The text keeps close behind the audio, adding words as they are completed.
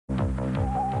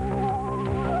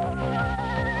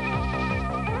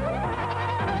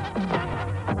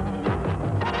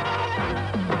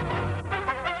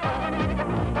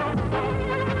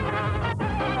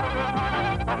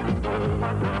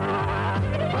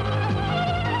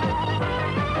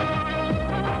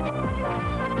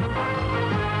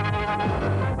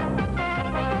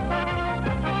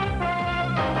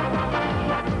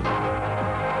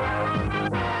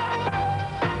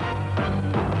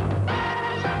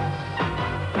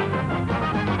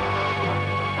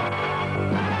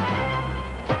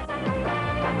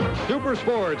River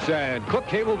Sports and Cook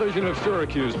Cablevision of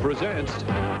Syracuse presents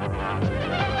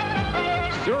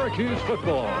Syracuse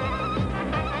football.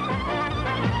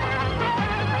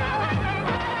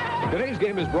 Today's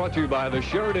game is brought to you by the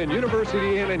Sheridan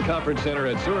University Inn and Conference Center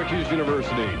at Syracuse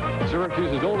University.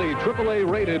 Syracuse's only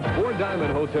AAA-rated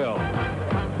four-diamond hotel.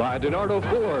 By DiNardo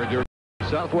Ford, your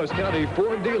Southwest County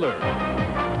Ford dealer.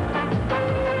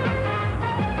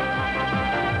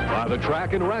 By the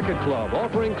Track and Racket Club,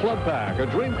 offering Club Pack, a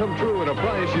dream come true at a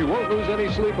price you won't lose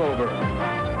any sleep over.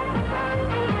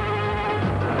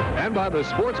 And by the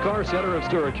Sports Car Center of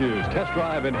Syracuse. Test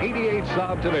drive an 88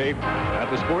 Saab today at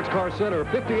the Sports Car Center,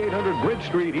 5800 Bridge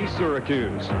Street, East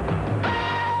Syracuse.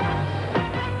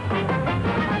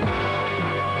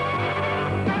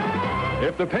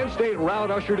 If the Penn State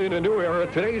route ushered in a new era,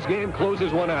 today's game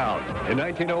closes one out. In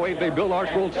 1908, they built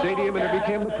Archbold Stadium, and it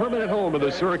became the permanent home of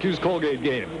the Syracuse Colgate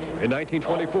game. In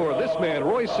 1924, this man,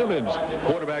 Roy Simmons,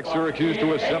 quarterbacked Syracuse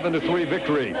to a 7-3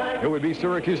 victory. It would be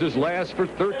Syracuse's last for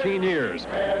 13 years.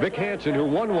 Vic Hansen, who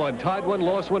won one, tied one,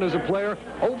 lost one as a player,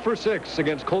 0 for 6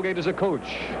 against Colgate as a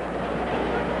coach.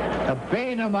 The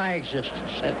bane of my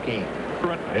existence, that game.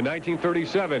 In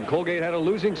 1937, Colgate had a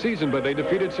losing season, but they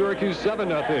defeated Syracuse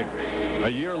 7-0. A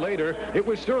year later, it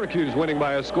was Syracuse winning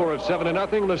by a score of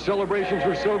 7-0. The celebrations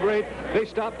were so great, they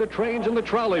stopped the trains and the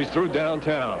trolleys through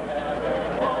downtown.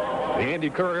 The Andy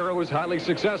Kerr era was highly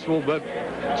successful, but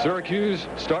Syracuse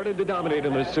started to dominate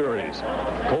in this series.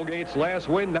 Colgate's last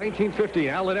win, 1950,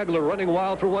 Alan Egler running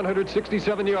wild for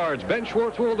 167 yards. Ben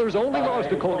Schwartzwelder's only loss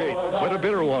to Colgate, but a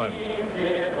bitter one.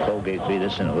 Colgate beat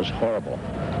us, and it was horrible.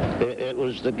 It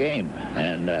was the game,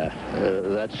 and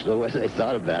that's the way they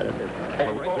thought about it.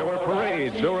 There were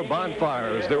parades, there were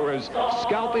bonfires, there was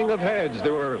scalping of heads,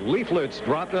 there were leaflets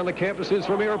dropped on the campuses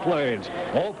from airplanes,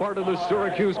 all part of the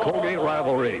Syracuse-Colgate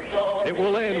rivalry. It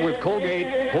will end with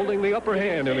Colgate holding the upper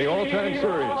hand in the all-time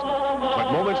series.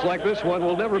 But moments like this one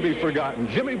will never be forgotten.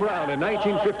 Jimmy Brown in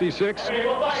 1956,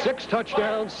 6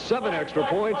 touchdowns, 7 extra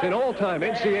points, an all-time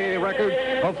NCAA record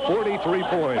of 43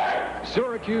 points.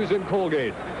 Syracuse and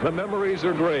Colgate, the memories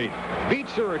are great. Beat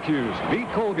Syracuse,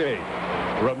 beat Colgate.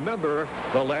 Remember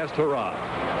the last hurrah.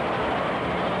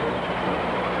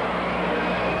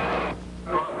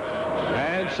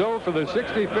 And so for the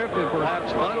 65th and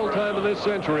perhaps final time of this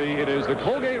century, it is the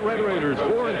Colgate Red Raiders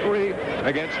 4-3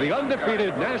 against the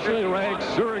undefeated, nationally ranked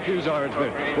Syracuse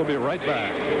Orangemen. We'll be right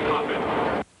back.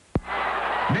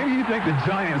 Maybe you think the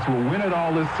Giants will win it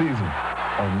all this season.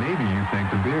 Or maybe you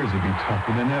think the Bears will be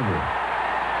tougher than ever.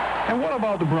 And what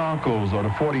about the Broncos or the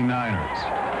 49ers?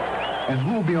 And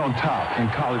who will be on top in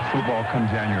college football come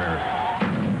January?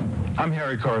 I'm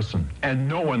Harry Carson, and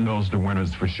no one knows the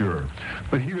winners for sure.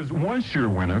 But here's one sure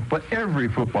winner for every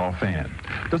football fan.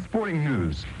 The Sporting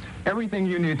News. Everything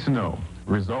you need to know.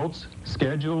 Results,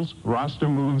 schedules, roster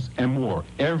moves, and more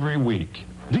every week.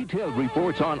 Detailed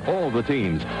reports on all the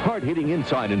teams, hard-hitting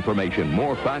inside information,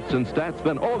 more facts and stats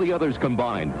than all the others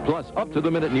combined, plus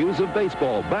up-to-the-minute news of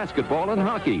baseball, basketball, and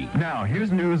hockey. Now,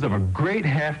 here's news of a great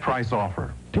half-price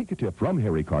offer. Take a tip from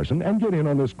Harry Carson and get in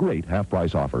on this great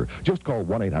half-price offer. Just call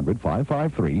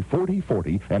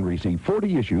 1-800-553-4040 and receive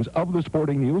 40 issues of the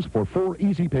Sporting News for 4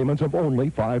 easy payments of only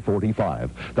 $5.45.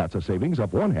 That's a savings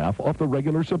of 1/2 off the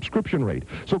regular subscription rate.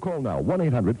 So call now,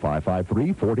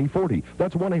 1-800-553-4040.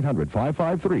 That's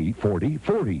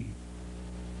 1-800-553-4040.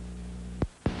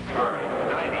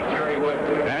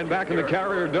 And back in the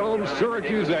Carrier Dome,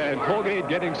 Syracuse and Colgate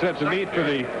getting set to meet for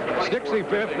the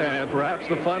 65th and perhaps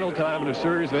the final time in a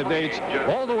series that dates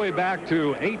all the way back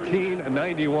to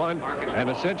 1891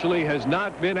 and essentially has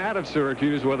not been out of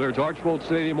Syracuse, whether it's Archbold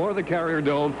Stadium or the Carrier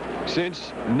Dome,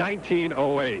 since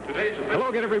 1908. Hello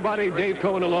again, everybody. Dave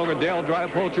Cohen along with Dale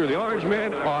Drypolcher. The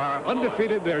Orangemen are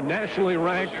undefeated. They're nationally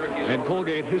ranked, and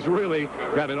Colgate has really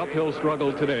got an uphill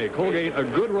struggle today. Colgate, a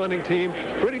good running team,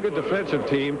 pretty good defensive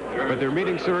team, but they're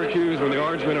meeting Syracuse when the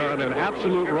Orangemen are on an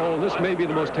absolute roll. This may be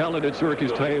the most talented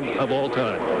Syracuse team of all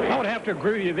time. I would have to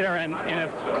agree with you there, and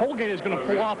if Colgate is going to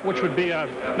pull off, which would be a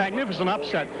magnificent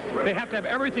upset, they have to have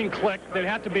everything click. They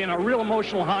have to be in a real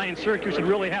emotional high, and Syracuse would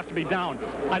really have to be down.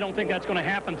 I don't think that's going to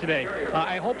happen today.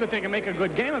 I hope that they can make a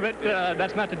good game of it.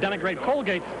 That's not to denigrate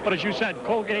Colgate, but as you said,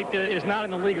 Colgate is not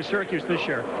in the league of Syracuse this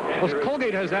year. Well,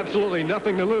 Colgate has absolutely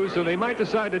nothing to lose, so they might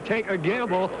decide to take a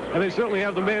gamble, and they certainly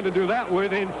have the man to do that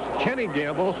with in Kenny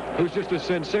Gamble, who's just a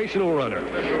sensational runner.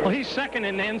 Well, he's second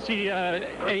in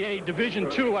NCAA Division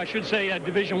II, I should say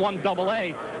Division I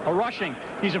AA, rushing.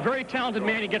 He's a very talented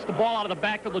man. He gets the ball out of the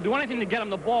backfield. He'll do anything to get him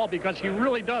the ball because he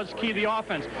really does key the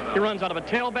offense. He runs out of a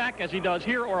tailback, as he does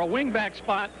here, or a wingback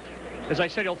spot. As I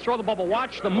said, he'll throw the ball, but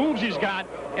watch the moves he's got,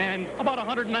 and about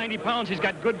 190 pounds. He's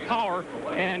got good power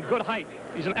and good height.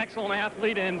 He's an excellent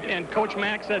athlete, and Coach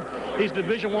Mack said he's a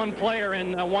Division I player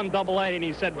in 1AA, and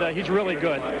he said he's really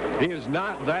good. He is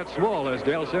not that small. As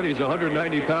Dale said, he's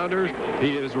 190 pounders.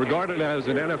 He is regarded as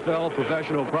an NFL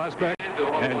professional prospect.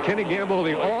 And Kenny Gamble,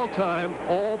 the all-time,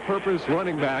 all-purpose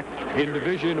running back in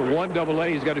Division I AA.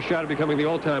 He's got a shot at becoming the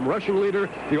all-time rushing leader,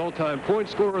 the all-time point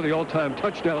scorer, the all-time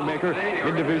touchdown maker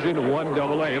in Division I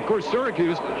AA. Of course,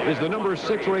 Syracuse is the number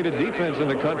 6 rated defense in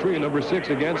the country and number 6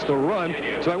 against the run.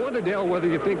 So I wonder, Dale, whether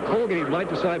you think Colgate might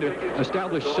decide to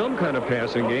establish some kind of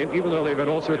passing game, even though they've had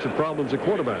all sorts of problems at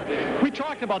quarterback. We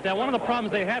talked about that. One of the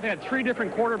problems, they have had 3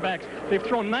 different quarterbacks. They've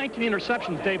thrown 19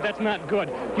 interceptions, Dave. That's not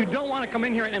good. You don't want to come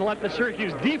in here and let the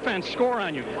Syracuse defense score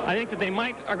on you. I think that they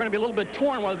are going to be a little bit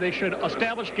torn whether they should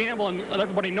establish Gamble and let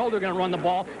everybody know they're going to run the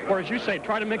ball, or, as you say,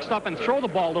 try to mix up and throw the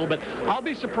ball a little bit. I'll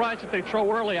be surprised if they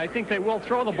throw early. I think they will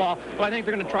throw the ball, but I think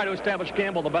they're going to try to establish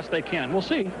Gamble the best they can. We'll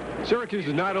see. Syracuse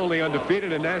is not only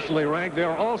undefeated and nationally ranked,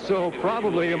 they're also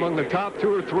probably among the top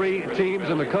 2 or 3 teams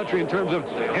in the country in terms of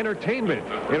entertainment.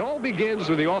 It all begins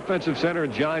with the offensive center,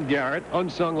 John Garrett,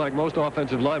 unsung like most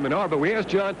offensive linemen are. But we asked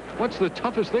John, what's the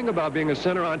toughest thing about being a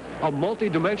center on a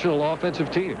multi-dimensional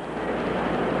offensive team?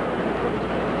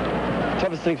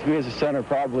 Toughest thing for me as a center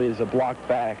probably is a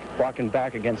blocking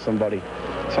back against somebody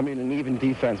in an even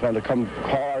defense, when they come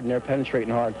hard and they're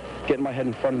penetrating hard, getting my head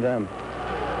in front of them.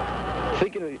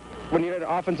 When you're an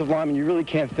offensive lineman, you really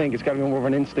can't think. It's got to be more of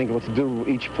an instinct what to do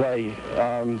each play.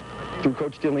 Through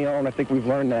Coach DeLeon, I think we've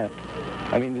learned that.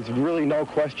 I mean, there's really no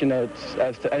question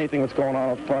as to anything that's going on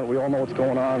up front. We all know what's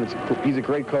going on. He's a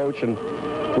great coach, and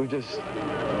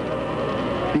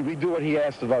we do what he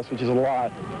asks of us, which is a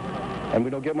lot. And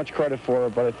we don't get much credit for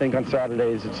it, but I think on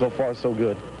Saturdays, it's so far so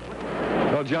good.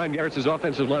 Well, John Garrett's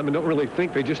offensive linemen don't really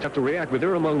think. They just have to react, but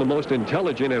they're among the most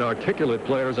intelligent and articulate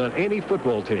players on any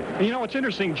football team. And you know what's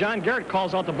interesting? John Garrett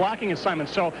calls out the blocking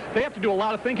assignments, so they have to do a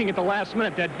lot of thinking at the last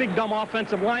minute. That big, dumb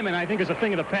offensive lineman, I think, is a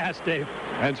thing of the past, Dave.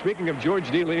 And speaking of George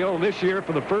DeLeon, this year,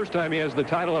 for the first time, he has the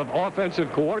title of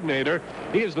offensive coordinator.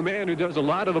 He is the man who does a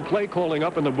lot of the play calling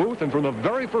up in the booth, and from the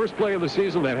very first play of the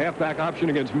season, that halfback option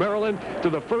against Maryland, to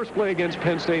the first play against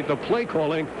Penn State, the play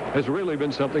calling has really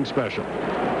been something special.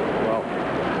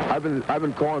 I've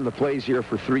been calling the plays here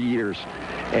for 3 years,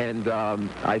 and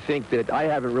I think that I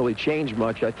haven't really changed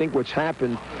much. I think what's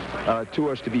happened to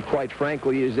us, to be quite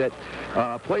frankly, is that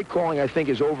play calling, I think,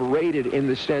 is overrated in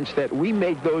the sense that we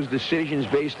make those decisions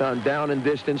based on down and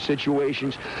distance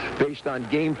situations, based on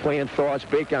game plan thoughts,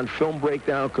 based on film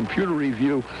breakdown, computer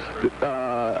review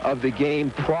of the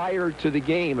game prior to the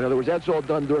game. In other words, that's all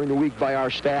done during the week by our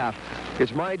staff.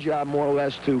 It's my job, more or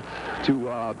less, to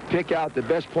pick out the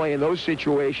best play in those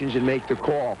situations and make the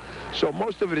call. So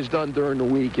most of it is done during the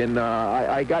week, and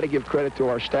I got to give credit to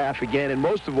our staff again, and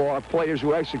most of all, our players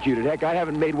who executed. Heck, I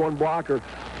haven't made one block or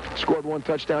scored one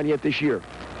touchdown yet this year.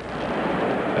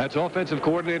 That's offensive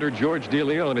coordinator George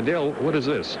DeLeon. And Dale, what is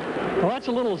this? Well, that's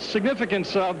a little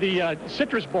significance of the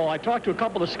Citrus Bowl. I talked to a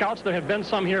couple of scouts. There have been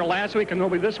some here last week and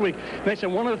nobody this week. They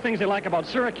said one of the things they like about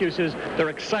Syracuse is they're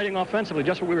exciting offensively,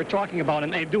 just what we were talking about.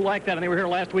 And they do like that. And they were here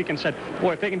last week and said,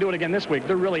 boy, if they can do it again this week,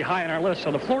 they're really high on our list.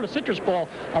 So the Florida Citrus Bowl,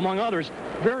 among others,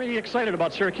 very excited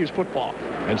about Syracuse football.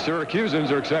 And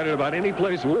Syracusans are excited about any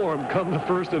place warm come the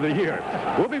first of the year.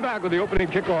 We'll be back with the opening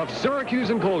kickoff, Syracuse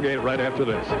and Colgate, right after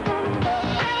this.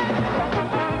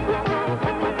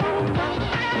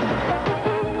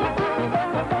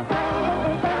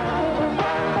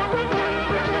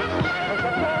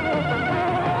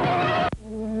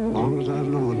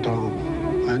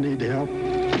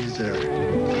 He's there.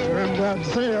 I'm glad to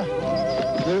see you.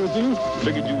 There with you.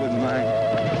 Figured you wouldn't mind.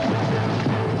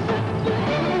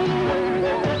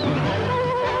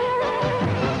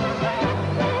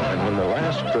 And when the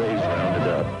last stray's rounded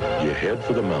up, you head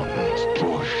for the mountains.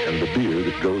 Bush. And the beer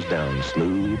that goes down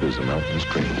smooth as a mountain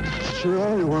stream. Sure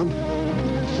are you one.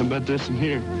 I bet there's some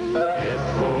here. Head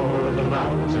for the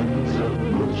mountains of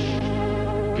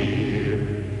Bush beer.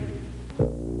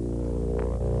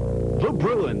 The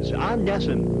Bruins on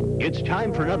Nesson. It's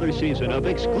time for another season of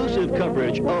exclusive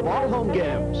coverage of all home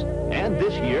games. And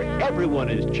this year, everyone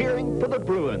is cheering for the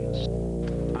Bruins.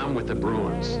 I'm with the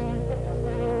Bruins.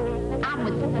 I'm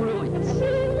with the Bruins.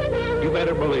 You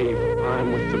better believe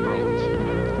I'm with the Bruins.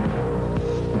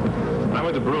 I'm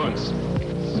with the Bruins.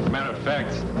 As a matter of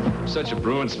fact, I'm such a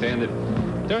Bruins fan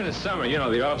that during the summer, you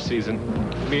know, the off-season,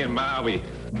 me and Ma, we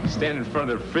stand in front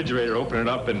of the refrigerator, open it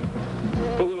up, and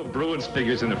put little Bruins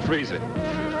figures in the freezer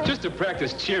just to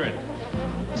practice cheering.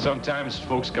 Sometimes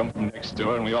folks come from next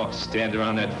door and we all stand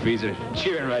around that freezer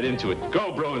cheering right into it.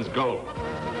 Go, Bruins, go.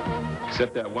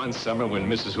 Except that one summer when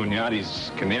Mrs.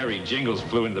 Hunyadi's canary Jingles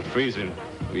flew into the freezer and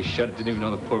we shut it, didn't even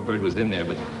know the poor bird was in there,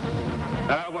 but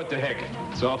what the heck.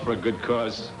 It's all for a good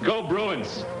cause. Go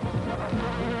Bruins!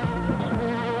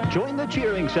 Join the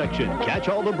cheering section. Catch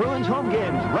all the Bruins home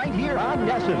games right here on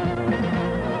NESN.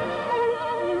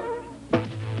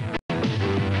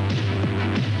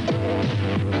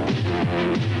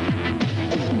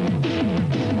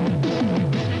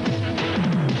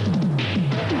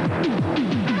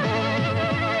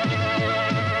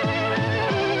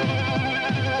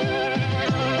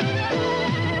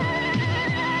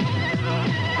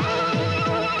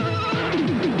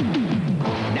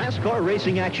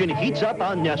 Racing action heats up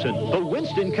on NESN. The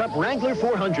Winston Cup Wrangler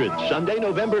 400, Sunday,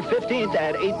 November 15th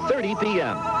at 8:30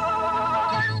 p.m.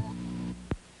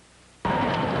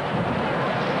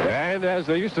 And as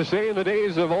they used to say in the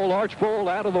days of old Archbold,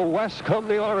 out of the West come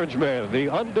the Orange Men, the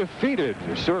undefeated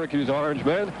Syracuse Orange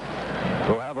Men,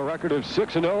 who have a record of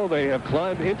 6-0. They have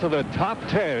climbed into the top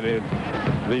 10 in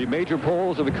the major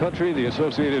polls of the country, the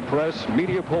Associated Press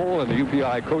media poll and the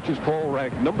UPI coaches poll,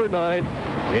 ranked number 9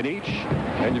 in each.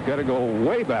 And you've got to go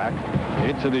way back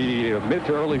into the mid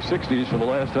to early 60s for the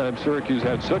last time Syracuse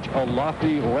had such a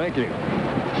lofty ranking.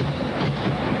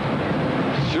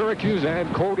 Syracuse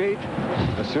and Colgate,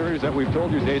 a series that we've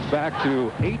told you dates back to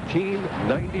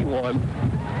 1891.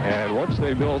 And once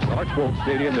they built Archbold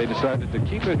Stadium, they decided to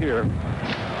keep it here,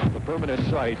 the permanent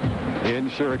site in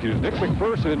Syracuse. Nick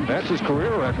McPherson, that's his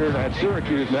career record at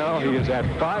Syracuse now. He is at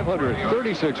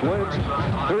 536 wins,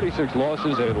 36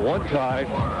 losses, and 1 tie.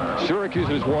 Syracuse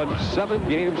has won 7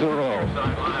 games in a row.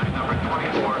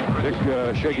 Nick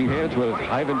shaking hands with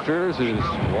Ivan Fears, his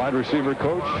wide receiver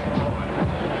coach.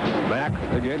 Mac,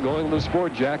 again, going in the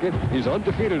sport jacket. He's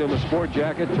undefeated in the sport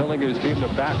jacket, telling his team to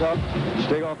back up,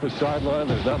 stay off the sideline.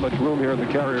 There's not much room here in the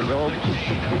Carrier Dome.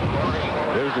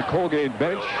 There's the Colgate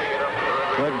bench.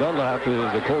 Fred Dunlap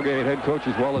is the Colgate head coach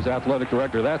as well as athletic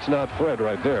director. That's not Fred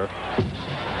right there.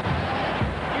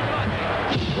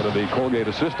 One of the Colgate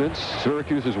assistants.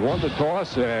 Syracuse has won the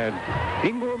toss, and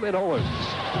Ingram and Owens.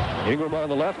 Ingram on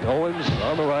the left, Owens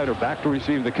on the right are back to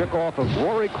receive the kickoff of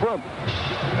Rory Crump.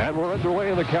 And we're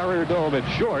underway in the Carrier Dome. It's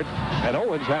short, and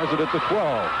Owens has it at the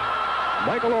 12.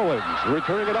 Michael Owens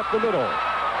returning it up the middle.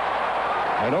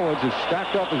 And Owens is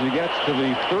stacked up as he gets to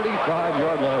the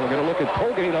 35-yard line. We're going to look at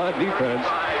Colgate on defense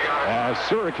as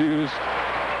Syracuse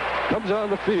comes on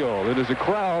the field. It is a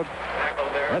crowd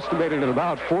estimated at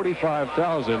about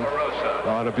 45,000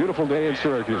 on a beautiful day in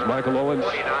Syracuse. Michael Owens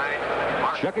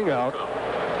checking out,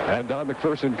 and Don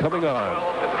McPherson coming on.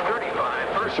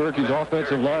 The Syracuse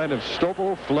offensive line of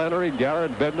Stobel, Flannery,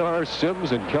 Garrett, Bednar,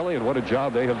 Sims, and Kelly, and what a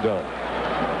job they have done.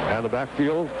 And the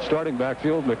backfield, starting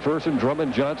backfield, McPherson,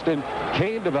 Drummond, Johnston,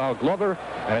 Kane, DeVal, Glover,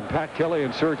 and Pat Kelly,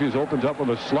 and Syracuse opens up with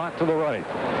a slot to the right.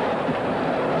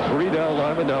 3 down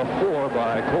linemen, now 4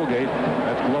 by Colgate.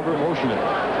 That's Glover motioning.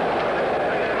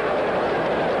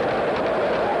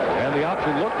 And the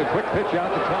option look, the quick pitch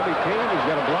out to Tommy Kane. He's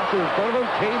got a blocker in front of him.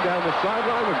 Kane down the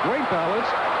sideline with great balance.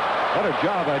 What a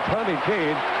job by Tommy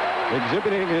Kane,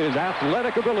 exhibiting his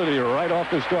athletic ability right off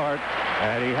the start.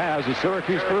 And he has a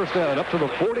Syracuse first down up to the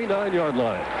 49-yard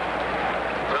line.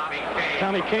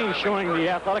 Tommy Kane showing the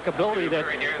athletic ability that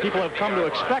people have come to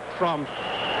expect from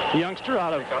the youngster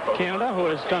out of Canada, who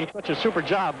has done such a super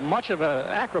job. Much of an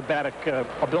acrobatic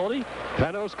ability.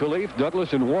 Panos, Khalif,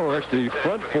 Douglas, and Warwick, the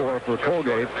front 4 for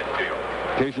Colgate.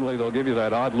 Occasionally they'll give you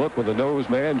that odd look with the nose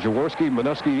man, Jaworski,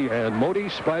 Minuski, and Modi,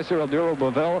 Spicer, Aldero,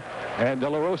 Bovell, and De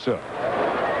La Rosa.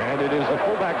 And it is the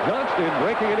fullback Johnston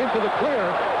breaking it into the clear.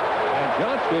 And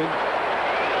Johnston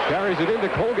carries it into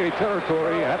Colgate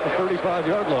territory at the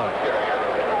 35-yard line.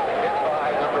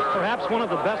 Perhaps one of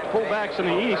the best fullbacks in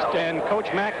the East, and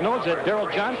Coach Mack knows it,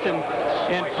 Daryl Johnston,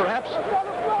 and perhaps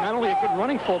not only a good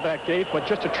running fullback, Dave, but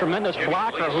just a tremendous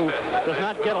blocker who does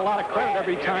not get a lot of credit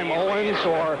every time Owens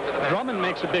or Drummond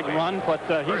makes a big run, but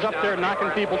he's up there knocking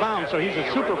people down, so he's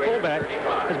a super fullback,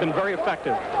 has been very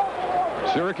effective.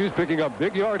 Syracuse picking up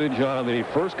big yardage on the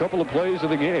first couple of plays of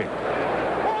the game.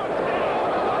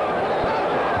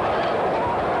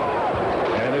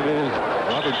 And it is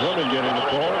Robert Drummond getting the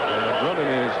call, and Drummond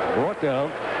is brought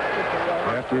down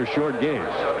after a short gain.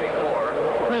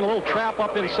 Playing a little trap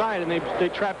up inside, and they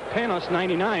trapped Panos,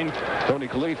 99. Tony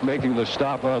Khalif making the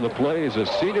stop on the play. Is a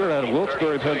senior out of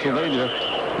Wilkes-Barre, Pennsylvania.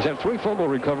 He's had 3 fumble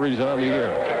recoveries on the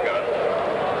year.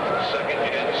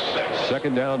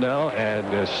 Second down now,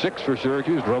 and 6 for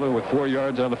Syracuse. Drummond with 4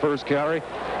 yards on the first carry.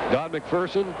 Don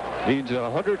McPherson needs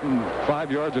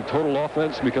 105 yards of total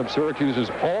offense to become Syracuse's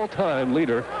all-time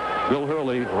leader. Bill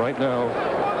Hurley right now,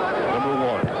 number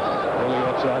 1. Early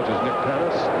offsides is Nick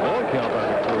Panis. Long count by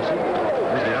McPherson.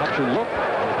 There's the option look.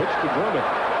 Pitch to Drummond.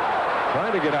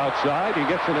 Trying to get outside. He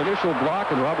gets an initial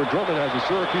block, and Robert Drummond has a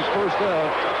Syracuse first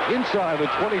down inside the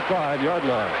 25-yard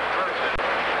line.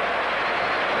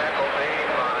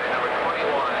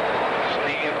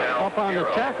 Up on the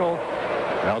tackle.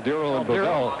 Aldero and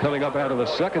Bedell coming up out of the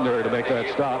secondary to make that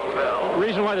stop. The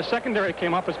reason why the secondary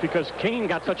came up is because Kane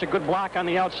got such a good block on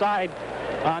the outside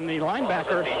on the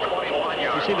linebacker.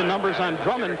 You see the numbers on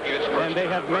Drummond, and they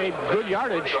have made good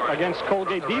yardage against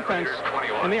Colgate defense,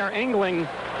 and they are angling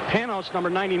Panos, number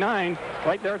 99,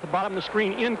 right there at the bottom of the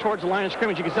screen in towards the line of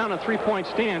scrimmage. He gets down a three-point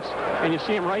stance, and you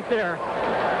see him right there.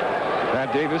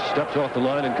 Matt Davis steps off the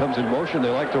line and comes in motion. They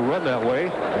like to run that way,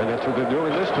 and that's what they're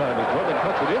doing this time. As Drummond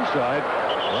cuts it inside,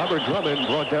 Robert Drummond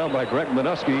brought down by Greg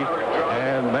Minuski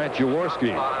and Matt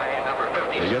Jaworski.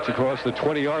 He gets across the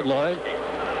 20-yard line.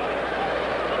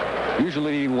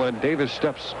 Usually when Davis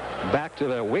steps back to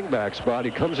that wingback spot,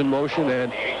 he comes in motion,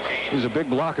 and there's a big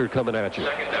blocker coming at you.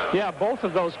 Yeah, both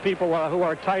of those people who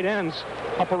are tight ends,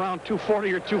 up around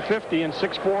 240 or 250 and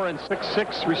 6'4 and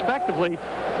 6'6 respectively,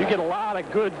 you get a lot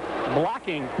of good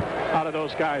blocking out of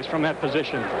those guys from that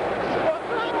position.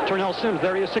 Turnell Sims,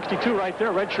 there he is, 62 right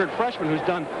there, redshirt freshman who's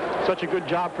done such a good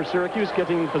job for Syracuse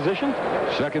getting in position.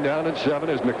 Second down and 7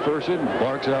 as McPherson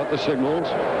barks out the signals.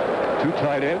 Two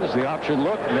tight ends, the option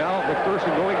look. Now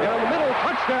McPherson going down the middle.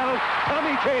 Touchdown,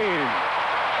 Tommy Kane.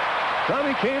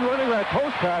 Tommy Kane running that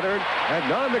post pattern, and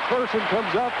Don McPherson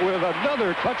comes up with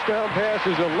another touchdown pass,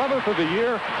 his 11th of the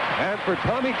year. And for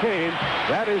Tommy Kane,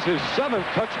 that is his 7th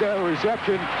touchdown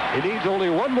reception. He needs only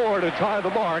one more to tie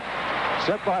the mark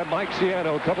set by Mike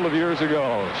Ciano a couple of years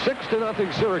ago.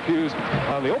 6-0 Syracuse.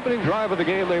 On the opening drive of the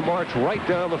game, they march right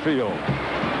down the field.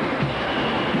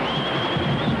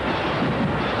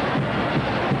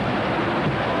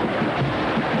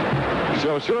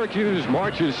 So Syracuse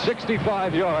marches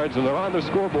 65 yards, and they're on the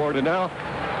scoreboard. And now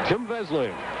Tim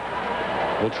Vesling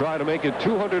will try to make it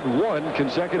 201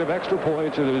 consecutive extra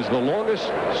points. It is the longest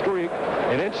streak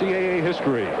in NCAA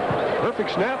history.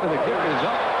 Perfect snap, and the kick is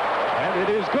up, and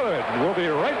it is good. We'll be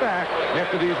right back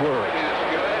after these words.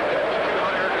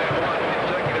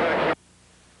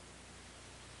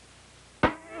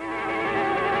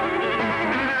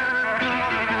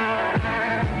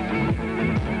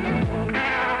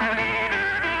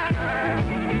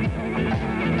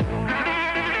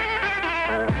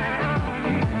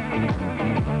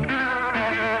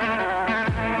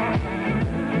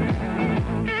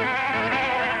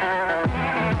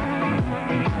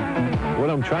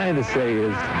 Trying to say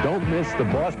is don't miss the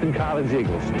Boston College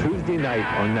Eagles Tuesday night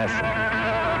on NESN.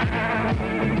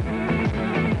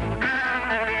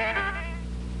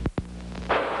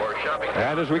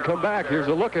 And as we come back, here's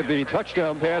a look at the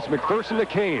touchdown pass, McPherson to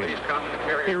Kane.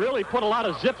 He really put a lot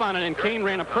of zip on it, and Kane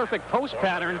ran a perfect post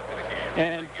pattern.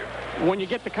 And when you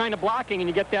get the kind of blocking and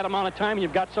you get that amount of time and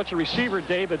you've got such a receiver,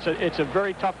 Dave, it's a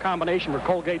very tough combination for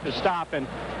Colgate to stop, and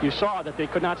you saw that they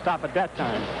could not stop at that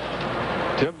time.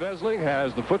 Tim Vesling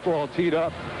has the football teed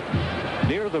up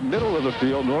near the middle of the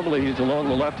field. Normally he's along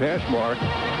the left hash mark.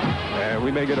 And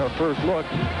we may get our first look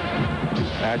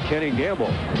at Kenny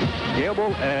Gamble.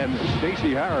 Gamble and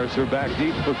Stacey Harris are back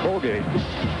deep for Colgate.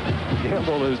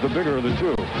 Gamble is the bigger of the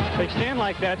two. They stand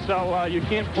like that, so you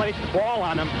can't place the ball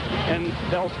on them, and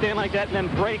they'll stand like that and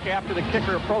then break after the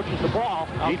kicker approaches the ball.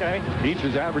 Okay. Each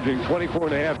is averaging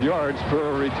 24.5 yards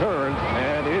per return,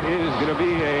 and it is going to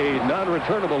be a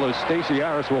non-returnable as Stacey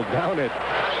Harris will down it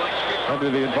under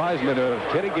the advisement of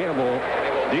Kenny Gamble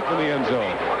deep in the end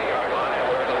zone.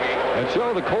 And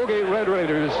so the Colgate Red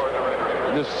Raiders,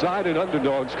 decided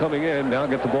underdogs coming in, now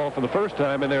get the ball for the first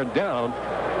time, and they're down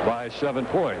by 7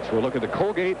 points. We'll look at the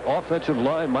Colgate offensive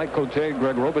line. Mike Cote,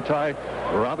 Greg Robitaille,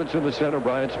 Robinson the center,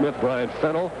 Brian Smith, Brian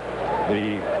Fennell.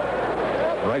 The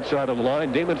right side of the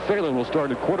line, Damon Phelan will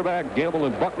start at quarterback. Gamble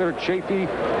and Buckner, Chafee,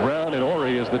 Brown, and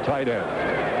Ori is the tight end.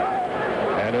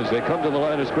 And as they come to the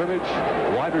line of scrimmage,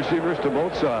 wide receivers to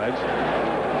both sides.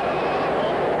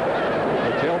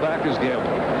 The tailback is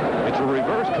Gamble. It's a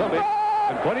reverse coming.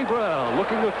 And Buddy Brown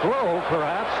looking to throw,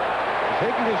 perhaps.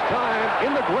 Taking his time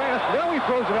in the grass. Now he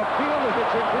throws it upfield and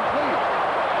it's incomplete.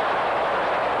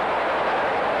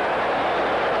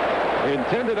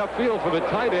 Intended upfield for the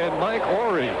tight end, Mike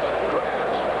Ori.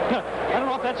 I don't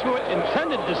know if that's who it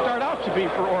intended to start out to be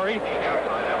for Ori.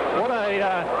 What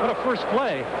a first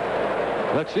play.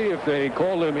 Let's see if they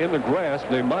call him in the grass.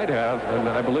 They might have, and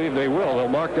I believe they will. They'll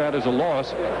mark that as a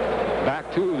loss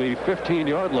back to the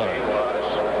 15-yard line.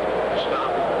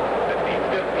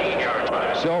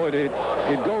 So it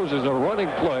goes as a running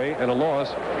play and a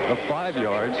loss of 5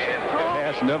 yards. The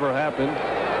pass never happened.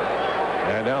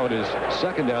 And now it is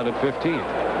second down and 15.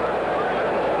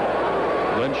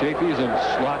 Glenn Chafee's in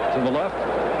slot to the left.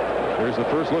 Here's the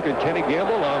first look at Kenny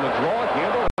Gamble on the draw.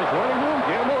 Gamble has running room.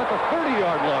 Gamble at the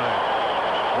 30-yard line.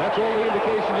 That's all the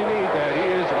indication you need that he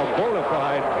is a bona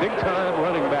fide, big-time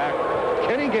running back,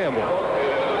 Kenny Gamble.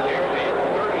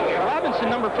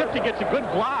 Robinson, number 50, gets a good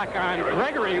block on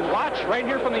Gregory. Watch right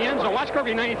here from the end zone. Watch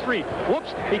Gregory, 93.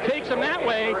 Whoops, he takes him that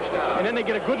way, and then they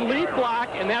get a good lead block,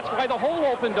 and that's why the hole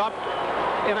opened up.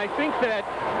 And I think that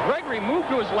Gregory moved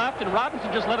to his left, and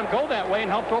Robinson just let him go that way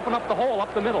and helped open up the hole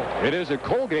up the middle. It is a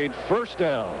Colgate first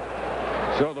down.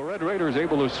 So the Red Raiders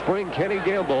able to spring Kenny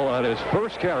Gamble on his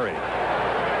first carry.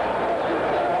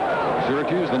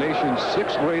 Syracuse, the nation's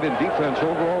 6th-rated defense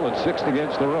overall and 6th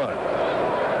against the run.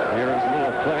 Here's a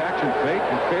little play-action fake,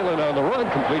 and Phelan on the run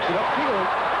completes it upfield.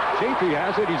 Chafee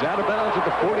has it. He's out of bounds at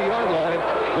the 40-yard line.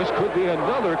 This could be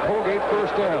another Colgate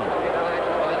first down.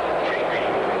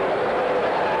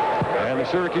 And the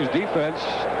Syracuse defense,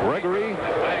 Gregory,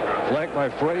 flanked by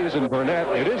Fraze and Burnett.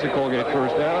 It is a Colgate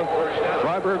first down.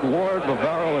 Freiberg, Ward,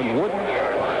 Bavaro, and Wooden.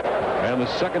 And the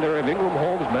secondary of Ingram,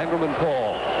 Holmes, Mangrum, and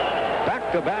Paul.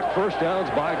 Back-to-back first downs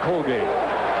by Colgate.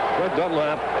 Fred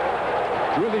Dunlap,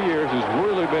 through the years, has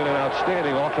really been an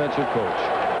outstanding offensive coach.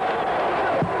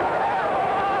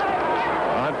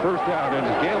 On first down,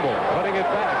 it's Gamble cutting it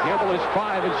back. Gamble is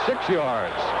 5 and 6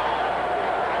 yards.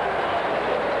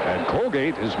 And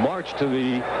Colgate is marched to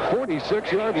the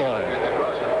 46-yard line.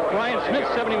 Ryan Smith,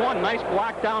 71, nice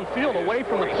block downfield away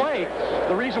from the play.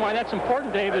 The reason why that's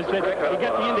important, Dave, is that you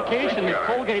get the indication that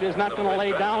Colgate is not going to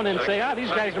lay down and say,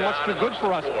 these guys are much too good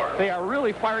for us. They are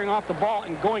really firing off the ball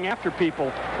and going after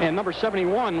people. And number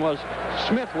 71 was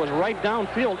Smith was right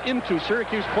downfield into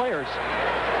Syracuse players.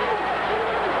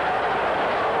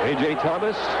 A.J.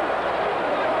 Thomas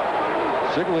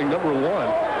signaling number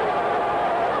 1.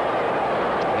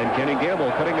 And Kenny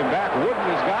Gamble cutting him back. Wooden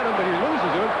has got him, but he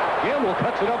loses him. Gamble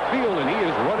cuts it upfield, and he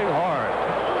is running hard.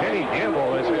 Kenny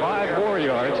Gamble has 5 more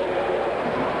yards.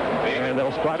 And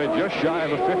they'll spot it just shy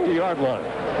of the 50-yard line.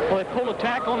 Well, they pulled a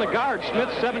tackle on the guard. Smith,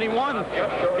 71,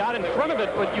 got in front of it,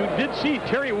 but you did see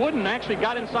Terry Wooden actually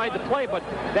got inside the play, but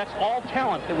that's all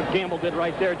talent that what Gamble did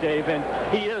right there, Dave, and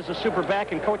he is a super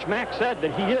back, and Coach Mack said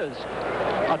that he is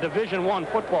a Division I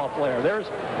football player. There's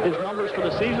his numbers for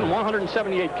the season: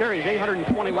 178 carries,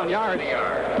 821 yards.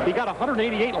 He got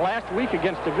 188 last week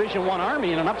against Division I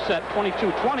Army in an upset,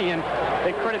 22-20, and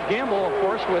they credit Gamble, of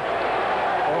course, with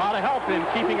a lot of help in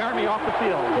keeping Army off the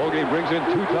field. Colgate brings in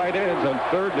 2 tight ends on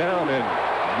third down and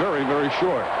very, very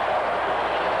short.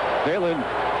 Phelan,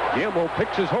 Gamble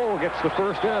picks his hole, gets the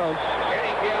first down.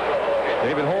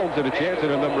 David Holmes had a chance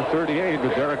at a number 38,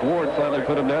 but Derek Ward finally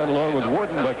put him down along with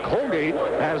Wooden. But Colgate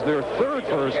has their 3rd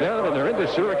first down, and they're into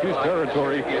Syracuse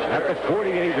territory at the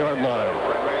 48-yard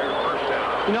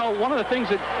line. You know, one of the things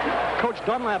that Coach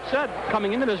Dunlap said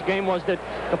coming into this game was that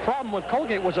the problem with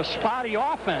Colgate was a spotty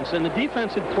offense, and the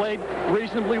defense had played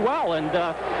reasonably well. And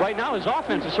right now his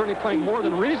offense is certainly playing more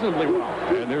than reasonably well.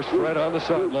 And there's Fred on the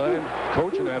sideline.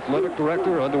 Coach and athletic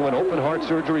director underwent open heart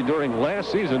surgery during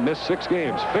last season, missed 6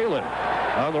 games. Phelan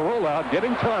on the rollout,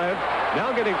 getting time,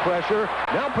 now getting pressure,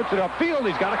 now puts it upfield.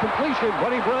 He's got a completion.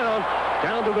 Buddy Brown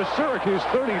down to the Syracuse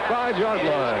 35-yard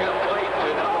line.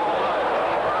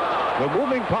 The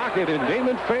moving pocket, and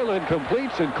Damon Phelan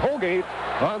completes, and Colgate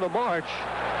on the march.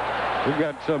 We've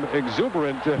got some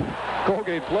exuberant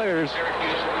Colgate players.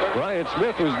 Ryan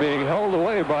Smith was being held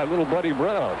away by little Buddy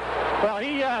Brown. Well,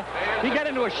 he got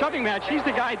into a shoving match. He's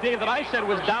the guy, Dave, that I said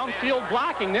was downfield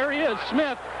blocking. There he is,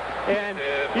 Smith, and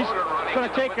he's going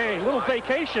to take a little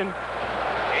vacation.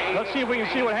 Let's see if we can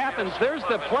see what happens. There's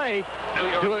the play.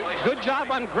 Do a good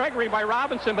job on Gregory by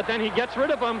Robinson, but then he gets rid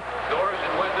of him.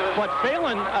 But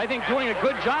Phelan, I think, doing a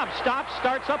good job. Stops,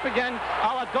 starts up again, a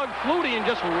la Doug Flutie, and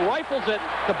just rifles it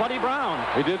to Buddy Brown.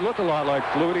 He did look a lot like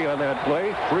Flutie on that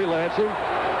play, freelancing.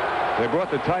 They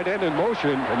brought the tight end in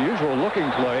motion, unusual looking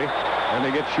play, and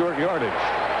they get short yardage.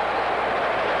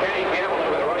 Kenny Gamble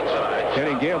to the right side.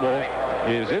 Kenny Gamble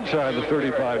is inside the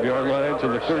 35-yard line to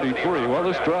the 33. Well,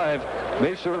 this drive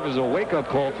may serve as a wake-up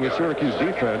call for the Syracuse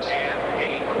defense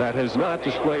that has not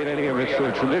displayed any of its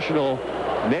traditional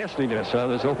nastiness on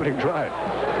this opening drive.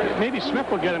 Maybe Smith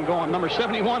will get him going, number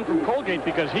 71 from Colgate,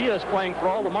 because he is playing for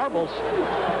all the marbles.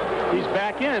 He's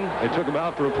back in. They took him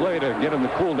out for a play to get him to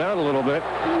cool down a little bit.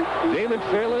 Damon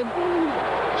Phelan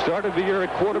started the year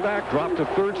at quarterback, dropped to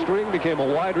 3rd string, became a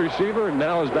wide receiver, and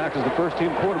now is back as the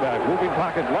first-team quarterback. Moving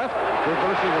pocket left,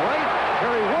 reversing right.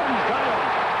 Terry Wooden's got him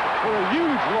for a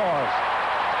huge loss.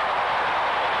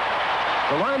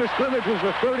 The line of scrimmage was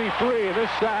the 33, and this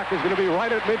sack is going to be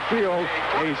right at midfield.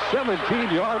 A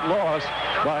 17-yard loss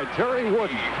by Terry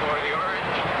Wooden.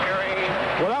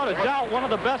 Without a doubt, one of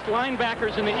the best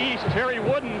linebackers in the East, Terry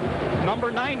Wooden,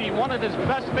 number 90. One of his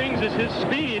best things is his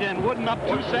speed, and Wooden up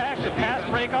 2 sacks, a pass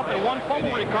breakup, and 1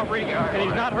 fumble recovery, and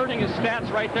he's not hurting his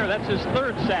stats right there. That's his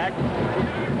 3rd sack.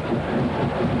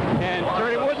 And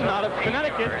Terry Wooden out of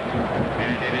Connecticut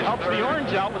helps the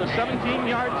Orange out with a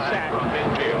 17-yard sack.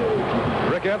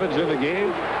 Rick Evans in the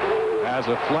game has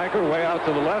a flanker way out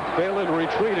to the left. Phelan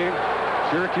retreating.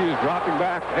 Syracuse dropping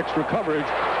back, extra coverage.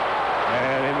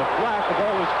 And in the flat, the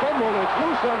ball is fumbled. It's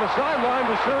loose on the sideline.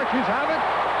 Does Syracuse have it?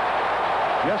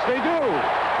 Yes, they do.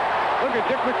 Look at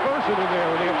Dick McPherson in there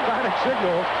with the emphatic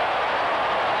signal.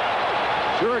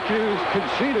 Syracuse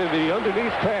conceded the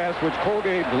underneath pass, which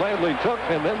Colgate gladly took,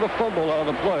 and then the fumble on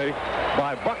the play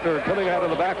by Buckner coming out of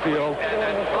the backfield.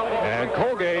 And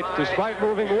Colgate, despite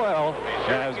moving well,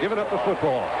 has given up the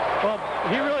football. Well,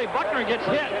 Buckner gets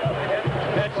hit.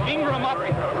 That's Ingram up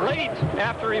late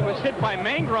after he was hit by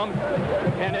Mangrum,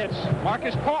 and it's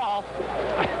Marcus Paul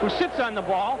who sits on the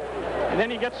ball, and then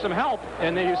he gets some help,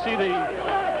 and then you see the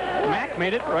Mack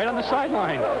made it right on the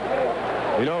sideline.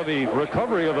 You know, the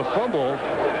recovery of the fumble,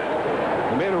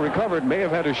 the man who recovered may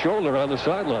have had his shoulder on the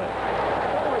sideline.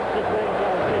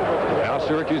 Now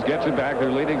Syracuse gets it back.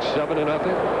 They're leading 7-0.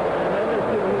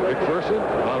 McPherson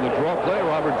on the draw play.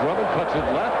 Robert Drummond cuts it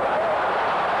left.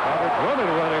 Robert Drummond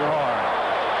running hard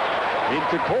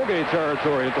into Colgate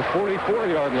territory at the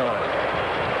 44-yard line.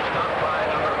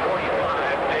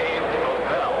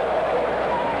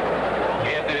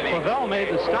 Lavelle made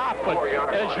the stop, but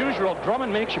as usual,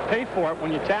 Drummond makes you pay for it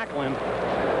when you tackle him.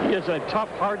 He is a tough,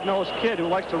 hard-nosed kid who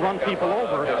likes to run people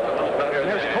over. And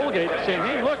there's Colgate saying,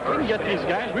 hey, look, we can get these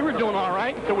guys. We were doing all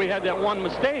right until we had that one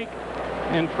mistake.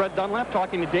 And Fred Dunlap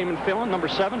talking to Damon Phelan, number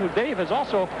 7, who Dave has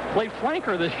also played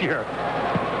flanker this year.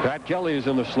 Pat Kelly is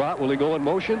in the slot. Will he go in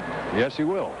motion? Yes, he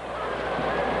will.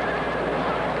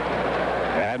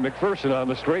 And McPherson on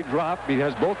the straight drop. He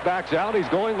has both backs out. He's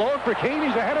going long for Kane.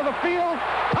 He's ahead of the field.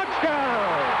 Touchdown!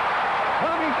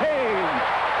 Tommy Kane.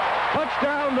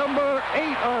 Touchdown number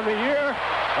 8 on the year.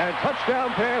 And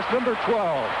touchdown pass number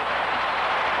 12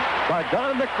 by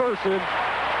Don McPherson.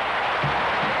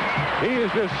 He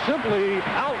is just simply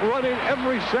outrunning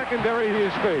every secondary he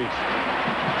has faced.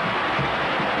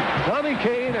 Tommy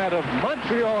Kane out of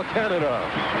Montreal, Canada.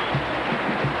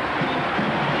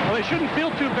 Well, they shouldn't feel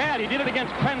too bad. He did it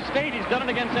against Penn State. He's done it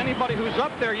against anybody who's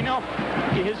up there. You know,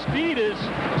 his speed is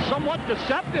somewhat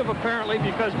deceptive, apparently,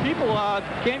 because people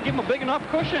can't give him a big enough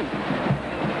cushion.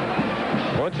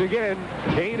 Once again,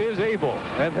 Kane is able,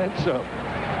 and then some.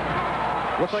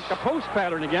 Looks like the post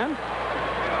pattern again.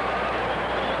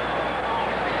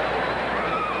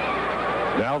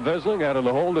 Now Vesling out of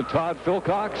the hold of Todd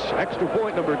Philcox. Extra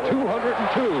point number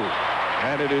 202.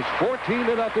 And it is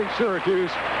 14-0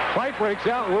 Syracuse. Fight breaks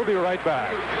out. We'll be right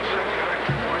back.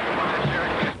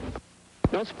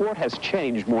 No sport has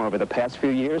changed more over the past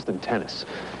few years than tennis.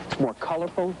 It's more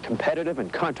colorful, competitive,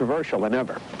 and controversial than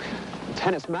ever.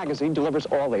 Tennis Magazine delivers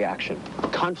all the action. The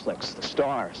conflicts, the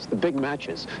stars, the big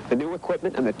matches, the new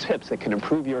equipment, and the tips that can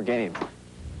improve your game.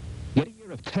 Get a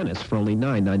year of tennis for only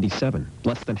 $9.97,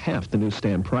 less than half the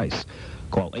newsstand price.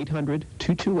 Call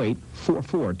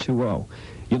 800-228-4420.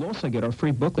 You'll also get our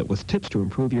free booklet with tips to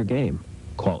improve your game.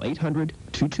 Call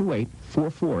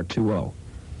 800-228-4420.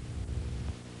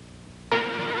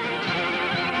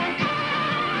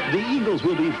 The Eagles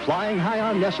will be flying high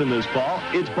on Nesson this fall.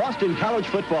 It's Boston College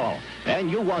football.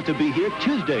 And you'll want to be here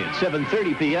Tuesday at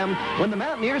 7:30 p.m. when the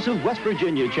Mountaineers of West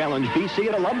Virginia challenge BC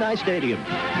at Alumni Stadium.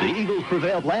 The Eagles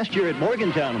prevailed last year at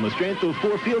Morgantown on the strength of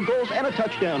 4 field goals and a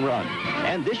touchdown run.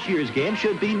 And this year's game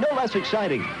should be no less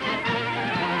exciting.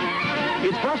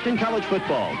 It's Boston College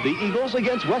football. The Eagles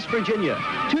against West Virginia.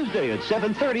 Tuesday at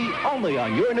 7:30 only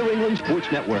on your New England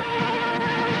Sports Network.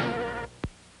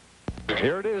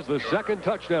 Here it is, the second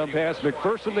touchdown pass,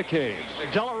 McPherson to Kane.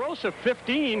 De La Rosa,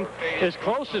 15, is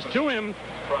closest to him,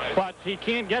 but he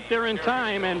can't get there in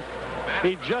time, and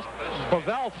he just,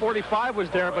 Bavell, 45, was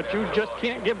there, but you just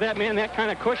can't give that man that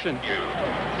kind of cushion.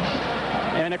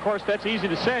 And, of course, that's easy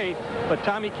to say, but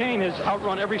Tommy Kane has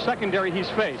outrun every secondary he's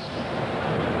faced.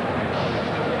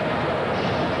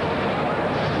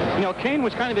 You know, Kane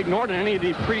was kind of ignored in any of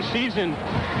the preseason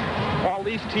all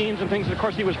these teams and things. And of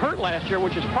course, he was hurt last year,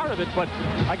 which is part of it, but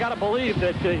I got to believe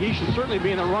that he should certainly be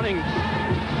in the running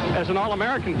as an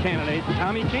All-American candidate.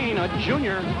 Tommy Kane, a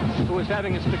junior who is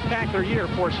having a spectacular year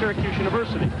for Syracuse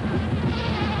University.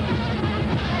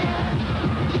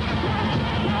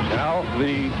 Now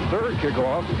the third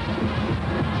kickoff,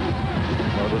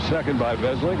 or the second by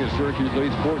Vesling, as Syracuse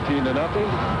leads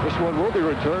 14-0. This one will be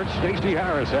returned. Stacey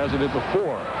Harris has it at the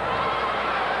 4.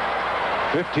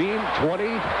 15,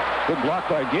 20, Good block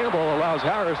by Gamble allows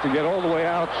Harris to get all the way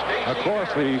out across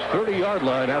the 30-yard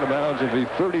line out of bounds at the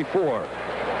 34.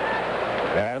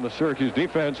 And the Syracuse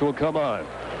defense will come on.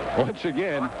 Once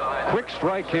again, quick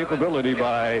strike capability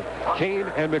by Kane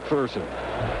and McPherson.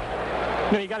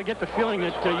 You know, you got to get the feeling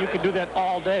that you could do that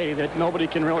all day, that nobody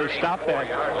can really stop that.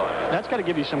 That's got to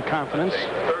give you some confidence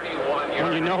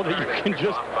when you know that you can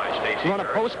just run a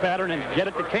post pattern and get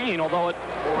it to Kane, although it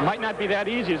might not be that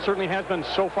easy. It certainly has been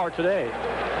so far today.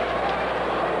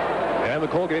 And the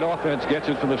Colgate offense gets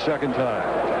it for the second time.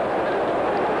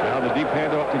 Now the deep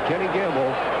handoff to Kenny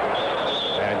Gamble.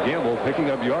 And Gamble picking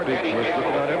up yardage with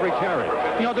about every carry.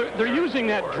 You know, they're using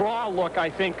that draw look, I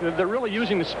think. They're really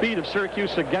using the speed of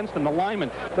Syracuse against them, the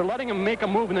linemen. They're letting him make a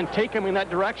move and then take him in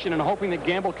that direction and hoping that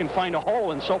Gamble can find a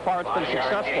hole, and so far it's been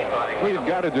successful. Well, you've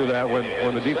got to do that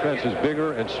when the defense is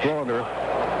bigger and stronger.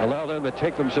 Allow them to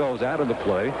take themselves out of the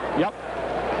play. Yep.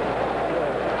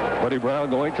 Buddy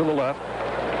Brown going to the left.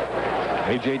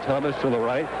 A.J. Thomas to the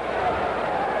right.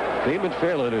 Damon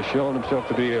Phelan has shown himself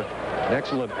to be an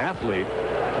excellent athlete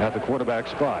at the quarterback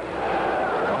spot.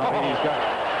 He's got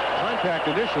contact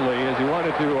initially as he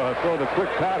wanted to throw the quick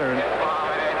pattern,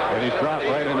 and he's dropped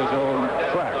right in his own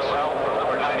tracks.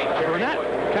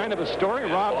 Burnett, kind of a story.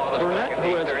 Rob Burnett,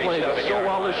 who has played so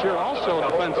well this year also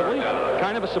defensively.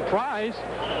 Kind of a surprise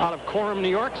out of Coram, New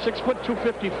York. 6 foot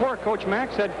 254. Coach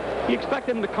Mack said he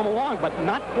expected him to come along, but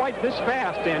not quite this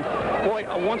fast. And boy,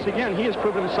 once again, he has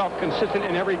proven himself consistent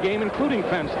in every game, including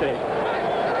Penn State.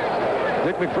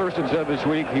 Dick McPherson said this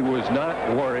week he was not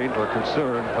worried or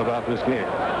concerned about this game.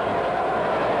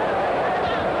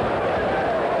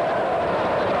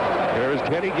 There's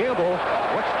Kenny Gamble.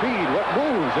 What speed, what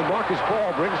moves, and Marcus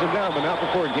Paul brings him down, but not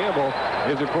before Gamble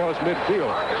is across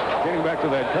midfield. Getting back to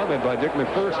that comment by Dick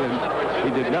McPherson, he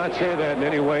did not say that in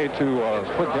any way to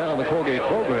put down the Colgate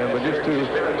program, but just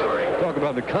to talk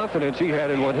about the confidence he had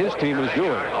in what his team is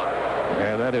doing.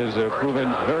 And that is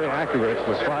proven very accurate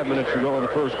with 5 minutes to go in the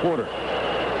first quarter.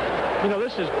 You know,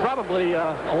 this is probably,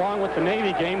 along with the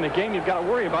Navy game, the game you've got to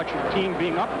worry about your team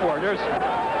being up for. There's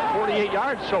 48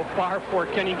 yards so far for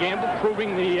Kenny Gamble,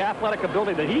 proving the athletic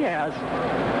ability that he has.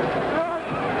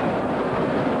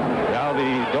 Now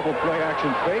the double play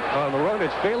action fake on the run.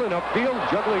 It's Phelan upfield.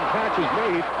 Juggling catch is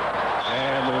made.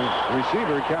 And the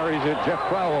receiver carries it, Jeff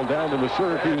Crowell, down to the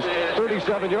Syracuse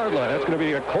 37-yard line. That's going to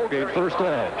be a Colgate first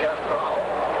down.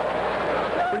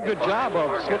 Pretty good job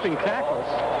of slipping tackles.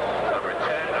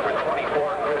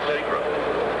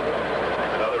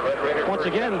 Once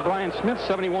again, Brian Smith,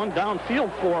 71,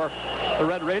 downfield for the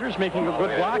Red Raiders, making a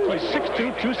good block. He's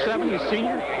 6'2", 270,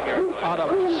 senior out of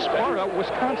Sparta,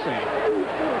 Wisconsin.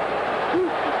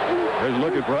 There's a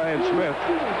look at Brian Smith.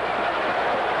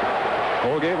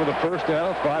 Colgate with a first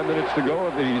down, 5 minutes to go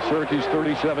at the Syracuse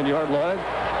 37-yard line.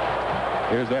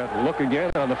 Here's that look again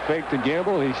on the fake to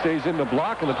Gamble. He stays in the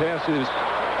block, and the pass is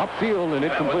upfield and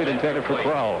incomplete, intended for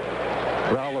Crowell.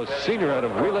 Crowell, a senior out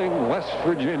of Wheeling, West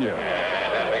Virginia.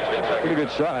 Pretty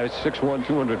good size, 6'1",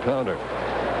 200-pounder.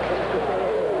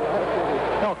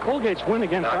 Now, Colgate's win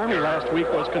against Army last week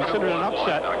was considered an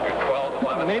upset.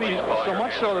 Maybe so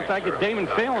much so the fact that Damon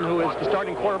Phelan, who is the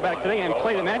starting quarterback today and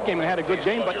played in that game and had a good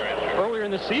game, but earlier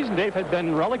in the season, Dave had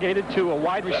been relegated to a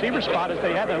wide receiver spot as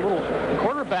they had that little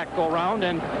quarterback go around.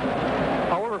 And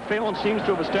however, Phelan seems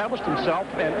to have established himself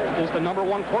and is the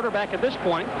 #1 quarterback at this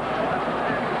point.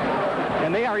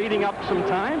 And they are eating up some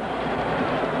time.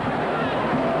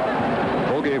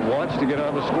 Colgate wants to get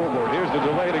on the scoreboard. Here's the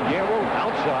delay to Gamble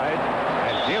outside,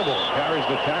 and Gamble carries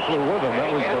the tackler with him.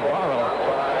 That was Navarro.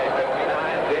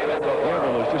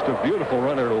 Gamble is just a beautiful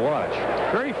runner to watch.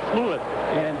 Very fluid,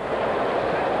 and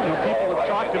you know, people have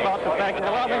talked about the fact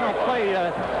that, well, they don't play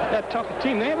that tough a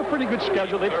team. They have a pretty good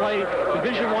schedule. They play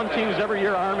Division I teams every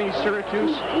year, Army,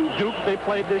 Syracuse, Duke they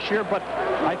played this year, but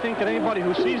I think that anybody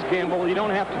who sees Gamble, you don't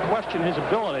have to question his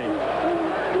ability.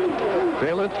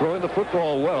 Phelan throwing the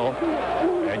football well,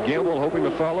 and Gamble hoping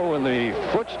to follow in the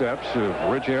footsteps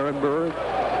of Rich Ehrenberg,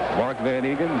 Mark Van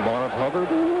Egan, Marv Hubbard,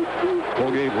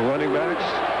 Colgate running backs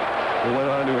who went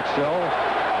on to excel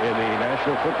in the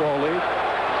National Football League.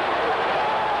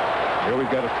 Here we've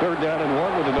got a 3rd down and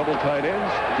 1 with the double tight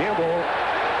ends. Gamble,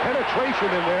 penetration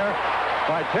in there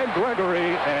by Ted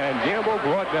Gregory, and Gamble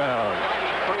brought down.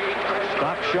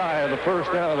 Stop shy of the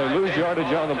first down. They lose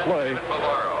yardage on the play.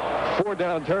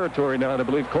 4-down territory now, and I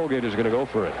believe Colgate is going to go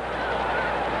for it.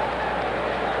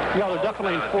 Yeah, they're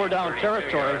definitely in 4-down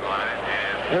territory.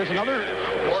 There's another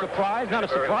surprise, not a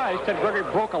surprise. Ted Gregory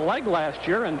broke a leg last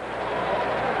year, and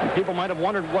people might have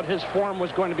wondered what his form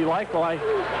was going to be like. Well, I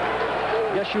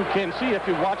guess you can see if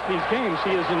you watch these games,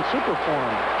 he is in super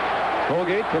form.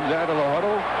 Colgate comes out of the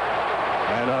huddle.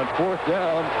 And on 4th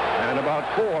down and about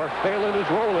 4, Phelan is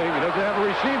rolling. He doesn't have a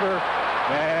receiver,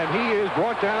 and he is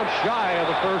brought down shy of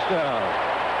the first down.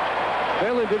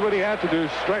 Phelan did what he had to do,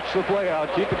 stretch the play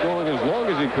out, keep it going as long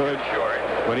as he could,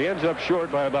 but he ends up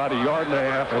short by about 1.5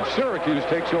 yards, and Syracuse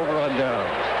takes over on down.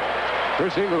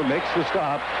 Chris Ingram makes the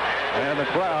stop, and the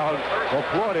crowd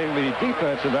applauding the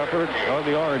defensive effort of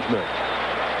the Orangemen.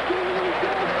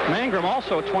 Mangrum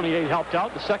also at 28 helped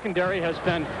out. The secondary has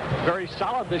been very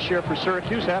solid this year for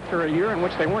Syracuse after a year in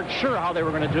which they weren't sure how they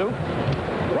were going to do.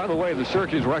 By the way, the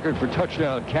Syracuse record for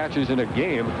touchdown catches in a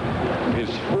game is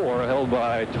 4, held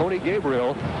by Tony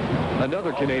Gabriel,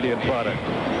 another Canadian product.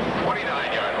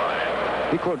 29-yard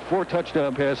line. He caught 4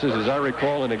 touchdown passes, as I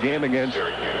recall, in a game against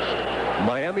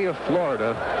Miami of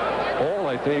Florida, all,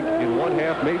 I think, in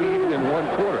 1/2, maybe even in 1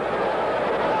 quarter.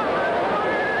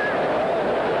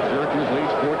 Syracuse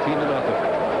leads 14-0.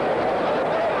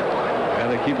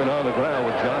 And they keep it on the ground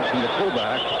with Johnson, the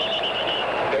fullback,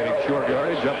 getting short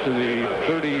yardage up to the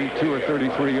 32 or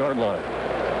 33-yard line.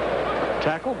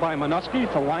 Tackled by Minuski,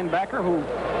 the linebacker, who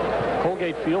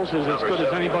Colgate feels is as good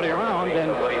as anybody around.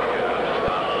 And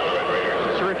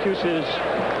Syracuse has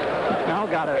now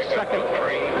got a second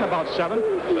and about 7.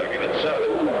 Second and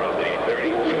 7 from the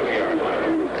 32-yard line.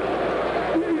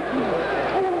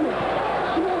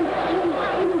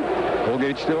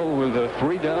 Colgate still with a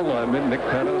 3-down lineman. Nick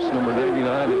Panos, number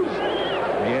 99, is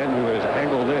the end who is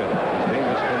angled in.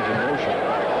 Davis comes in motion.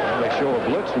 And they show a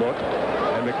blitz look.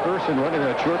 And McPherson running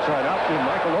that short side out to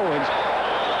Michael Owens.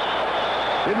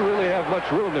 Didn't really have much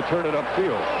room to turn it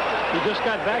upfield. He just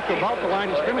got back to about the line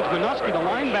of scrimmage. Minuski, the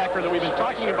linebacker that we've been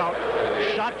talking about,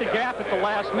 shot the gap at the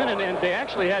last minute, and they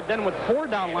actually had then with 4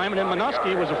 down linemen, and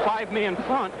Minuski was a 5-man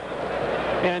front.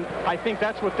 And I think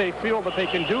that's what they feel that they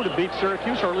can do to beat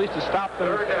Syracuse, or at least to stop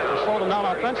them, to slow them down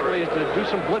offensively, is to do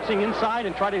some blitzing inside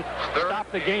and try to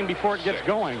stop the game before it gets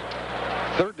going.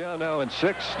 3rd down now and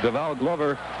 6. DeVal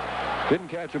Glover didn't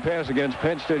catch a pass against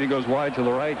Penn State. He goes wide to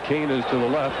the right. Kane is to the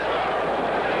left.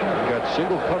 We've got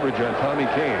single coverage on Tommy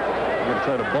Kane. We're going to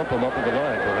try to bump him up at the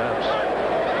line, perhaps.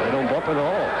 They don't bump at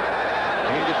all.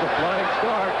 Kane gets a flying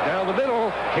start down the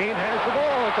middle. Kane has the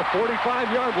ball at the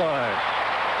 45-yard line.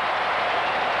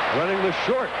 Running the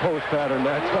short post pattern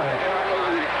that time.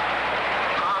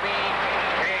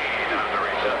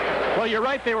 Well, you're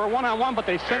right. They were one-on-one, but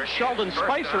they sent Sheldon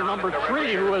Spicer, number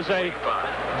 3, who was a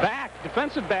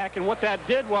defensive back, and what that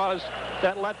did was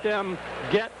that let them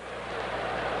get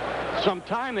some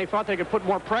time. They thought they could put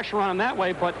more pressure on him that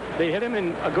way, but they hit him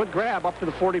in a good grab up to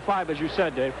the 45, as you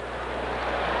said, Dave.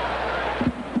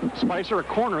 Spicer, a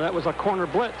corner. That was a corner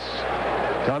blitz.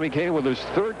 Tommy Kane with his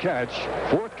 4th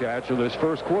catch of this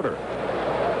first quarter.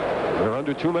 They're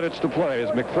under 2 minutes to play as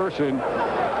McPherson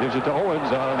gives it to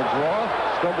Owens on the draw,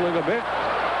 stumbling a bit.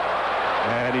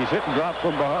 And he's hit and dropped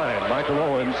from behind. Michael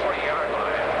Owens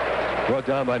brought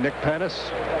down by Nick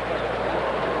Panis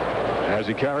as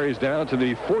he carries down to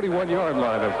the 41-yard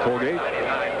line of Colgate.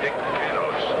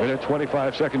 Minute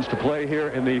 25 seconds to play here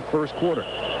in the first quarter.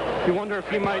 You wonder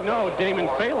if you might know Damon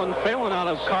Phelan out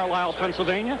of Carlisle,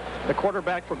 Pennsylvania, the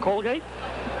quarterback for Colgate.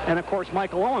 And, of course,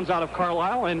 Michael Owens out of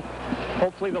Carlisle. And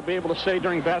hopefully they'll be able to say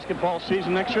during basketball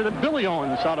season next year that Billy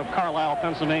Owens out of Carlisle,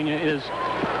 Pennsylvania is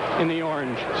in the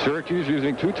orange. Syracuse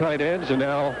using 2 tight ends, and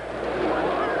now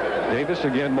Davis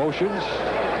again motions.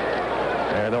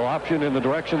 And they'll option in the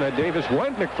direction that Davis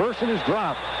went. McPherson is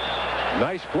dropped.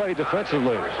 Nice play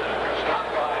defensively.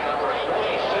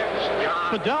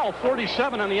 Fidel,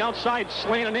 47 on the outside,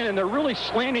 slanting in, and they're really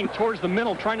slanting towards the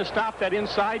middle, trying to stop that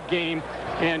inside game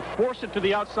and force it to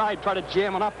the outside, try to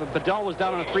jam it up. But Fidel was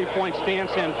down on a 3-point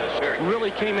stance and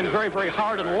really came in very, very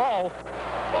hard and low.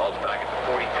 Ball's back at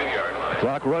the 42-yard line.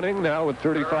 Clock running now with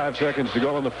 35 seconds to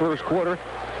go in the first quarter.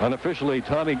 Unofficially,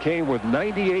 Tommy Kane with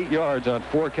 98 yards on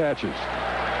 4 catches.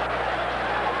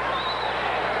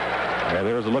 And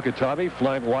there's a look at Tommy,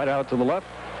 flank wide out to the left.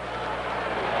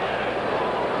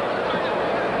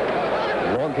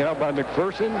 Long count by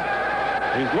McPherson.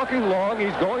 He's looking long.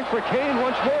 He's going for Kane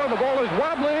once more. The ball is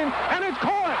wobbling, and it's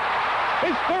caught.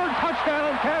 His 3rd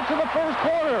touchdown catch of the first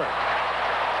quarter.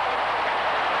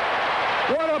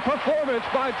 What a performance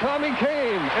by Tommy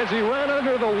Kane as he ran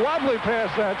under the wobbly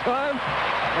pass that time.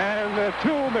 And the 2,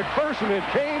 McPherson and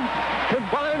Kane,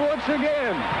 combine once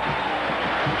again.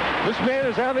 This man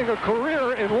is having a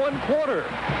career in 1 quarter.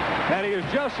 And he has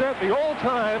just set the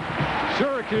all-time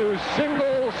Syracuse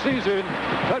single-season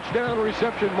touchdown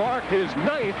reception mark, his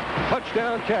 9th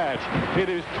touchdown catch. It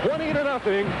is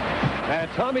 20-0,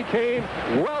 and Tommy Kane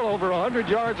well over 100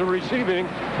 yards of receiving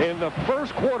in the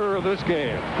first quarter of this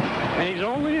game. And he's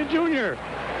only a junior.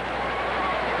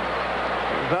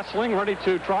 Vesling ready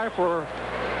to try for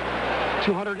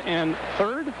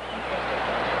 203rd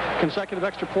consecutive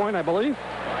extra point, I believe.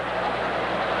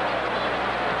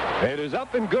 It is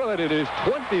up and good. It is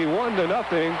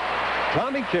 21-0.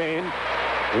 Tommy Kane,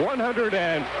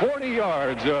 140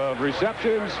 yards of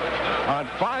receptions on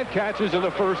 5 catches in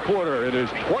the first quarter. It is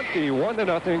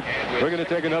 21-0. We're going to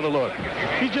take another look.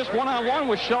 He's just one-on-one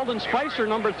with Sheldon Spicer,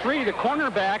 number 3, the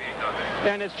cornerback,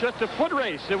 and it's just a foot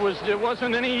race. It was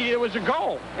a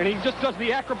goal, and he just does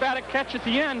the acrobatic catch at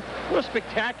the end. What a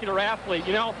spectacular athlete,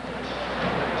 you know.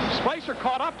 Spicer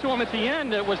caught up to him at the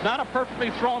end. It was not a perfectly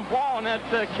thrown ball, and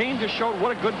that Kane just showed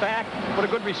what a good back, what a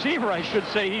good receiver, I should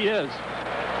say, he is.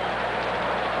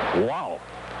 Wow.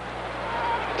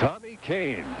 Tommy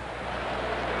Kane.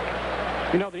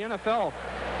 You know, the NFL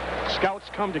scouts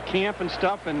come to camp and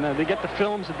stuff, and they get the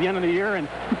films at the end of the year, and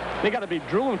they got to be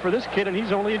drooling for this kid, and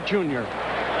he's only a junior.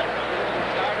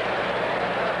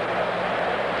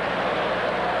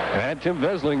 And Tim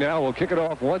Vesling now will kick it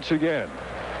off once again.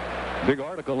 Big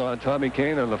article on Tommy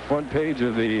Kane on the front page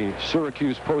of the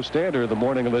Syracuse Post-Standard the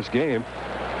morning of this game.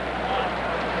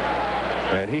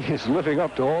 And he is living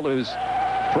up to all his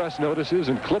press notices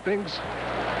and clippings.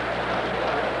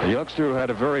 A youngster who had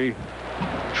a very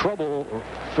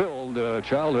trouble-filled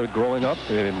childhood growing up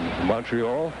in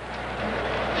Montreal.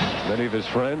 Many of his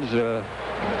friends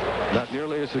not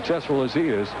nearly as successful as he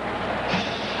is,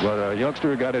 but a youngster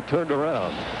who got it turned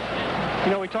around. You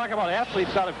know, we talk about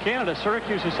athletes out of Canada.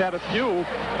 Syracuse has had a few.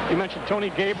 You mentioned Tony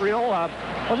Gabriel.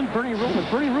 Wasn't Bernie Ruoff?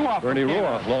 Bernie Ruoff. Bernie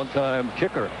Ruoff, longtime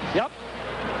kicker. Yep.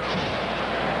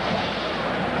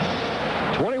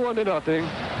 21-0.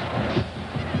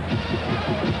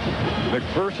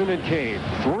 McPherson and Kane,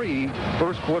 3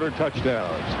 first-quarter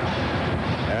touchdowns.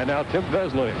 And now Tim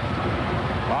Vesling.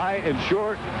 High and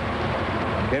short.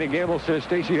 Kenny Gamble says,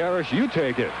 Stacey Harris, you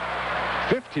take it.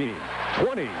 15,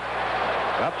 20.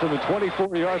 Up to the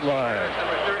 24-yard line.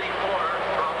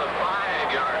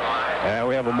 And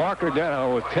we have a marker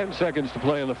down with 10 seconds to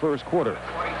play in the first quarter.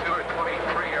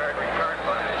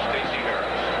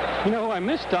 You know, I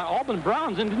missed Alban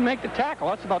Browns and didn't make the tackle.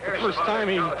 That's about the first time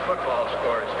he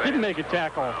didn't make a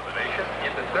tackle.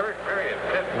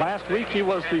 Last week he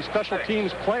was the special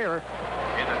teams player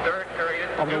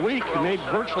of the week. He made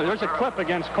virtually, there's a clip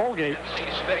against Colgate.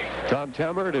 Tom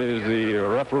Temmert is the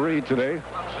referee today.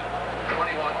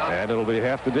 And it'll be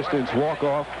half the distance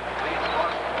walk-off.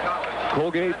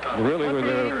 Colgate really with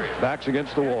their backs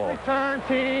against the wall. Return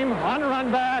team on the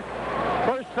run back.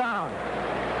 First down.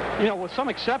 You know, with some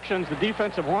exceptions, the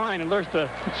defensive line, and there's the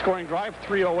scoring drive,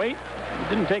 3:08. It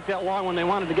didn't take that long when they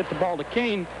wanted to get the ball to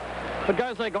Kane. But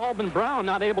guys like Alban Brown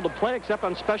not able to play except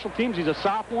on special teams. He's a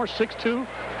sophomore, 6'2",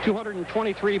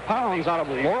 223 pounds out of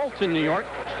Laurelton, New York.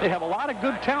 They have a lot of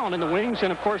good talent in the wings,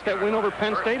 and of course that win over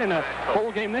Penn State in a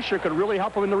bowl game this year could really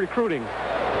help them in the recruiting.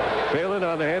 Phelan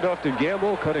on the handoff to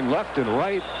Gamble, cutting left and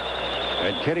right.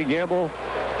 And Kenny Gamble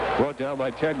brought down by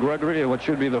Ted Gregory in what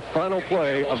should be the final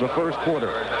play of the first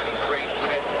quarter.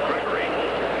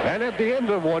 And at the end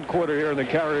of one quarter here in the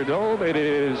Carrier Dome, it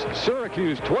is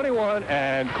Syracuse 21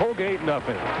 and Colgate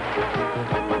nothing.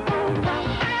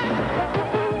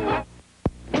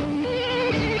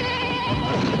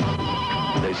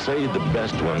 They say the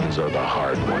best ones are the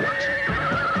hard ones.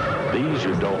 These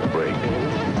you don't break.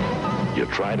 You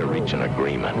try to reach an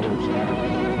agreement. And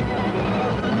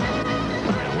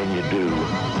when you do,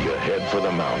 you head for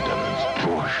the mountains.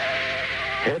 Whoosh.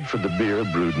 Head for the beer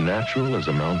brewed natural as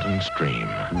a mountain stream.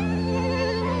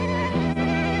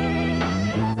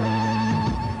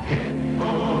 Head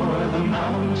for the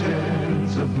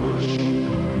mountains of Bush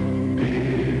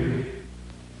beer.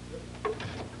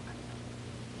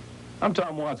 I'm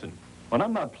Tom Watson. When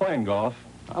I'm not playing golf,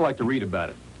 I like to read about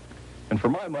it. And for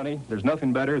my money, there's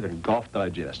nothing better than Golf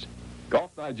Digest. Golf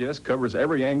Digest covers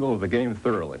every angle of the game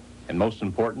thoroughly. And most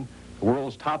important, the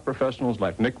world's top professionals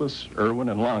like Nicklaus, Irwin,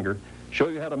 and Longer show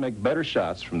you how to make better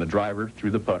shots from the driver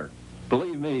through the putter.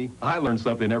 Believe me, I learn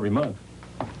something every month.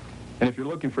 And if you're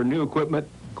looking for new equipment,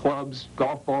 clubs,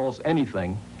 golf balls,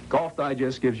 anything, Golf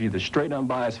Digest gives you the straight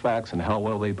unbiased facts on how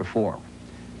well they perform.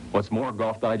 What's more,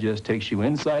 Golf Digest takes you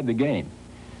inside the game.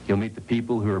 You'll meet the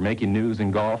people who are making news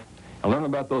in golf and learn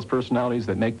about those personalities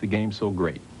that make the game so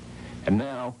great. And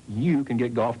now, you can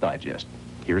get Golf Digest.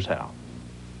 Here's how.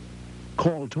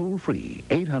 Call toll-free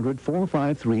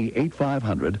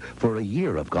 800-453-8500 for a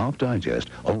year of Golf Digest,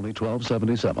 only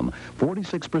 $12.77,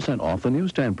 46% off the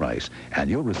newsstand price, and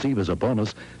you'll receive as a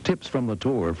bonus tips from the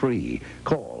tour free.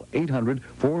 Call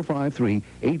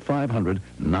 800-453-8500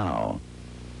 now.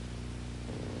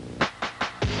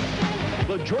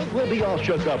 The joint will be all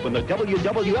shook up when the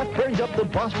WWF burns up the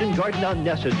Boston Garden on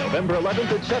Nesson, November 11th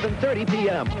at 7:30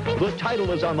 p.m. The title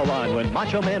is on the line when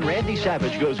Macho Man Randy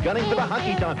Savage goes gunning for the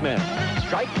Honky Tonk Man.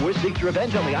 Strike Force seeks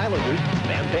revenge on the Islanders.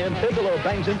 Bam Bam Bigelow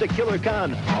bangs into Killer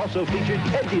Khan. Also featured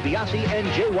Ted DiBiase and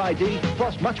JYD,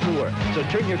 plus much more. So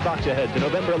turn your clocks ahead to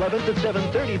November 11th at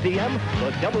 7:30 p.m.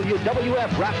 The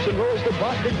WWF rocks and rolls the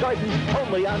Boston Garden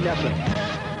only on Nesson.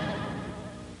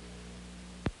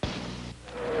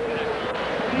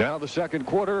 Now the second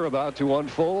quarter about to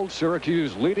unfold.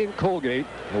 Syracuse leading Colgate,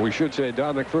 or we should say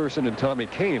Don McPherson and Tommy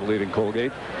Kane leading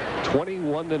Colgate,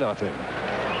 21-0.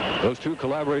 Those two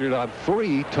collaborated on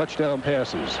 3 touchdown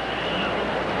passes.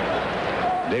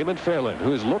 Damon Phelan,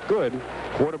 who has looked good,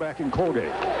 quarterbacking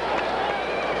Colgate.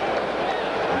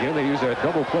 Again, they use that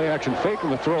double play action fake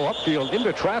and the throw upfield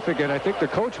into traffic, and I think the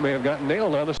coach may have gotten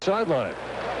nailed on the sideline.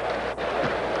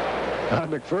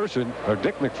 McPherson, or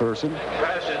Dick McPherson.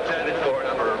 Pass intended for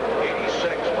number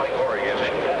 86, Mike Ori is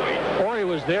incomplete. Ori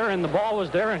was there, and the ball was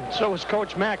there, and so was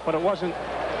Coach Mack, but it wasn't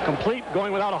complete.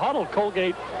 Going without a huddle,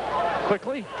 Colgate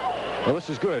quickly. Well, this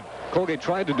is good. Colgate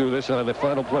tried to do this on the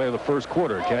final play of the first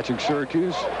quarter, catching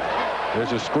Syracuse.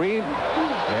 There's a screen,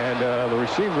 and the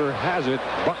receiver has it,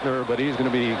 Buckner, but he's going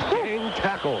to be getting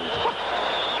tackled.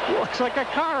 Looks like a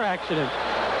car accident.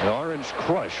 An orange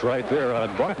crush right there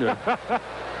on Buckner.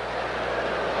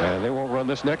 And they won't run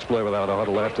this next play without a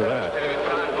huddle after that.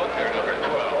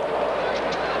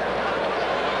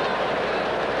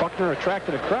 Buckner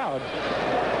attracted a crowd.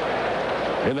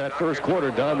 In that first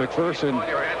quarter, Don McPherson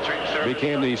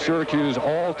became the Syracuse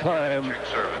all-time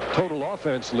total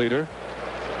offense leader.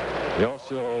 He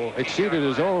also exceeded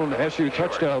his own SU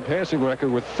touchdown passing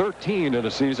record with 13 in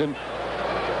a season.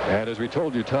 And as we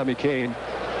told you, Tommy Kane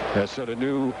has set a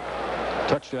new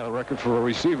touchdown record for a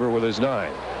receiver with his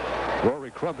 9.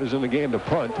 Rory Crump is in the game to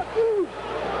punt.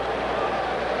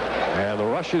 And the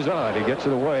rush is on. He gets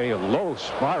it away. A low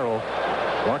spiral.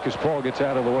 Marcus Paul gets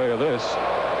out of the way of this.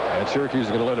 And Syracuse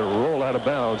is going to let it roll out of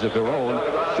bounds at their own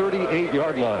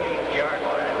 38-yard line.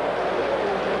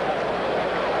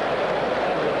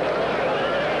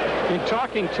 In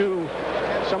talking to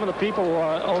some of the people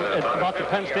about the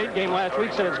Penn State game last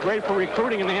week, said it's great for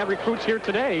recruiting, and they have recruits here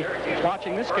today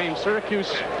watching this game.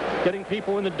 Syracuse getting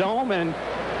people in the dome, and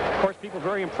of course people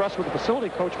very impressed with the facility.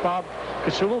 Coach Bob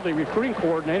Casula, the recruiting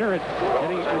coordinator,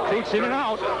 getting recruits in and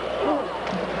out.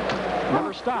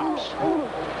 Never stops.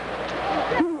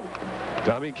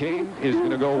 Tommy Kane is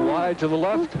going to go wide to the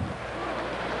left.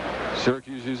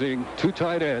 Syracuse using 2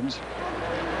 tight ends.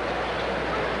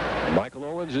 Michael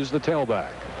Owens is the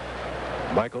tailback.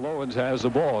 Michael Owens has the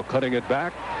ball, cutting it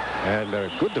back, and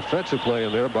a good defensive play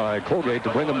in there by Colgate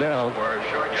to bring him down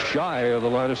shy of the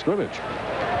line of scrimmage.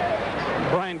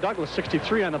 Brian Douglas,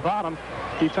 63 on the bottom,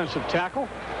 defensive tackle.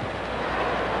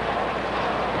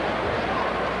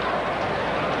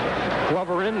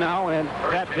 Glover in now, and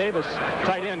Pat Davis,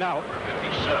 tight end out.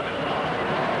 57.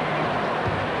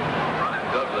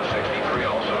 Brian Douglas, 63,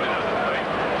 also in at the plate.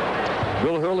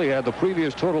 Bill Hurley had the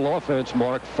previous total offense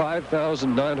mark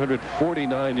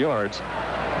 5,949 yards.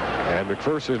 And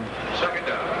McPherson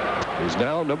is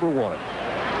now number 1.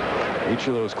 Each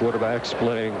of those quarterbacks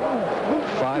playing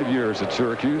 5 years at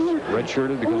Syracuse,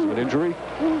 redshirted because of an injury.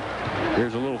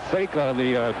 Here's a little fake on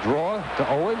the draw to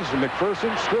Owens, and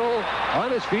McPherson still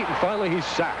on his feet, and finally he's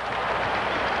sacked.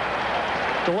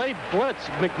 Delayed blitz.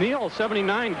 McNeil,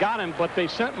 79, got him, but they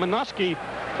sent Minuski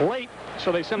late,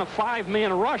 so they sent a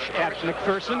 5-man rush at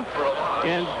McPherson,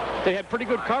 and they had pretty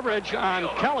good coverage on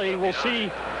Kelly. We'll see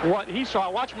what he saw.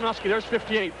 Watch Minuski. There's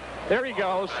 58. There he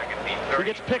goes. He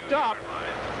gets picked up,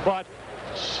 but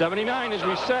 79, as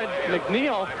we said,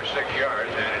 McNeil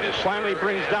finally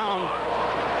brings down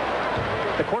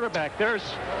the quarterback. There's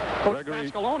Coach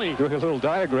Pasqualoni. Doing a little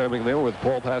diagramming there with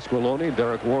Paul Pasqualoni,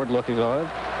 Derek Ward looking on.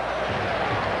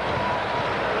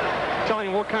 Telling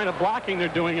him what kind of blocking they're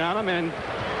doing on him, and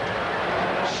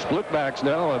split backs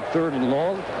now on 3rd and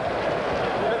long.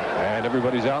 And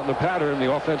everybody's out in the pattern. The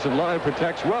offensive line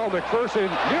protects well. McPherson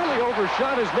nearly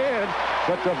overshot his man,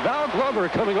 but DeVal Glover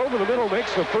coming over the middle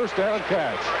makes the first down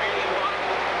catch.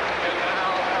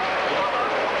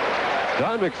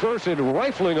 Don McPherson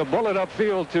rifling a bullet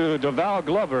upfield to DeVal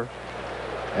Glover,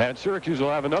 and Syracuse will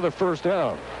have another first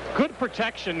down. Good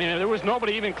protection there. There was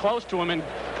nobody even close to him, and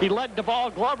he led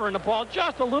DeVal Glover, and the ball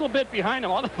just a little bit behind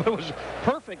him. It was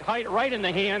perfect height right in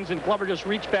the hands, and Glover just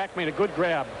reached back, made a good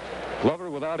grab. Glover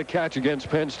without a catch against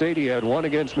Penn State. He had 1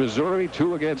 against Missouri,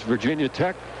 2 against Virginia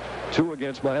Tech, 2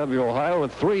 against Miami, Ohio,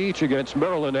 and 3 each against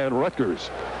Maryland and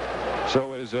Rutgers.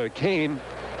 So as Kane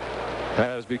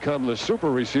has become the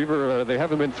super receiver, they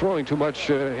haven't been throwing too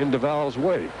much in DeVal's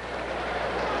way.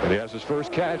 And he has his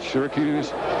first catch.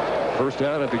 Syracuse first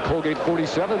down at the Colgate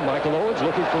 47. Michael Owens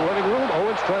looking for running room.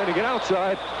 Owens trying to get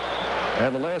outside.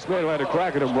 And the last man who had a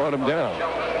crack at him brought him down.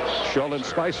 Sheldon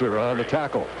Spicer on the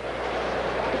tackle.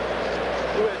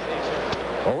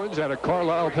 Owens out of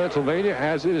Carlisle, Pennsylvania,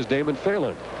 as is Damon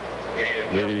Phelan,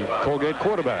 the Colgate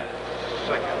quarterback.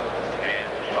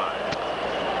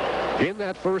 In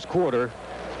that first quarter,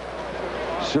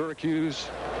 Syracuse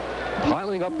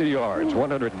piling up the yards,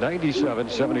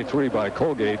 197-73 by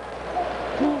Colgate.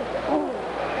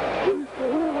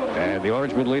 And the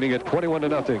Orangemen leading at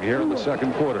 21-0 here in the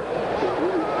second quarter.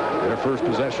 Their first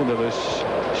possession of this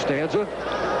stanza.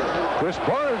 Chris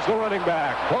Barnes, the running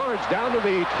back. Barnes down to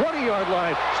the 20-yard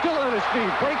line, still on his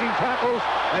feet, breaking tackles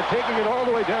and taking it all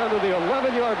the way down to the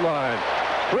 11-yard line.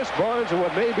 Chris Barnes in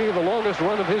what may be the longest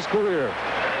run of his career.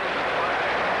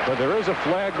 But there is a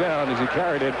flag down as he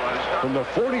carried it from the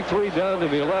 43 down to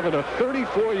the 11, a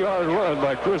 34-yard run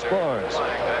by Chris Barnes.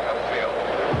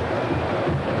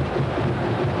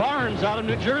 Barnes out of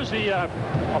New Jersey, a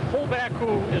fullback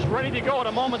who is ready to go at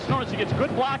a moment's notice. He gets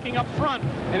good blocking up front,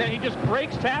 and then he just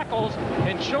breaks tackles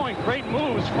and showing great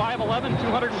moves. 5'11",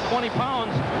 220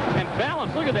 pounds, and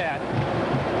balance. Look at that.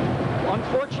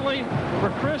 Unfortunately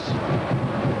for Chris,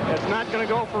 it's not going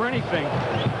to go for anything.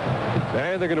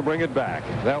 And they're going to bring it back.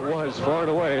 That was far and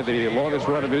away the longest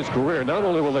run of his career. Not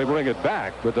only will they bring it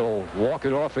back, but they'll walk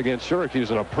it off against Syracuse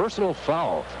in a personal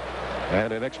foul.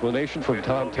 And an explanation from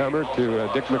Tom Temmert to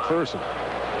Dick McPherson.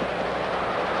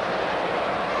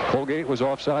 Colgate was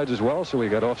offsides as well, so he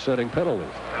got offsetting penalties.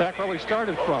 Back where we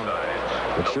started from.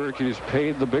 But Syracuse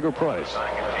paid the bigger price.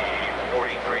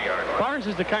 Barnes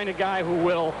is the kind of guy who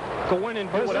will go in and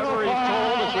do whatever he's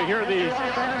told as we hear these.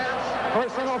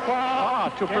 Personal foul.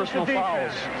 2 personal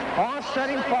fouls.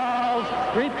 Offsetting fouls.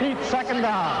 Repeat second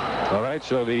down. All right,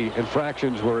 so the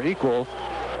infractions were equal,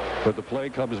 but the play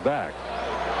comes back.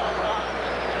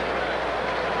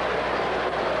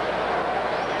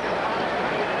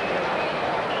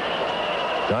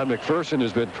 Don McPherson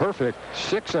has been perfect,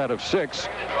 6 out of 6,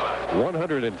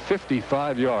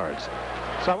 155 yards.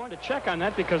 So I wanted to check on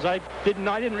that because I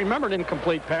didn't remember an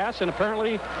incomplete pass, and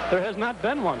apparently there has not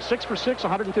been one. 6 for 6,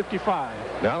 155.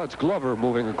 Now it's Glover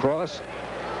moving across.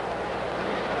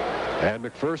 And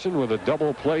McPherson with a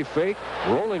double play fake,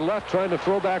 rolling left, trying to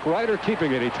throw back right or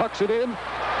keeping it. He tucks it in,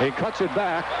 he cuts it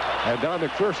back, and Don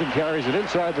McPherson carries it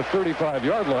inside the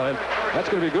 35-yard line. That's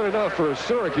going to be good enough for a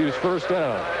Syracuse first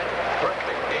down.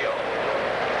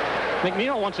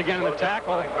 McNeil once again in the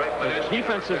tackle,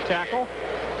 defensive tackle,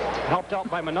 helped out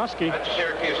by Minuski.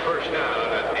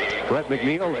 Brett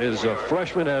McNeil is a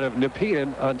freshman out of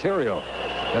Nepean, Ontario.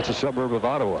 That's a suburb of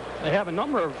Ottawa. They have a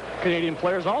number of Canadian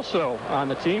players also on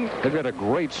the team. They've got a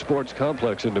great sports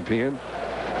complex in Nepean.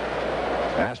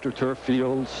 AstroTurf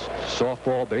fields,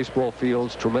 softball, baseball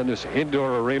fields, tremendous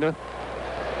indoor arena.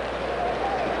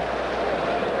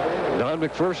 Don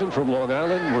McPherson from Long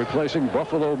Island replacing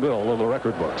Buffalo Bill on the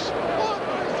record books.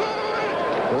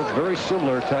 Both very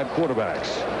similar type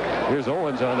quarterbacks. Here's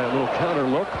Owens on that little counter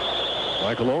look.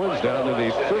 Michael Owens down to the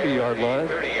 30-yard line.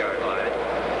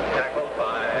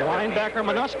 Linebacker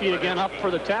Minuski again up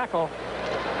for the tackle.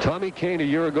 Tommy Kane a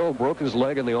year ago broke his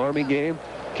leg in the Army game.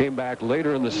 Came back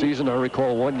later in the season. I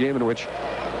recall one game in which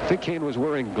I think Kane was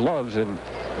wearing gloves, and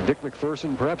Dick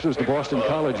McPherson, perhaps it was the Boston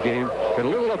College game, got a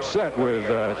little upset with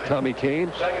Tommy Kane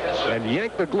and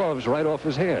yanked the gloves right off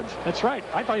his hands. That's right.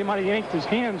 I thought he might have yanked his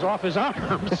hands off his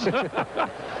arms.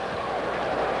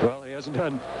 Well, he hasn't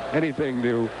done anything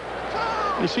to...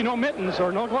 You see no mittens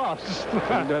or no gloves.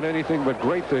 Hasn't done anything but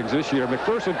great things this year.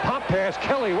 McPherson pop pass.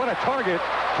 Kelly, what a target.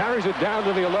 Carries it down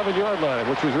to the 11-yard line,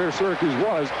 which was where Syracuse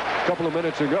was a couple of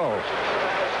minutes ago.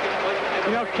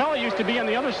 You know, Kelly used to be on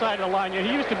the other side of the line.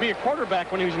 He used to be a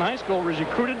quarterback when he was in high school. Was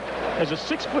recruited as a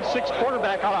 6'6"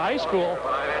 quarterback out of high school.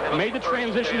 Made the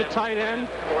transition to tight end,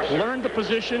 learned the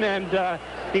position, and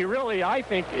he really, I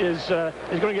think, is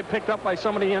going to get picked up by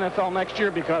somebody in the NFL next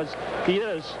year because he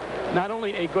is not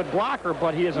only a good blocker,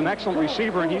 but he is an excellent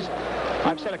receiver, and he's,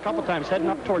 I've said a couple times, heading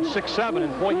up towards 6'7",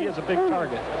 and boy, he is a big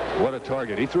target. What a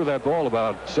target. He threw that ball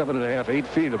about 7.5, 8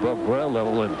 feet above ground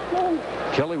level, and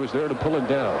Kelly was there to pull him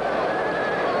down.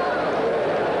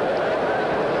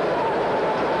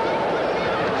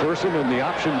 McPherson in the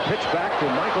option pitch back to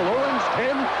Michael Owens,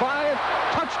 10-5,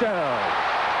 touchdown.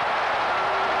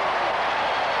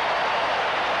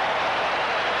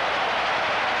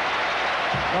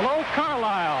 Hello,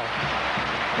 Carlisle.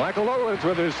 Michael Owens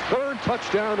with his 3rd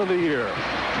touchdown of the year.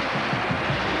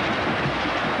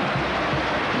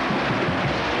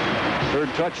 Third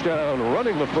touchdown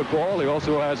running the football. He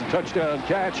also has a touchdown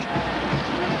catch.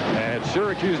 And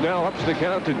Syracuse now ups the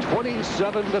count to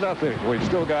 27-0. We've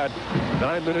still got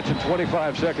 9 minutes and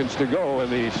 25 seconds to go in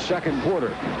the second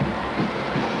quarter.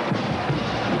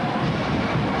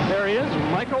 There he is,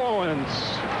 Michael Owens.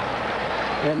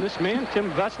 And this man,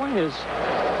 Tim Vesling, is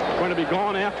going to be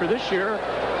gone after this year,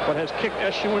 but has kicked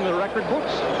SU into the record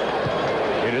books.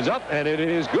 It is up, and it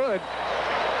is good.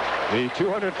 The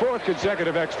 204th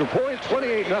consecutive extra point,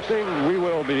 28-0. We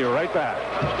will be right back.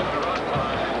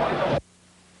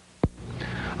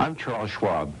 I'm Charles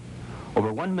Schwab.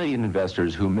 Over 1 million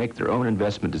investors who make their own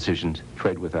investment decisions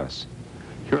trade with us.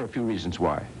 Here are a few reasons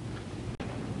why.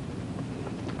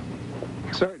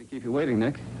 Sorry to keep you waiting,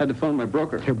 Nick. Had to phone my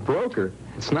broker. Your broker?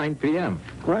 It's 9 p.m.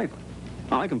 Right.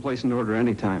 Well, I can place an order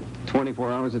anytime.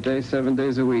 24 hours a day, 7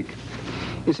 days a week.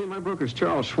 You see, my broker's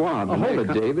Charles Schwab. Oh, hold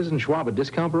it, Dave. Isn't Schwab a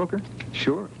discount broker?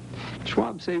 Sure.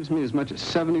 Schwab saves me as much as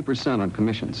 70% on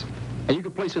commissions. And you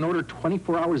can place an order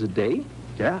 24 hours a day?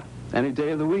 Yeah, any day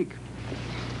of the week.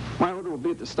 My order will be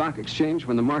at the stock exchange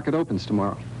when the market opens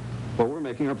tomorrow. Well, we're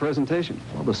making our presentation.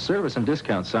 Well, the service and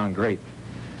discounts sound great.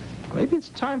 Maybe it's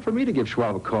time for me to give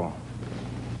Schwab a call.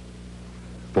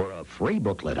 For a free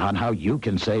booklet on how you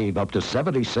can save up to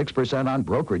 76% on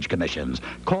brokerage commissions,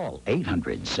 call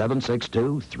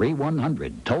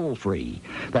 800-762-3100, toll free.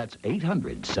 That's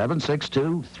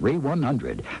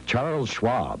 800-762-3100. Charles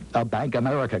Schwab, a Bank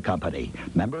America company,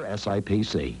 member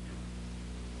SIPC.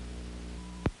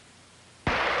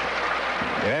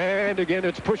 And again,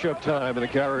 it's push-up time in the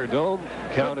Carrier Dome.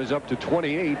 Count is up to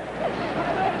 28.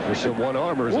 There's some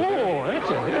one-armers. Whoa,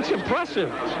 that's impressive.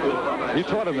 You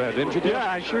taught him that, didn't you?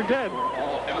 Yeah, I sure did.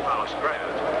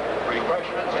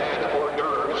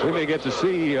 We may get to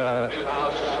see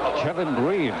Kevin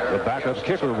Green, the backup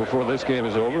kicker, before this game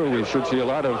is over. We should see a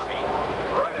lot of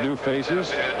new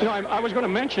faces. You know, I was going to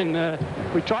mention,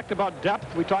 we talked about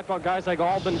depth. We talked about guys like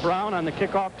Alden Brown on the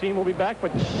kickoff team will be back,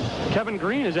 but Kevin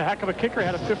Green is a heck of a kicker.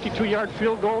 Had a 52-yard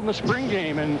field goal in the spring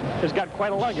game and has got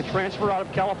quite a leg. A transfer out of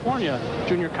California,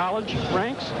 junior college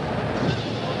ranks.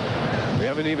 We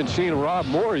haven't even seen Rob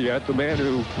Moore yet, the man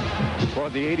who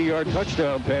caught the 80-yard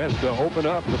touchdown pass to open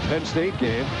up the Penn State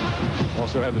game.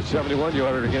 Also had the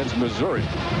 71-yarder against Missouri.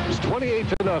 It's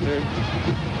 28-0.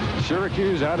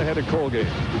 Syracuse out ahead of Colgate.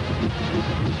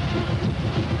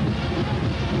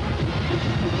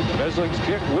 Vesling's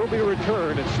kick will be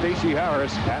returned. It's Stacey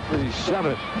Harris at the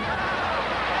 7.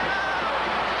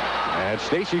 And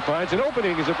Stacey finds an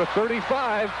opening. He's at the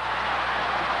 35.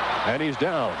 And he's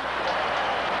down.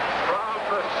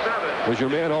 Was your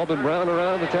man Alden Brown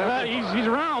around the tackle? He's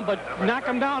around, but knock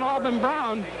him down. Alden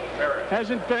Brown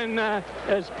hasn't been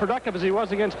as productive as he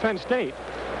was against Penn State.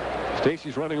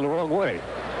 Stacey's running the wrong way.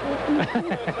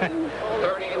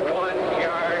 31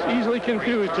 yards. Easily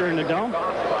confused here in the Dome.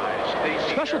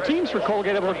 Special teams for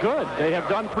Colgate have looked good. They have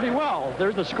done pretty well.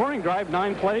 There's the scoring drive,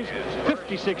 9 plays,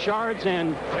 56 yards,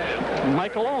 and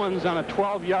Michael Owens on a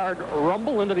 12-yard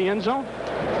rumble into the end zone.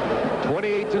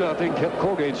 28-0.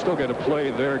 Colgate's still got to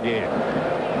play their game.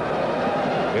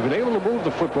 They've been able to move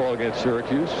the football against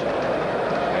Syracuse.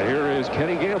 And here is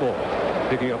Kenny Gamble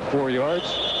picking up 4 yards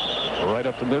right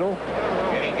up the middle.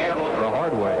 The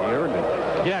hard way. He earned it.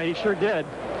 Yeah, he sure did.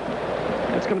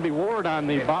 It's going to be Ward on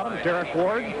the bottom, Derek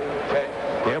Ward.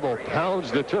 Gamble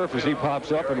pounds the turf as he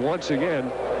pops up, and once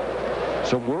again,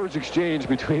 some words exchanged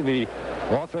between the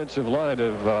offensive line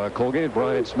of Colgate,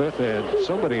 Brian Smith, and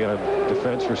somebody on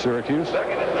defense for Syracuse.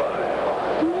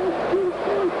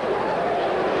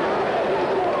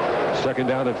 Second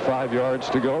down at 5 yards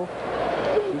to go.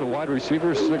 The wide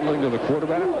receiver signaling to the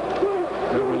quarterback.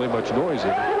 Not really much noise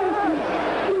in it.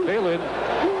 Phelan,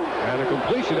 and a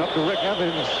completion up to Rick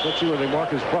Evans. Let's see where they mark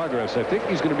his progress. I think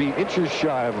he's going to be inches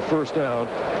shy of a first down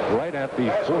right at the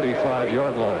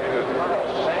 45-yard line.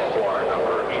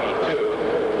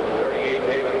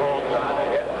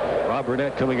 Rob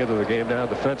Burnett coming into the game now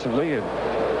defensively, and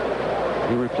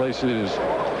he replaces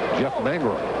Jeff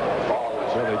Mangrum.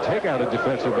 So they take out a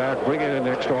defensive back, bring in an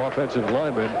extra offensive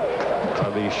lineman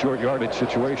on the short yardage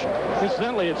situation.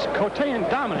 Incidentally, it's Cote and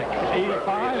Dominic,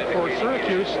 85 for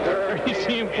Syracuse. You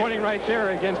see him pointing right there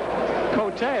against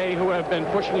Cote, who have been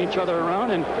pushing each other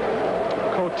around, and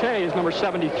Cote is number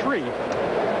 73.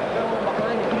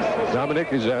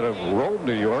 Dominic is out of Rome,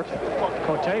 New York.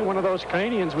 Cote, one of those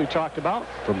Canadians we talked about.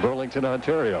 From Burlington,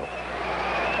 Ontario.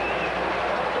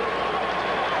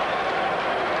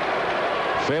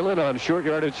 Phelan on short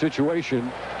yardage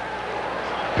situation.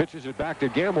 Pitches it back to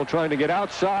Gamble, trying to get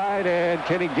outside, and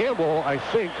Kenny Gamble, I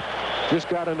think, just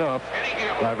got enough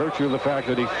by virtue of the fact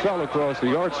that he fell across the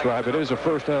yard stripe. It is a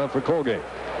first down for Colgate.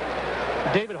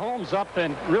 David Holmes up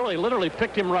and really literally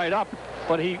picked him right up.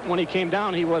 But when he came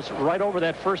down, he was right over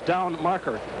that first down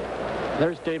marker.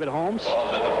 There's David Holmes,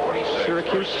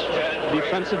 Syracuse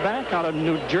defensive back out of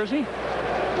New Jersey.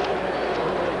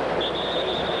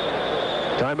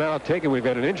 Timeout taken. We've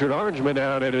got an injured Orangeman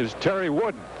down. It is Terry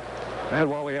Wooden. And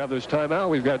while we have this timeout,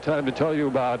 we've got time to tell you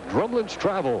about Drumlin's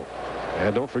Travel.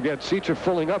 And don't forget, seats are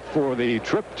filling up for the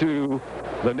trip to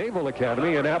the Naval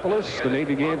Academy in Annapolis. The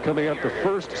Navy game coming up the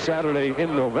first Saturday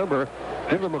in November.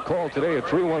 Give them a call today at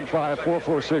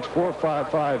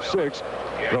 315-446-4556.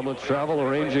 Drumlin's Travel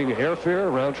arranging airfare,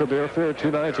 round-trip airfare,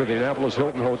 2 nights at the Annapolis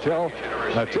Hilton Hotel,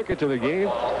 a ticket to the game,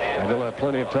 and they'll have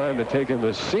plenty of time to take in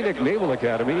the scenic Naval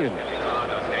Academy in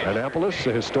Annapolis,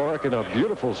 a historic and a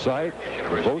beautiful site.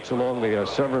 Boats along the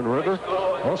Severn River.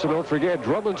 Also, don't forget,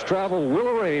 Drumlin's Travel will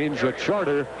arrange a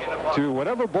charter to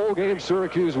whatever bowl game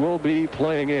Syracuse will be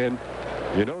playing in.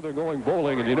 You know they're going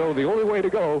bowling, and you know the only way to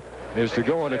go is to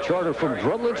go on a charter from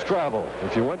Drumlin's Travel.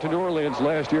 If you went to New Orleans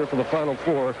last year for the Final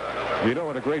Four, you know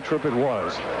what a great trip it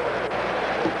was.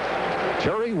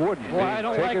 Terry Wooden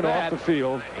being taken off the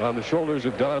field on the shoulders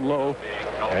of Don Lowe,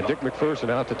 and Dick McPherson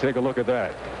out to take a look at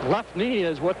that. Left knee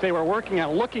is what they were working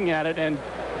on, looking at it, and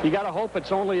you got to hope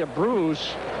it's only a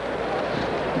bruise.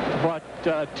 But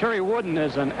Terry Wooden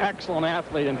is an excellent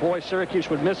athlete, and boy, Syracuse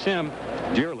would miss him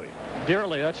dearly.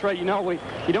 Dearly, that's right. You know,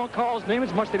 you don't call his name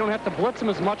as much. They don't have to blitz him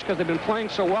as much because they've been playing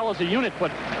so well as a unit. But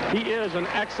he is an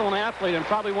excellent athlete and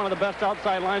probably one of the best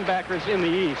outside linebackers in the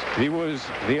East. He was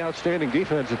the outstanding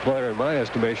defensive player, in my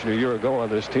estimation, a year ago on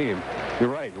this team. You're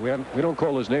right. We don't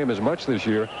call his name as much this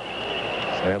year.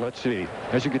 And let's see.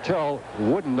 As you can tell,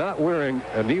 Wooden not wearing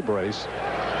a knee brace.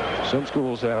 Some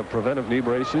schools have preventive knee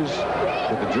braces,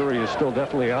 but the jury is still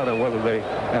definitely out on whether they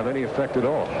have any effect at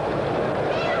all.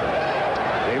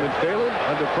 Damon Phelan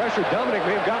under pressure. Dominic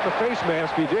may have gotten the face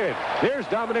mask. He did. There's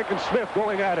Dominic and Smith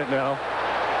going at it now.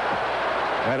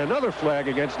 And another flag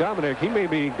against Dominic. He may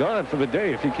be gone for the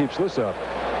day if he keeps this up.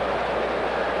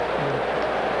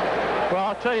 Well,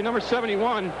 I'll tell you, number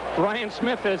 71, Ryan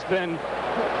Smith has been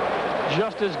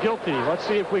just as guilty. Let's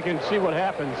see if we can see what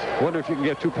happens. Wonder if you can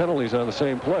get 2 penalties on the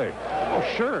same play. Oh,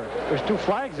 sure. There's 2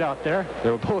 flags out there.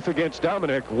 They were both against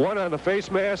Dominic, one on the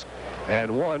face mask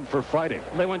and one for fighting.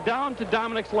 They went down to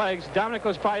Dominic's legs. Dominic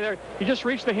was probably there. He just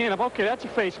reached the hand up. Okay, that's a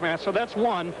face mask, so that's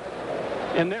one.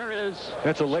 And there is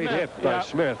That's a late Smith. hit by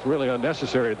Smith. Really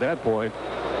unnecessary at that point.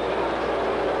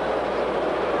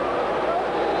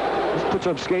 Just put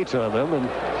some skates on them and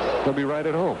they'll be right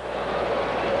at home.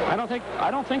 I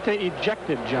don't think they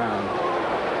ejected John.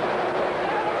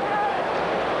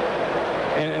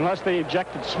 And unless they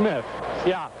ejected Smith.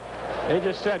 Yeah. They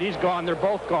just said he's gone. They're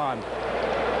both gone.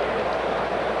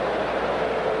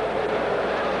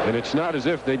 And it's not as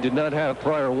if they did not have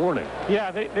prior warning.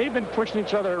 Yeah, they've been pushing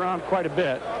each other around quite a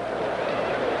bit.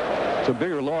 It's a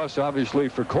bigger loss, obviously,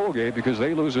 for Colgate because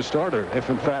they lose a starter, if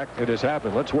in fact it has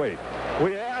happened. Let's wait.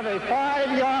 We have a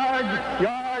 5-yard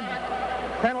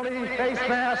penalty face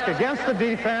mask against the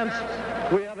defense.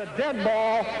 We have a dead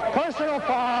ball, personal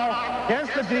foul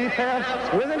against the defense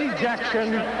with an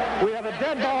ejection. We have a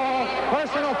dead ball,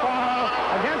 personal foul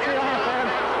against the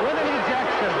offense with an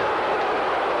ejection.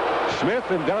 Smith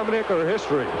and Dominic are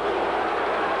history.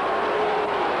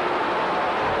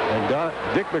 And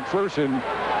Dick McPherson.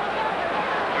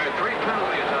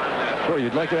 Sure,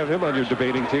 you'd like to have him on your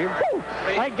debating team?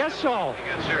 I guess so.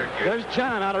 There's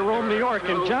John out of Rome, New York,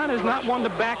 and John is not one to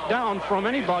back down from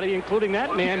anybody, including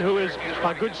that man who is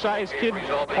a good-sized kid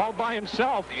all by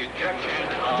himself.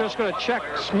 Just going to check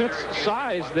Smith's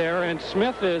size there, and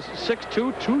Smith is 6'2",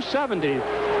 270.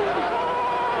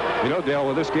 You know, Dale,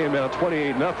 with this game now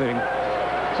 28-0.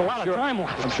 It's a lot of time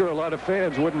left. I'm sure a lot of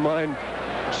fans wouldn't mind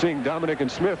seeing Dominic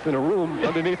and Smith in a room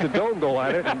underneath the dome go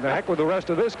at it, and heck with the rest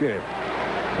of this game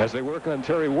as they work on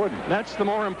Terry Wooden. That's the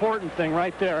more important thing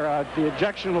right there. The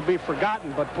ejection will be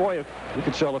forgotten, but boy, if you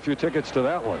could sell a few tickets to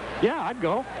that one. Yeah, I'd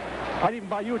go. I'd even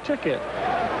buy you a ticket.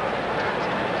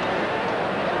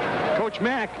 Coach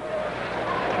Mack,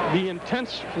 the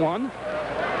intense one,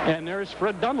 and there's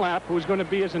Fred Dunlap, who's going to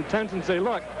be as intense and say,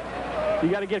 look, you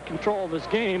got to get control of this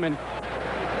game, and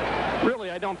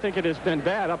really, I don't think it has been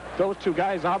bad. Those 2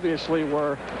 guys obviously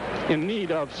were in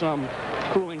need of some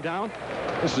cooling down.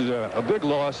 This is a big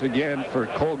loss again for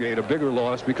Colgate, a bigger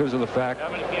loss because of the fact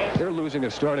they're losing a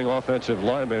starting offensive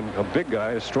lineman, a big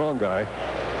guy, a strong guy,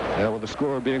 and with the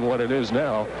score being what it is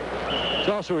now. It's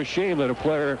also a shame that a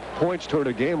player points toward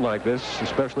a game like this,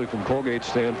 especially from Colgate's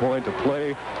standpoint, to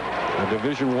play a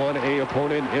Division I-A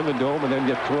opponent in the dome and then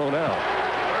get thrown out.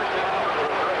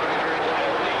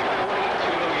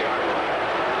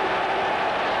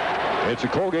 It's a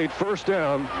Colgate first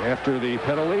down after the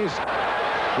penalties.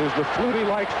 There's the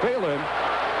flutie-like Phelan,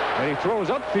 and he throws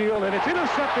upfield, and it's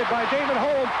intercepted by David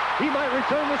Holmes. He might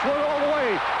return this one all the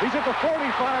way. He's at the 45,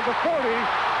 the 40,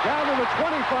 down to the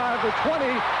 25, the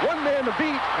 20, one man to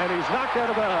beat, and he's knocked out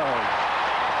of bounds.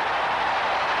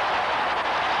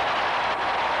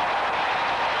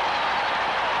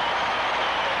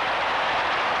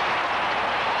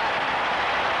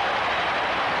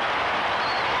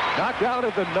 Knocked out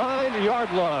at the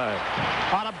 9-yard line.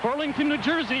 Out of Burlington, New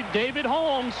Jersey, David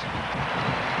Holmes.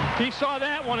 He saw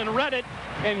that one and read it,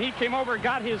 and he came over,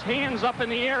 got his hands up in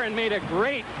the air, and made a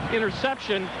great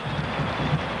interception.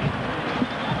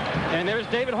 And there's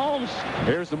David Holmes.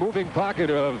 Here's the moving pocket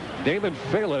of Damon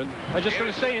Phelan. I was just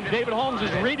going to say, and David Holmes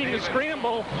is reading the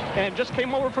scramble and just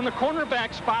came over from the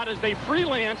cornerback spot as they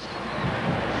freelanced.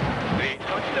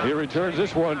 He returns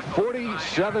this one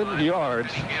 47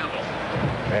 yards.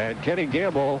 And Kenny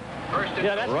Gamble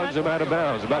runs him out of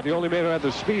bounds. About the only man who had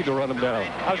the speed to run him down.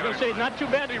 I was going to say, not too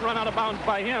bad to run out of bounds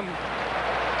by him.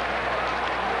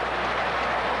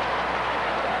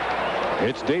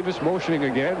 It's Davis motioning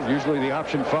again. Usually the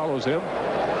option follows him.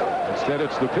 Instead,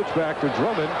 it's the pitch back to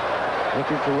Drummond,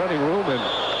 looking for running room, and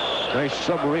nice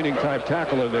submarining type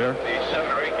tackle in there.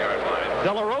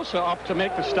 De La Rosa up to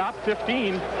make the stop,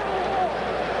 15.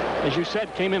 As you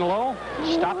said, came in low,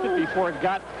 stopped it before it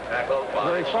got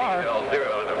very far.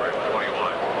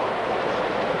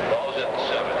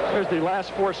 There's the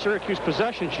last 4 Syracuse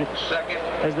possessions.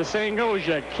 As the saying goes,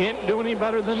 you can't do any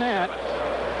better than that.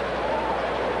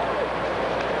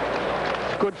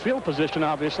 Good field position,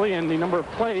 obviously, and the number of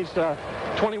plays,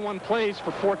 21 plays for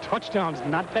 4 touchdowns,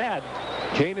 not bad.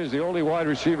 Kane is the only wide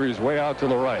receiver. He's way out to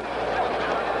the right.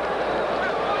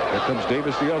 Here comes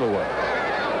Davis the other way.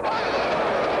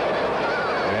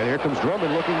 And here comes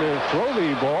Drummond looking to throw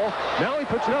the ball. Now he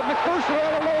puts it up. McPherson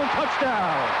all alone.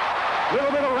 Touchdown. Little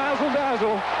bit of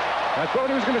razzle-dazzle. I thought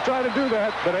he was going to try to do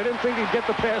that, but I didn't think he'd get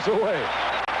the pass away.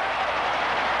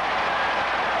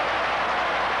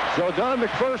 So Don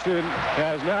McPherson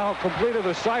has now completed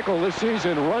a cycle this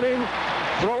season, running,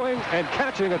 throwing, and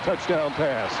catching a touchdown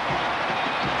pass.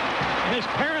 And his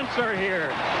parents are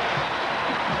here.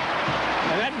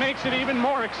 And that makes it even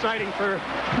more exciting for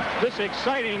this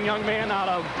exciting young man out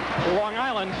of Long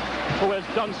Island who has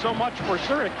done so much for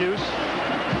Syracuse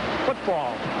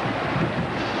football.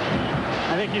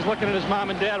 I think he's looking at his mom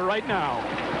and dad right now.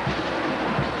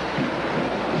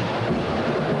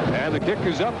 And the kick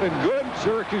is up and good.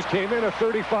 Syracuse came in a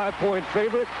 35-point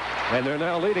favorite, and they're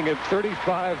now leading at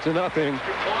 35-0.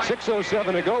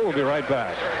 6:07 to go. We'll be right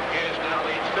back.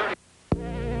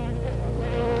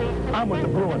 I'm with the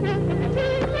Bruins.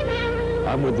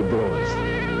 I'm with the Bruins.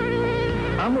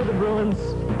 I'm with the Bruins.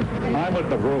 I'm with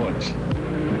the Bruins.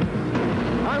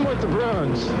 I'm with the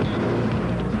Bruins.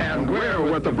 And we're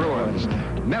with the Bruins.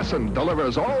 Nesson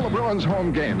delivers all the Bruins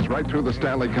home games right through the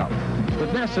Stanley Cup.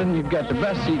 With Nesson, you've got the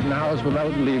best seat in the house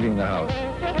without leaving the house.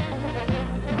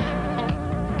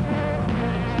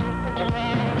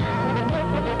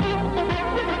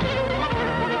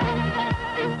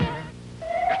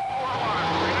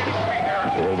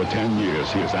 For over 10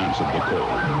 years, he has answered the call.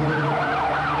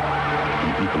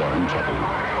 When people are in trouble,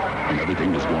 and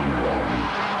everything is going wrong,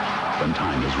 then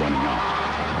time is running out.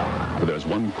 But there's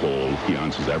one call he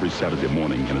answers every Saturday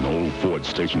morning in an old Ford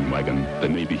station wagon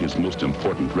that may be his most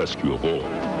important rescue of all.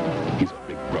 He's a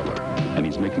big brother, and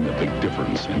he's making a big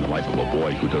difference in the life of a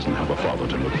boy who doesn't have a father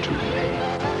to look to.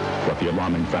 But the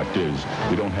alarming fact is,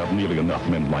 we don't have nearly enough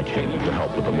men like him to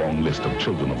help with the long list of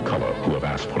children of color who have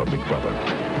asked for a big brother.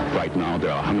 Right now,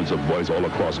 there are hundreds of boys all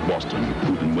across Boston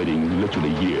who've been waiting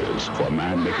literally years for a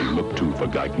man they can look to for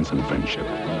guidance and friendship.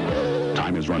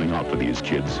 Time is running out for these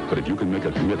kids, but if you can make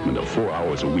a commitment of 4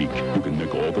 hours a week, you can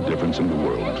make all the difference in the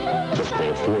world. Just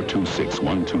call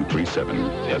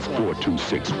 426-1237. That's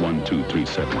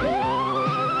 426-1237.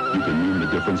 You can mean the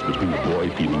difference between a boy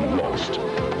feeling lost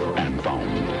and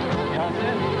found.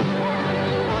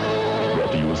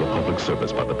 Brought to you as a public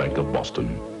service by the Bank of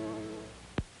Boston.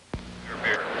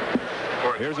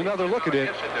 Here's another look at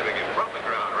it.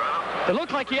 It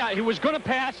looked like, yeah, he was going to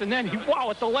pass, and then,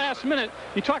 wow, at the last minute,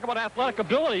 you talk about athletic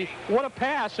ability, what a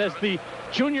pass as the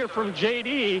junior from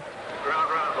JD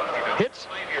hits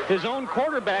his own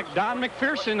quarterback, Don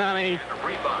McPherson, on a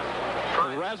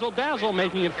razzle-dazzle,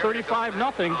 making it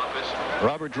 35-0.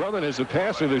 Robert Drummond, as a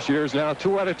passer this year, is now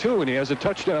 2 out of 2, and he has a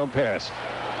touchdown pass.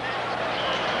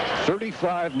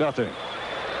 35-0.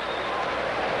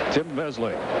 Tim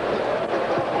Vesling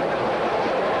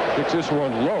kicks this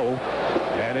one low,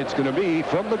 and it's going to be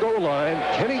from the goal line,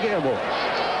 Kenny Gamble.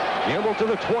 Gamble to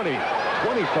the 20,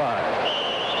 25.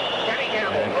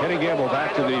 And Kenny Gamble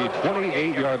back to the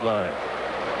 28-yard line.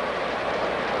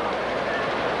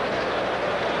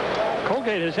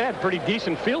 Colgate has had pretty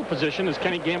decent field position as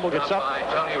Kenny Gamble gets up.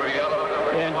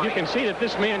 And you can see that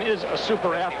this man is a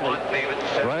super athlete.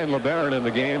 Ryan LeBaron in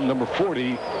the game, number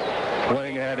 40,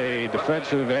 playing at a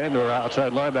defensive end or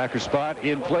outside linebacker spot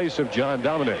in place of John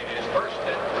Dominic.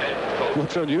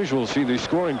 Looks unusual to see these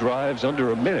scoring drives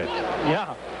under a minute.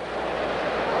 Yeah.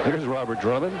 Here's Robert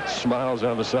Drummond, smiles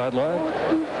on the sideline.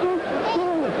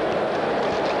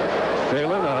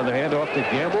 Phelan on the handoff to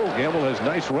Gamble. Gamble has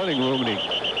nice running room, and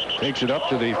he takes it up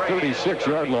to the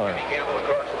 36-yard line.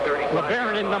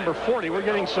 LeBaron in number 40. We're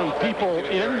getting some people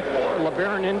in.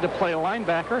 LeBaron in to play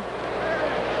linebacker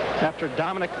after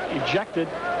Dominic ejected.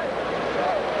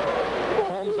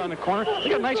 Holmes on the corner. He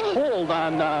got a nice hold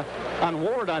on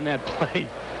Ward on that play.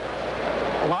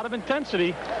 A lot of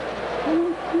intensity.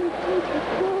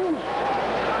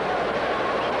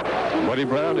 Buddy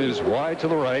Brown is wide to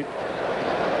the right.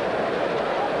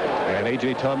 And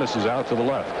A.J. Thomas is out to the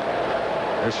left.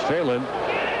 There's Phelan.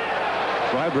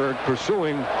 Freiberg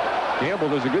pursuing. Gamble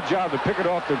does a good job to pick it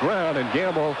off the ground, and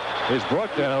Gamble is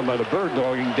brought down by the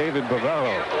bird-dogging David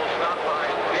Bavaro.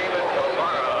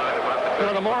 You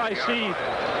know, the more I see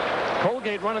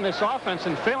Colgate running this offense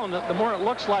and Phelan, the more it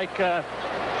looks like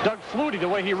Doug Flutie, the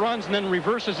way he runs and then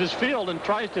reverses his field and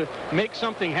tries to make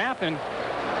something happen.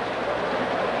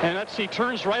 And let's see,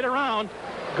 turns right around.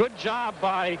 Good job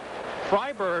by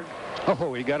Freiberg.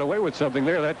 Oh, he got away with something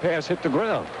there. That pass hit the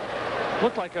ground.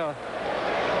 Looked like a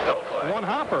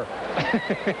one-hopper.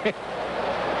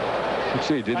 Let's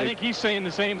see, I think he's saying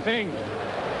the same thing.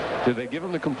 Did they give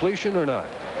him the completion or not?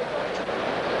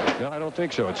 No, I don't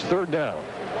think so. It's third down.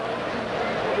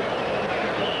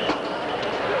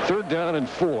 Third down and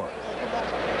 4.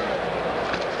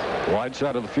 Wide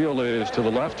side of the field is to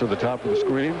the left, to the top of the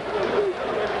screen.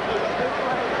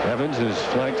 Evans is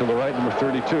flanked to the right, number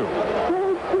 32.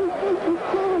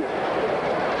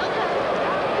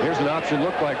 Here's an option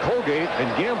look by Colgate,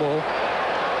 and Gamble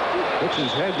puts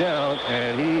his head down,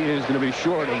 and he is going to be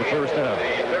short on the first down.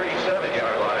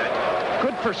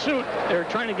 Good pursuit. They're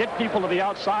trying to get people to the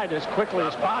outside as quickly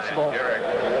as possible.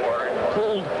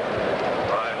 Pulled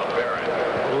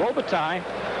Robitaille,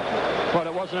 but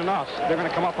it wasn't enough. They're going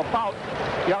to come up about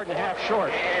a yard and a half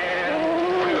short.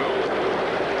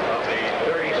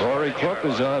 Rory Krupp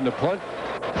is on the punt.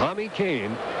 Tommy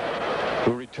Kane,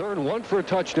 who returned one for a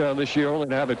touchdown this year, only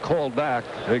to have it called back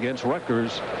against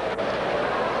Rutgers,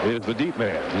 is the deep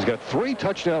man. He's got 3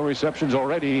 touchdown receptions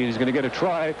already. He's going to get a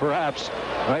try, perhaps,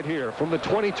 right here from the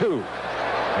 22.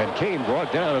 And Kane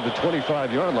brought down at the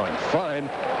 25-yard line. Fine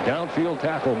downfield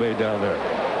tackle made down there.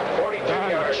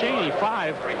 Don Cheney,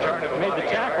 5, made the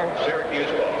tackle.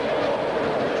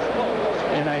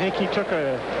 And I think he took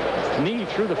a knee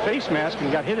through the face mask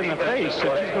and got hit in the face.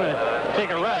 And he's going to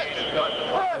take a rest.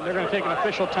 And they're going to take an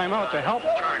official timeout to help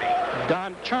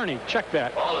Don Charney. Check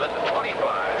that.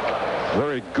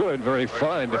 Very good, very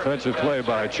fine defensive play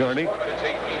by Charney.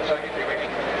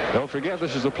 Don't forget,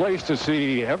 this is a place to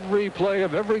see every play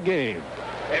of every game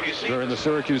during the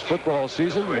Syracuse football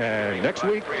season. And next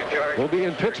week, we'll be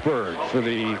in Pittsburgh for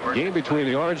the game between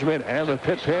the Orangemen and the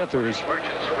Pitt Panthers.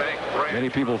 Many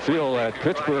people feel that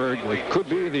Pittsburgh could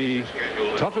be the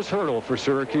toughest hurdle for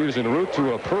Syracuse en route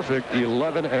to a perfect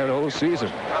 11-0 season.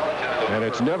 And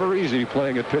it's never easy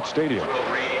playing at Pitt Stadium.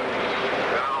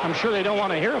 I'm sure they don't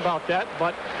want to hear about that,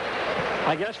 but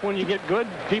I guess when you get good,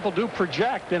 people do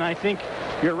project, and I think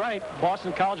you're right.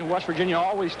 Boston College and West Virginia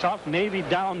always tough. Navy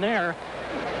down there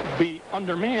be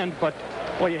undermanned, but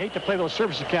well, you hate to play those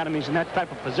service academies in that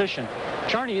type of position.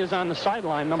 Charney is on the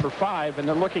sideline, number 5, and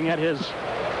they're looking at his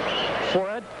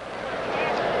forehead.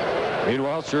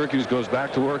 Meanwhile, Syracuse goes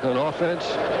back to work on offense.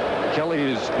 Kelly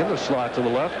is in the slot to the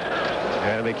left,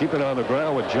 and they keep it on the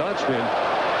ground with Johnston.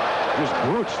 Just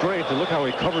brute strength, and look how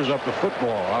he covers up the football,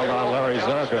 a la Larry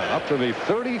Zonka, up to the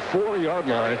 34-yard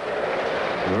line.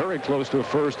 Very close to a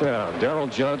first down. Darrell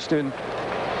Johnston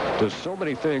does so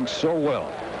many things so well.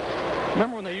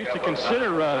 Remember when they used to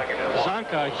consider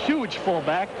Zonka a huge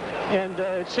fullback, and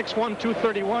at 6'1",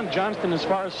 231, Johnston, as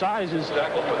far as size, is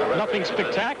nothing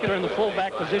spectacular in the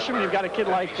fullback position. When you've got a kid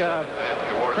like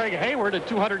Craig Hayward at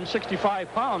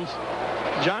 265 pounds.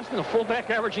 Johnston, a fullback,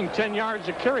 averaging 10 yards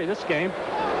a carry this game.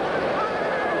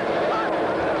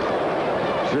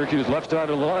 Syracuse left side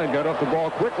of the line got off the ball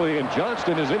quickly, and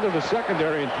Johnston is into the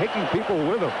secondary and taking people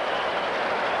with him.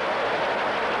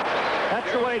 That's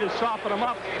the way to soften them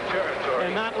up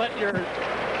and not let your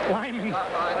linemen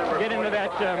get into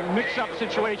that mix-up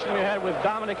situation we had with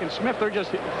Dominic and Smith. They're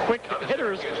just quick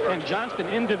hitters, and Johnston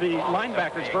into the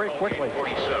linebackers very quickly.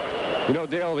 You know,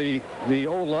 Dale, the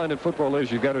old line in football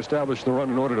is you've got to establish the run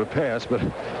in order to pass, but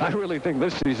I really think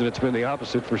this season it's been the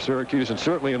opposite for Syracuse, and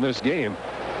certainly in this game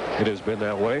it has been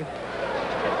that way.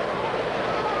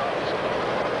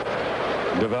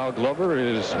 DeVal Glover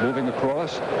is moving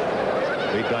across.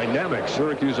 A dynamic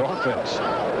Syracuse offense.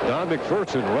 Don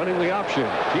McPherson running the option,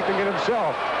 keeping it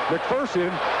himself.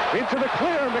 McPherson into the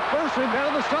clear. McPherson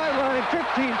down the sideline.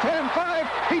 15, 10, 5.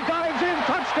 He dives in.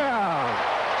 Touchdown.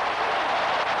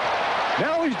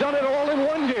 Now he's done it all in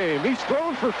one game. He's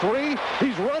thrown for 3.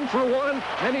 He's run for 1.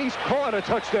 And he's caught a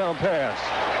touchdown pass.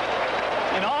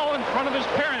 And all in front of his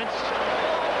parents.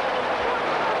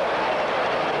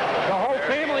 The whole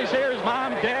family's here. His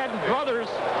mom, dad, and brothers.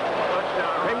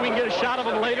 Maybe we can get a shot of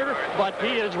him later, but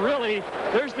he is really,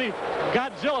 there's the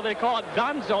Godzilla, they call it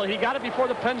Donzilla. He got it before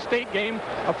the Penn State game.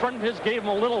 A friend of his gave him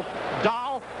a little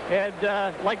doll, and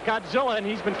like Godzilla, and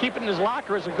he's been keeping it in his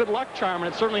locker as a good luck charm,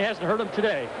 and it certainly hasn't hurt him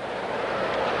today.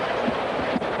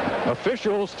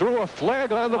 Officials threw a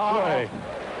flag on the play.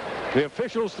 The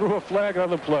officials threw a flag on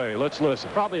the play. Let's listen.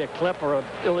 Probably a clip or an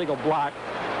illegal block.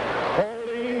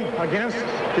 Holding against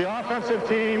the offensive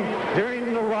team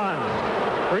during the run.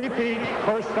 Repeat,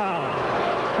 first down.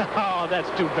 Oh, that's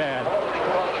too bad.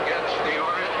 Against the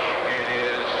Orange, it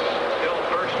is still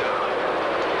first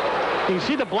down. You can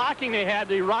see the blocking they had.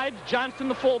 They ride Johnston,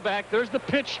 the fullback. There's the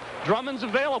pitch. Drummond's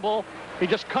available. He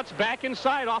just cuts back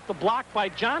inside off the block by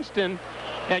Johnston.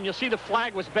 And you'll see the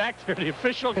flag was back there. The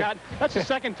official got, that's the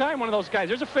second time one of those guys.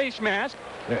 There's a face mask.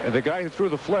 The guy who threw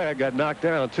the flag got knocked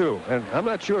down, too. And I'm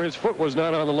not sure his foot was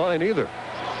not on the line either.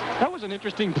 That was an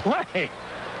interesting play.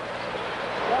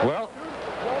 Well,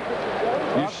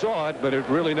 you saw it, but it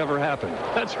really never happened.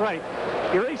 That's right.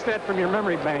 Erase that from your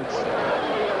memory banks.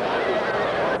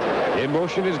 In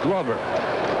motion is Glover.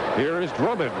 Here is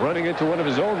Drummond running into one of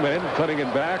his own men, cutting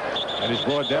it back, and he's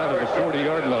brought down to the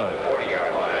 40-yard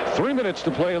line. 3 minutes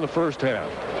to play in the first half.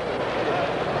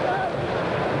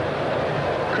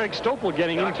 Craig Stopel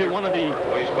getting into one of the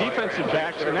defensive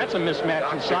backs, and that's a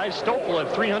mismatch in size. Stopel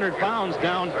at 300 pounds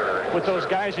down with those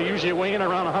guys who usually weigh in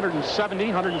around 170,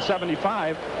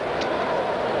 175.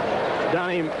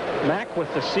 Donnie Mack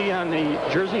with the C on the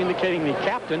jersey indicating the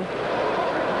captain.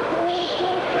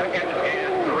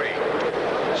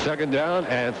 Second down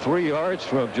and 3 yards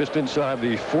from just inside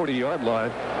the 40-yard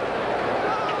line.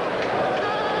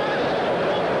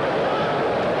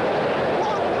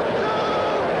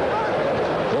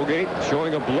 Colgate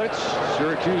showing a blitz.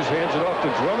 Syracuse hands it off to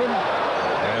Drummond.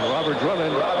 And Robert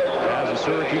Drummond has a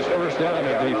Syracuse first down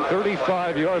at the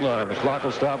 35-yard line. The clock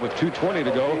will stop with 2:20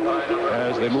 to go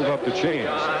as they move up the chains.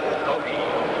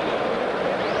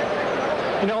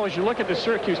 You know, as you look at the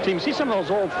Syracuse team, see some of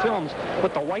those old films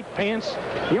with the white pants.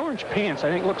 The orange pants, I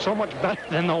think, look so much better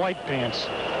than the white pants.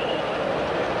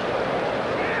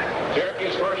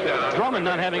 Syracuse first down. Drummond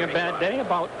not having a bad day,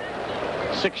 about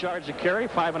 6 yards a carry,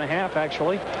 5.5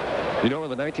 actually. You know,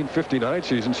 in the 1959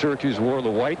 season, Syracuse wore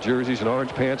the white jerseys and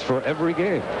orange pants for every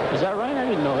game. Is that right? I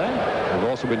didn't know that. There have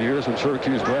also been years when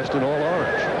Syracuse dressed in all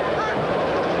orange.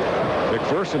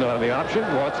 McPherson on the option,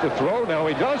 wants to throw. Now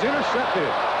he does, intercepted.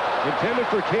 Intended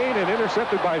for Kane and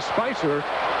intercepted by Spicer.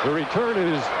 The return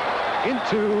is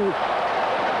into,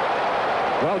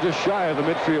 well, just shy of the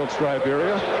midfield stripe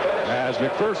area as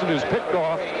McPherson is picked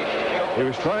off. He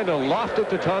was trying to loft it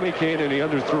to Tommy Kane, and he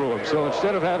underthrew him. So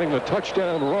instead of having the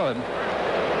touchdown run,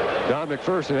 Don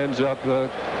McPherson ends up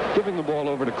giving the ball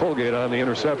over to Colgate on the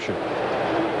interception.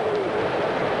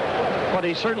 But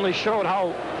he certainly showed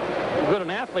how good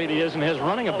an athlete he is in his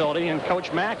running ability, and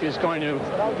Coach Mack is going to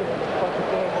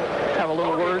have a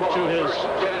little word to his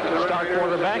star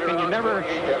quarterback, and you never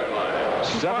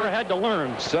had to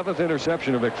learn. 7th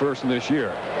interception of McPherson this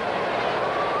year.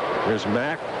 Here's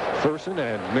McPherson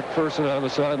and McPherson on the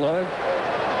sideline.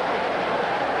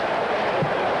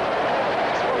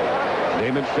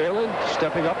 Damon Phelan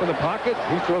stepping up in the pocket.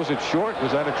 He throws it short.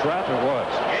 Was that a trap? It was.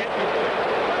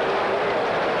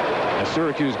 As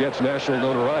Syracuse gets national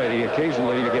notoriety,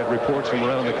 occasionally you get reports from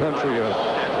around the country of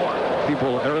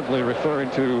people errantly referring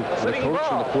to the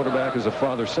coach and the quarterback as a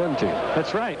father-son team.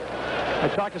 That's right. I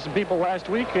talked to some people last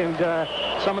week, and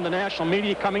some of the national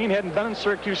media coming in hadn't been in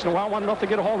Syracuse in a while, wanted to know if they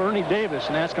get a hold of Ernie Davis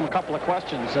and ask him a couple of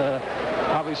questions.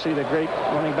 Obviously, the great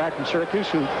running back from Syracuse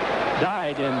who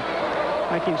died in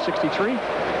 1963.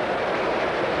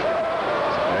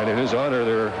 And in his honor,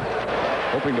 they're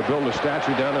hoping to build a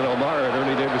statue down in Elmira at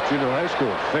Ernie Davis Junior High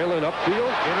School. Phelan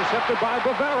upfield, intercepted by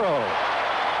Bavaro.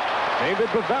 David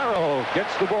Bavaro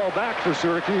gets the ball back for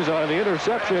Syracuse on the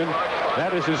interception.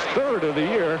 That is his 3rd of the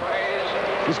year.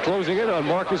 He's closing in on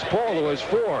Marcus Paul, who has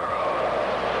 4.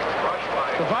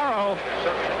 Bavaro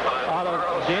out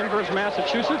of Danvers,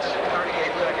 Massachusetts.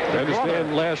 I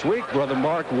understand last week Brother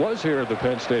Mark was here at the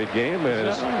Penn State game,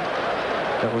 as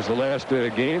that was the last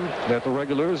game that the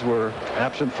regulars were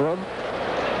absent from.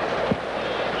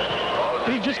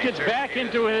 He just gets back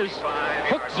into his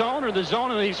hook zone, or the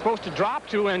zone that he's supposed to drop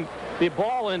to, and the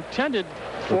ball intended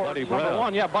for Buddy number Brown.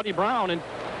 1. Yeah, Buddy Brown, and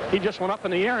he just went up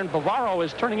in the air, and Bavaro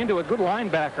is turning into a good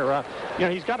linebacker. You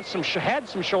know, he's got had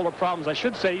some shoulder problems, I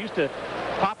should say. He used to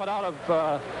pop it out of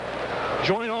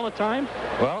joint all the time.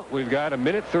 Well, we've got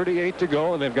 1:38 to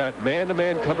go, and they've got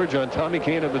man-to-man coverage on Tommy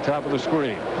Kane at the top of the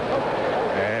screen.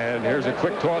 And here's a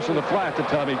quick toss in the flat to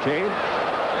Tommy Kane.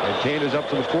 And Kane is up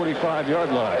to the 45-yard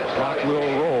line. Clock will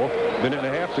roll. 1.5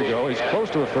 minutes to go. He's close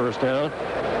to a first down.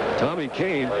 Tommy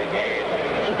Kane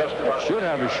should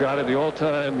have a shot at the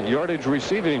all-time yardage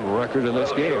receiving record in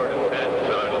this game.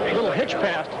 A little hitch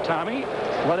pass to Tommy.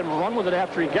 Let him run with it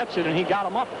after he gets it, and he got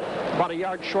him up about a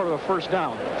yard short of a first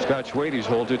down. Scott Schwades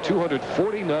holds it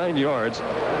 249 yards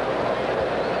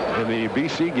in the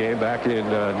BC game back in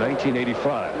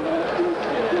 1985.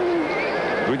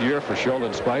 Good year for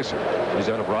Sheldon Spicer. He's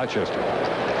out of Rochester.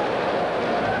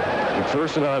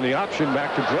 McPherson on the option,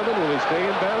 back to Drummond. Will he stay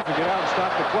in bounds to get out and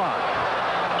stop the clock?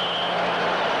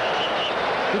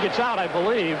 He gets out, I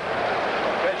believe.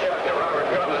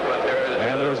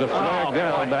 And there's a flag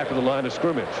down back of the line of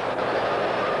scrimmage.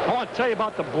 I want to tell you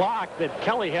about the block that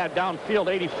Kelly had downfield,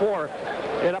 84.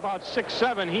 At about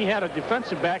 6'7", he had a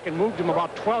defensive back and moved him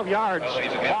about 12 yards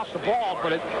off the ball,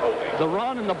 but the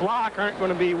run and the block aren't going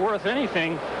to be worth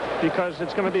anything because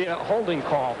it's going to be a holding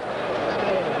call.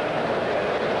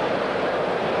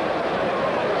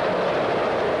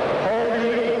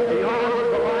 Holding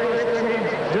beyond the line of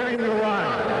scrimmage during the run.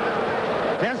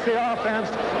 Against the offense,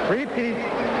 repeat,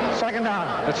 second down.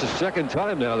 That's the second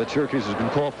time now that Syracuse has been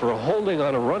called for a holding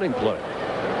on a running play.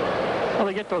 Well,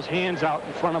 they get those hands out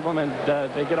in front of them, and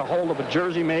they get a hold of a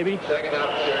jersey, maybe. Second down,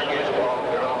 Syracuse ball.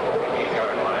 They're off the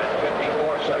 8-yard line.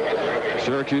 54 seconds.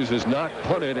 Syracuse has not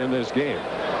punted in this game.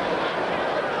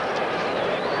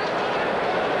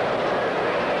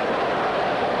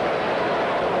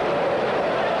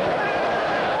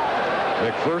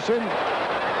 McPherson,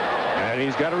 and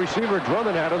he's got a receiver,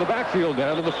 Drummond, out of the backfield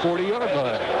down to the 40-yard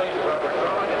line.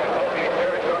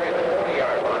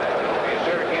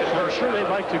 I'm sure they'd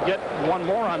like to get one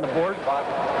more on the board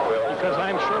because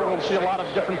I'm sure we'll see a lot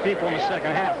of different people in the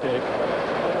second half, Dave.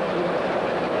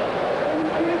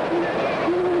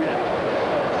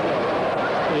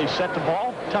 They set the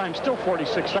ball. Time still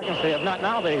 46 seconds. They have not.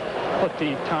 Now they put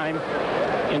the time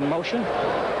in motion.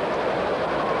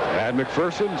 And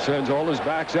McPherson sends all his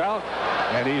backs out,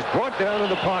 and he's brought down in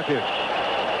the pocket.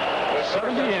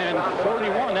 70 and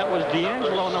 41. That was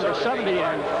D'Angelo, number 70,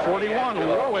 and 41,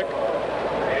 Warwick.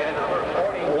 And number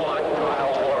 41,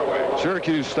 Kyle Warwick.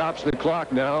 Syracuse stops the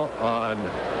clock now on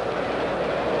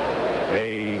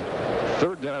a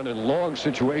third down and long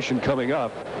situation coming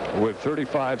up with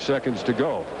 35 seconds to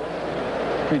go.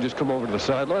 You just come over to the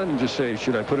sideline and just say,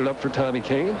 should I put it up for Tommy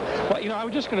Kane? Well, you know, I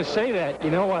was just going to say that.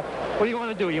 You know, what do you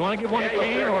want to do? You want to give one to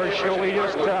Kane, or shall we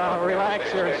just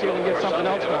relax here and see if we can get something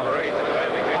else going?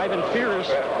 Ivan Fears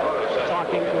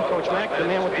talking with Coach Mack, the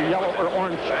man with the yellow or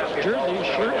orange jersey,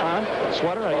 shirt on,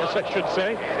 sweater, I guess I should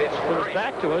say, with his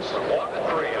back to us.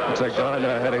 Looks like Don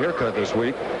had a haircut this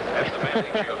week.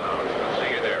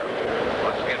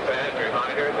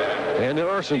 And there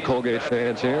are some Colgate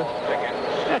fans here.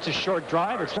 That's a short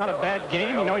drive. It's not a bad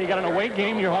game. You know, you got an away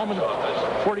game. You're home in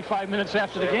 45 minutes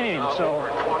after the game. So,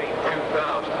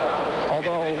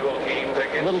 although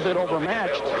a little bit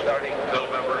overmatched,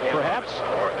 perhaps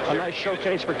a nice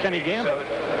showcase for Kenny Gamble.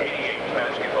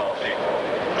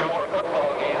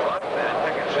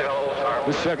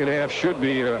 This second half should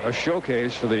be a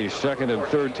showcase for the second and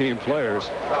third team players.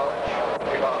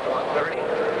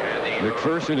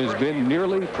 McPherson has been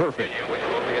nearly perfect.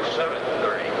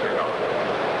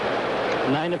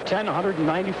 9 of 10,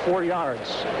 194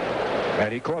 yards.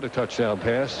 And he caught a touchdown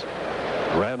pass.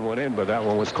 Ran one in, but that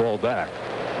one was called back.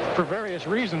 For various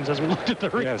reasons, as we looked at the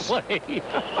replay. Yes.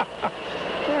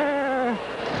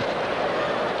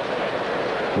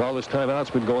 While this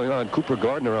timeout's been going on, Cooper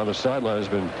Gardner on the sideline has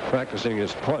been practicing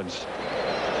his punts.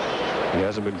 He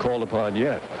hasn't been called upon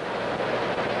yet.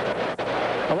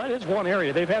 Well, that is one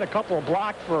area. They've had a couple of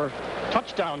blocked for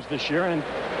touchdowns this year, and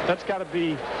that's got to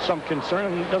be some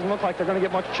concern. It doesn't look like they're going to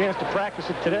get much chance to practice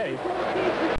it today.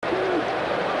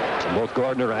 Both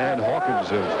Gardner and Hawkins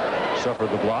have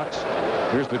suffered the blocks.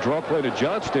 Here's the draw play to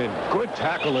Johnston. Good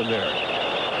tackle in there.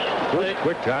 Good,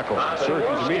 quick tackle.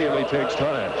 Syracuse immediately takes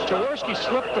time. Jaworski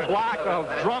slipped the block of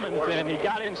Drummond, and he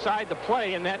got inside the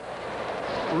play, and that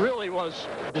really was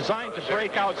designed to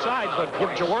break outside, but give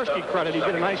Jaworski credit. He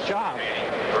did a nice job.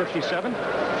 57.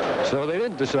 So they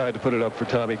didn't decide to put it up for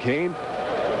Tommy Kane,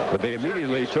 but they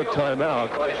immediately took time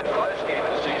out.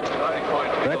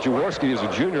 Matt Jaworski is a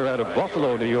junior out of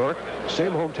Buffalo, New York.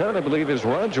 Same hometown, I believe, as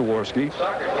Ron Jaworski,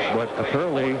 but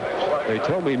apparently they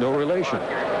tell me no relation.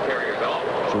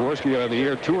 Jaworski on the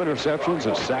year, 2 interceptions,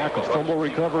 a sack, a fumble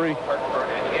recovery,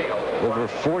 over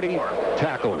 40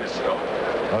 tackles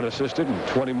unassisted, and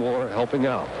 20 more helping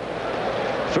out.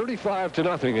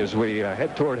 35-0 as we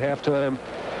head toward halftime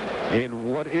in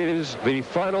what is the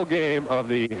final game of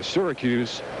the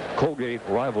Syracuse-Colgate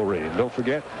rivalry. And don't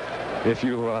forget, if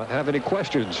you have any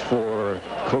questions for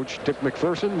Coach Dick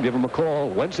McPherson, give him a call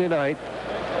Wednesday night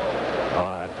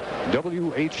on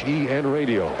WHEN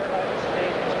Radio.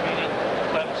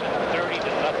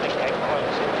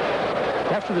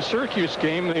 After the Syracuse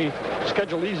game, the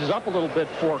schedule eases up a little bit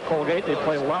for Colgate. They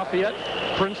play Lafayette,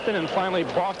 Princeton, and finally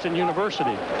Boston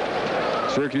University.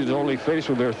 Syracuse only faced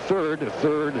with their third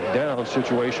down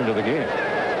situation of the game.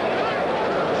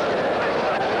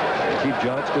 They keep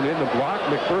Johnston in the block.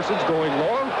 McPherson's going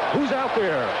long. Who's out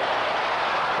there?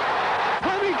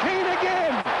 Tommy Kane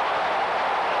again.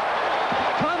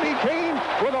 Tommy Kane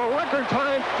with a record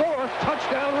time 4th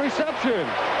touchdown reception.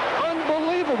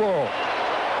 Unbelievable.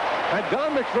 And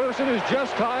Don McPherson has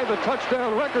just tied the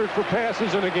touchdown record for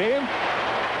passes in a game.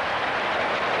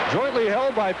 Jointly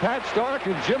held by Pat Stark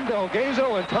and Jim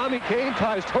Delgazo, and Tommy Kane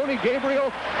ties Tony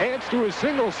Gabriel, adds to his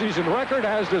single-season record,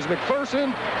 as does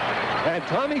McPherson. And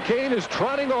Tommy Kane is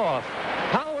trotting off.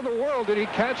 How in the world did he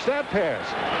catch that pass?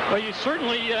 Well, you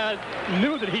certainly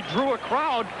knew that he drew a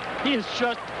crowd. He is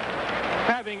just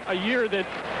having a year that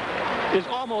is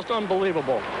almost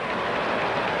unbelievable.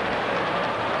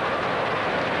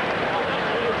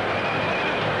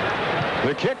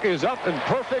 The kick is up and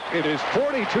perfect. It is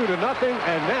 42-0,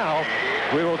 and now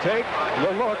we will take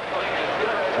a look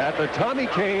at the Tommy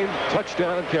Kane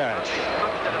touchdown catch.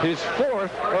 His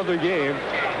 4th of the game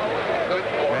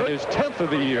and his 10th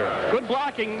of the year. Good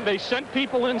blocking. They sent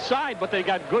people inside, but they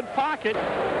got good pocket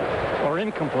or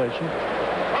incompletion.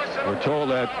 We're told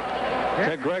that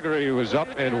Ted Gregory was up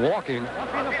and walking.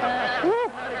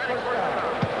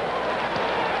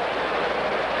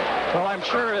 Well, I'm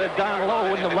sure that Don Lowe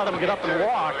wouldn't have let him get up and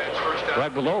walk.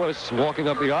 Right below us, walking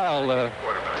up the aisle,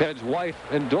 Ted's wife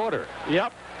and daughter.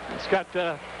 Yep. It's got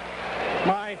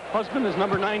my husband is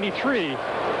number 93.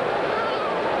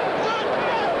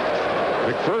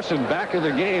 McPherson back in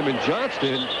the game, and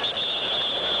Johnston,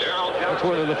 that's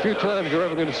one of the few times you're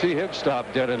ever going to see him stop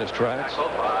dead in his tracks.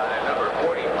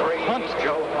 Hunt.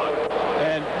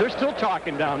 And they're still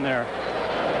talking down there.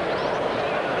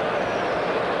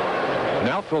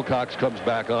 Now Phil Cox comes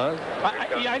back on.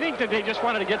 I think that they just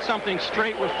wanted to get something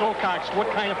straight with Phil Cox, what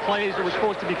kind of plays that were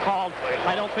supposed to be called.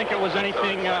 I don't think it was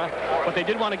anything, but they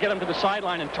did want to get him to the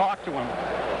sideline and talk to him.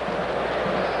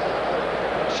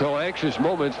 So anxious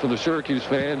moments for the Syracuse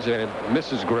fans and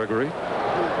Mrs. Gregory.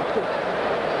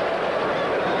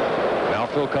 Now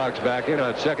Phil Cox back in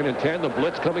on 2nd and 10. The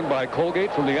blitz coming by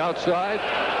Colgate from the outside.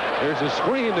 There's a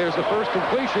screen. There's the first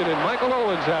completion, and Michael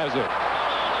Owens has it.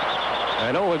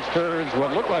 And Owens turns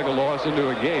what looked like a loss into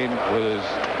a gain with his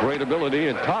great ability.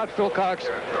 And Todd Philcox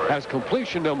has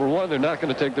completion number 1. They're not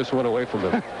going to take this one away from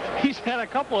him. He's had a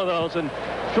couple of those. And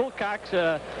Philcox,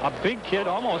 a big kid,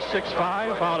 almost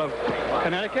 6'5", out of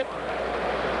Connecticut.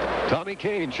 Tommy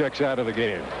Kane checks out of the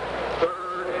game.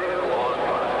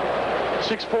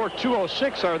 6'4",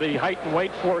 206 are the height and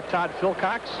weight for Todd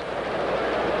Philcox.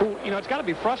 Who, you know, it's got to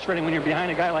be frustrating when you're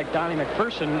behind a guy like Donnie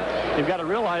McPherson. You've got to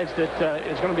realize that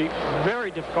it's going to be very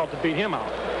difficult to beat him out.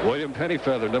 William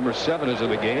Pennyfeather, number 7, is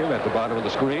in the game at the bottom of the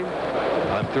screen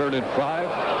on 3rd and 5.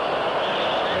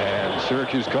 And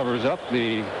Syracuse covers up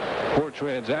the poor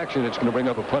transaction. It's going to bring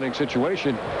up a punting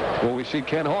situation where we see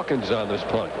Ken Hawkins on this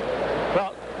punt.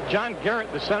 Well, John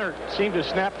Garrett, the center, seemed to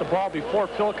snap the ball before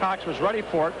Philcox was ready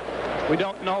for it. We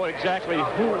don't know exactly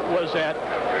who was at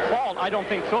fault. I don't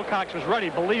think Philcox was ready,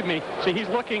 believe me. See, he's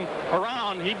looking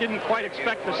around. He didn't quite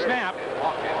expect the snap.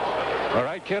 All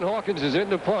right, Ken Hawkins is in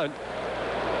the punt.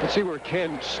 Let's see where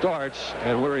Ken starts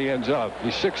and where he ends up.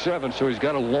 He's 6'7", so he's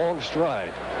got a long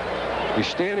stride. He's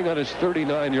standing on his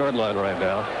 39-yard line right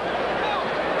now.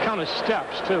 Count his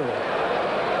steps, too.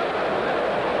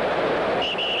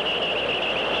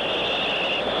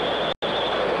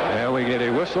 And we get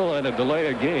a whistle and a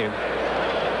delay of game.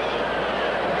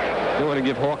 They want to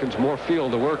give Hawkins more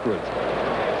field to work with.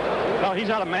 Well, he's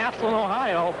out of Massillon,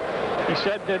 Ohio. He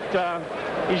said that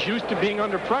he's used to being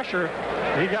under pressure.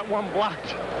 He got one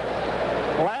blocked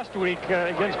last week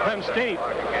against Penn State.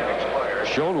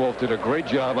 Schoenwolf did a great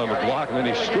job on the block, and then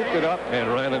he scooped it up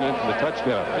and ran it into the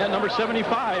touchdown. And number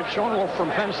 75, Schoenwolf from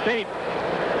Penn State.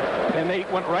 And they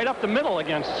went right up the middle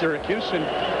against Syracuse, and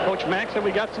Coach Mack said,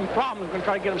 we got some problems. We're going to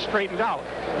try to get them straightened out.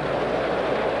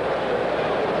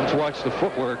 Let's watch the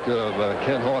footwork of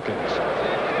Ken Hawkins.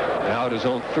 Now at his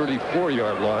own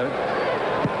 34-yard line.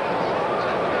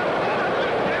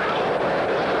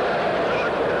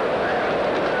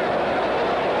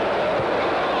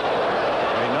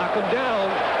 They knock him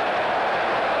down.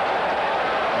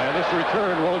 And this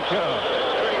return won't count.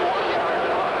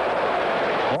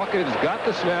 Hawkins got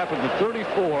the snap at the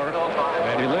 34,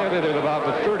 and he landed at about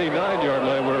the 39-yard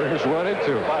line where he was run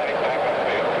into.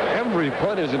 Every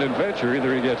punt is an adventure.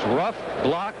 Either he gets rough,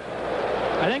 blocked.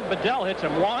 I think Bedell hits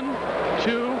him 1,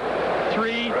 2,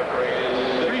 3,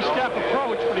 three-step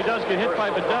approach, but he does get hit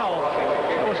by Bedell.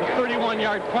 It was a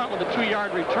 31-yard punt with a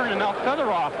 2-yard return, and now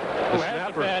Featheroff, who has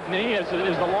a bad knee, is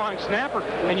the long snapper.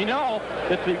 And you know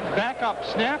that the backup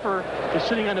snapper is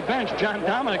sitting on the bench, John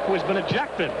Dominic, who has been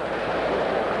ejected.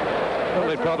 Well,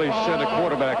 they probably sent a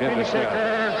quarterback in to snap.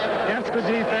 Against the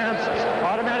defense,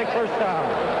 automatic first down.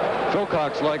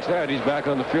 Philcox likes that. He's back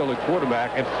on the field at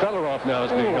quarterback, and Featheroff now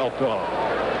is being helped off.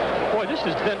 Boy, this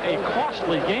has been a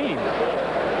costly game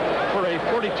for a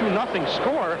 42-0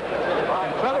 score.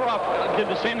 And Featheroff did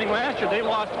the same thing last year. They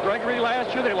lost Gregory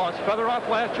last year, they lost Featheroff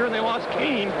last year, and they lost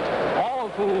Kane, all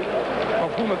of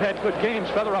whom have had good games.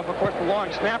 Featheroff, of course, the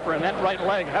long snapper, and that right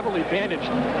leg heavily bandaged.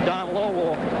 Don Lowe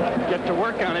will get to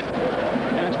work on it.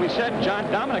 And as we said, John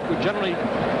Dominic, who generally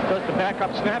does the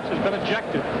backup snaps, has been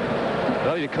ejected.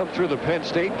 Well, you come through the Penn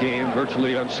State game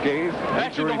virtually unscathed.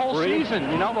 Actually, the whole season,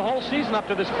 you know, the whole season up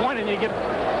to this point, and you get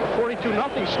a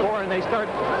 42-0 score, and they start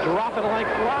dropping like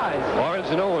flies. Barnes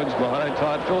and Owens behind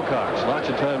Todd Philcox. Lots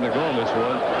of time to go in this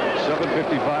one.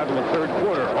 7:55 in the third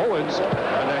quarter. Owens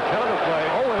on that counterplay.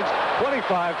 Owens,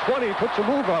 25-20, puts a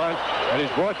move on, and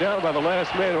he's brought down by the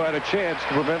last man who had a chance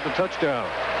to prevent the touchdown.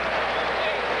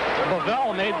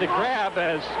 Bavell made the grab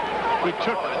as he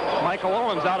took Michael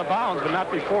Owens out of bounds, but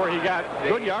not before he got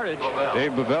good yardage.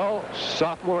 Dave Bavell,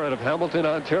 sophomore out of Hamilton,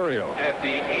 Ontario.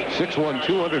 6'1",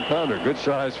 200-pounder. Good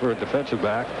size for a defensive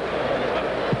back.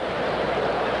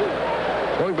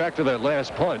 Going back to that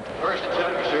last punt. First and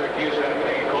 10 for Syracuse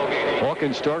at Colgate.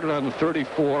 Hawkins started on the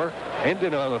 34,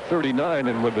 ended on the 39,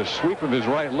 and with the sweep of his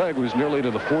right leg was nearly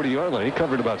to the 40-yard line. He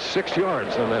covered about 6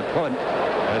 yards on that punt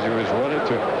as he was run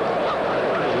into.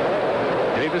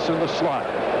 Davis in the slot.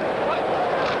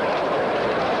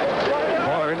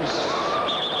 Barnes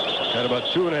had about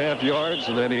 2.5 yards,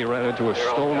 and then he ran into a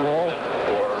stone wall,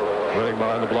 running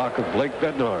behind the block of Blake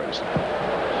Bednarz.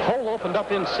 Hole opened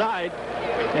up inside,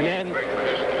 and then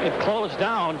it closed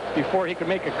down before he could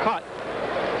make a cut.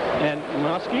 And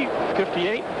Muskie,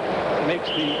 58, makes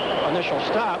the initial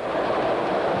stop.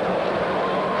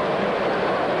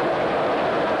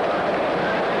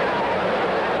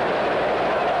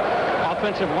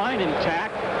 Offensive line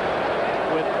intact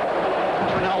with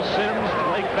Turnell Sims,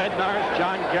 Blake Bednarz,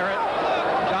 John Garrett,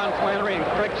 John Flannery, and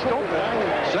Craig Stoltz.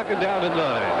 Second down and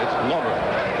 9. It's Glover.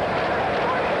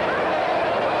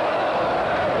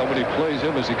 Nobody plays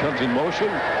him as he comes in motion.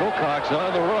 Philcox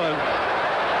on the run.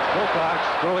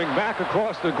 Philcox throwing back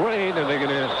across the grain, and they're going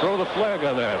to throw the flag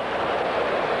on that.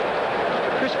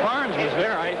 Chris Barnes was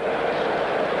there.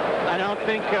 I don't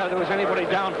think there was anybody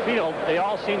downfield. They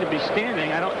all seem to be standing.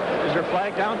 Is there a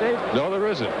flag down, Dave? No, there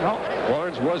isn't. No.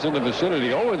 Barnes was in the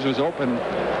vicinity. Owens was open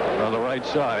on the right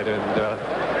side, and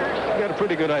you got a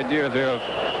pretty good idea there of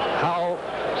how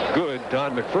good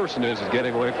Don McPherson is at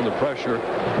getting away from the pressure.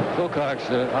 Philcox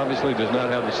obviously does not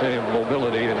have the same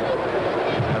mobility and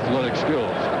athletic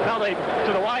skills. Now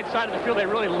to the wide side of the field, they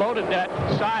really loaded that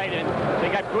side, and they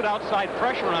got good outside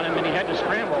pressure on him, and he had to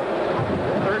scramble.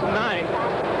 3rd and 9.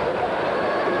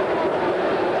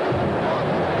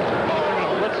 They're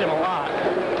going to blitz him a lot.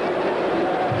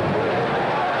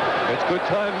 It's good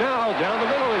time now. Down the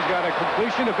middle, he's got a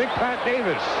completion to Big Pat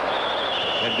Davis.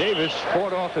 And Davis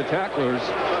fought off the tacklers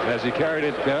as he carried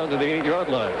it down to the 8-yard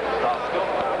line.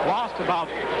 Lost about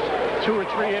 2 or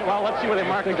 3. Well, let's see where they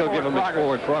mark. I think they'll give him his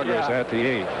forward progress at the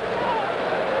 8.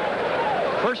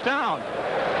 First down.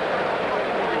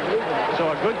 So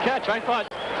a good catch. I thought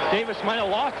Davis might have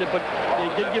lost it, but they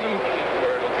did give him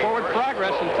forward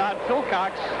progress, and Todd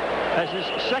Philcox has his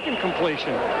second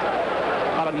completion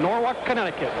out of Norwalk,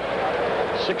 Connecticut.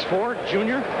 6'4",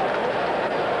 junior.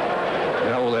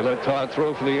 Now will they let Todd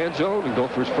throw for the end zone and go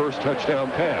for his first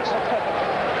touchdown pass?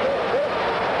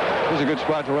 Here's a good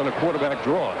spot to run a quarterback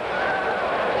draw.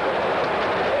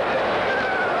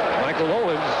 Michael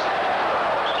Owens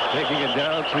taking it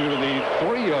down to the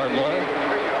 3-yard line.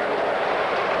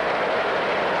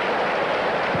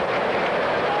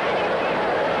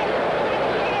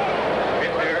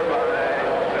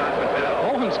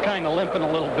 Owens kind of limping a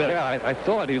little bit. Yeah, I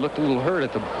thought he looked a little hurt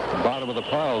at the bottom of the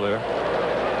pile there.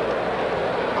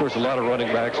 Of course, a lot of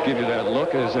running backs give you that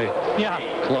look as they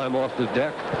climb off the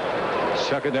deck.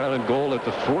 Second down and goal at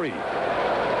the 3.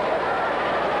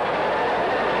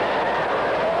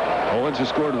 Owens has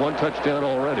scored 1 touchdown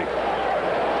already.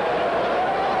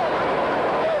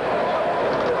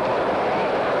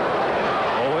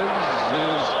 Owens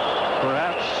is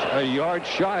perhaps a yard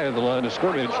shy of the line of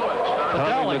scrimmage.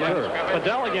 Fidel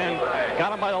again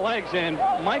got him by the legs, and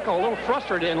Michael a little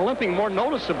frustrated and limping more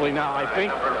noticeably now, I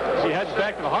think, as he heads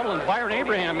back to the huddle, and Byron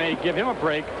Abraham may give him a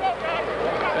break,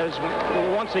 as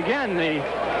once again the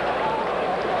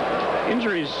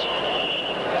injuries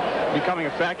becoming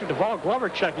a factor. Duvall Glover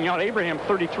checking out. Abraham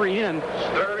 33 in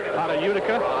out of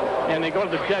Utica, and they go to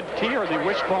the dead T or the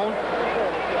wishbone.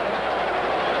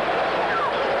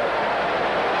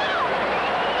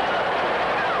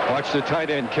 Watch the tight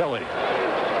end Kelly. They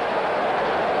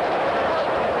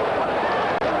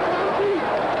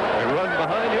run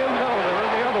behind him. No, they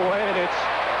run the other way, and it's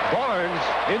Barnes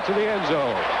into the end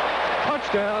zone.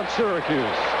 Touchdown,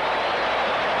 Syracuse.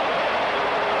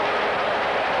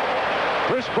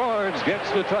 Chris Barnes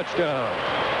gets the touchdown.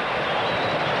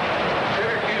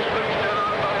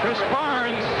 Chris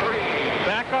Barnes,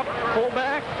 backup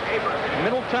fullback,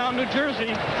 Middletown, New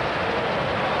Jersey.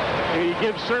 He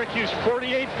gives Syracuse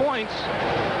 48 points.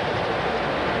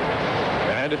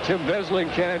 And if Tim Vesling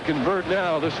can't convert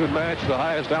now, this would match the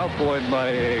highest outpoint by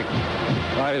a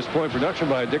highest point production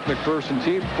by a Dick McPherson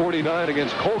team, 49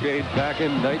 against Colgate back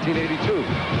in 1982.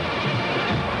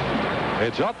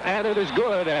 It's up, and it is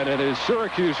good, and it is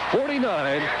Syracuse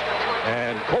 49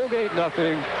 and Colgate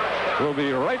nothing. We'll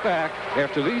be right back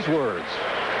after these words.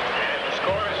 And the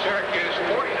score is Syracuse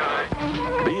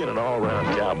 49. Being an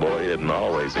all-round cowboy isn't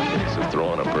always a case of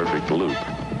throwing a perfect loop.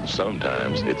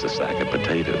 Sometimes it's a sack of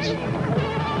potatoes.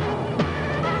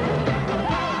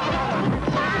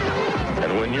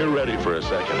 And when you're ready for a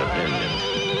second opinion,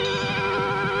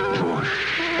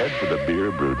 head for the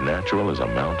beer brewed natural as a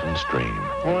mountain stream.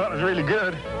 Well, that was really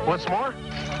good. Want some more?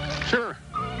 Sure.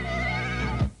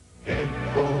 Head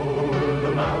for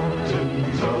the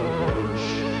mountains of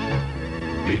Busch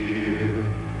beer.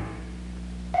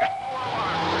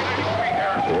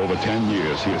 For over 10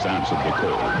 years, he has answered the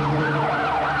call.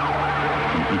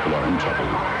 When people are in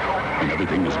trouble, when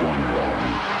everything is going wrong,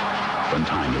 when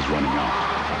time is running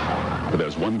out. But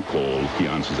there's one call he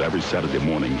answers every Saturday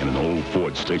morning in an old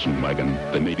Ford station wagon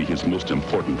that may be his most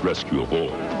important rescue of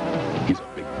all. He's a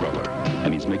big brother,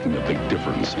 and he's making a big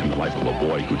difference in the life of a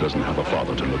boy who doesn't have a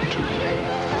father to look to.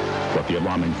 But the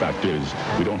alarming fact is,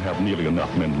 we don't have nearly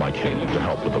enough men like him to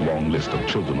help with the long list of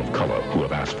children of color who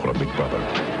have asked for a big brother.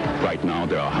 Right now,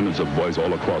 there are hundreds of boys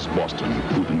all across Boston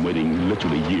who've been waiting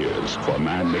literally years for a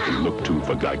man they can look to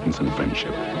for guidance and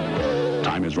friendship.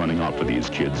 Time is running out for these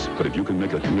kids, but if you can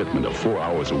make a commitment of 4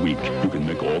 hours a week, you can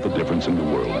make all the difference in the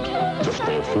world. Just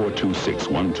call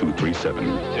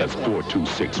 426-1237. That's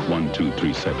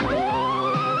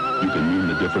 426-1237. You can mean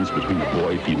the difference between a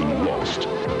boy feeling lost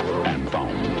and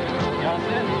found.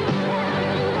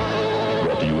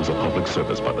 Brought to you as a public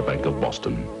service by the Bank of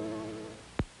Boston.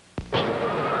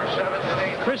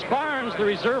 Chris Barnes, the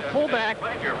reserve fullback,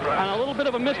 on a little bit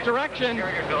of a misdirection.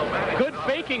 Good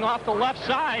faking off the left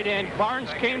side, and Barnes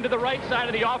came to the right side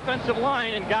of the offensive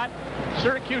line and got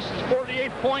Syracuse's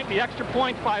 48th point. The extra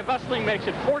point by Vesling makes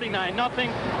it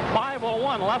 49-0.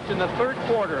 5:01 left in the third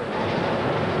quarter.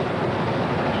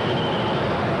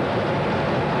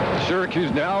 Syracuse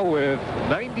now with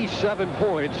 97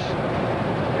 points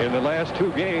in the last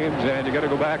 2 games, and you got to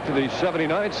go back to the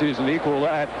 79 season to equal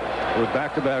that with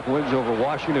back-to-back wins over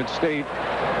Washington State,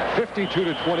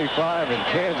 52-25, and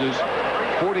Kansas,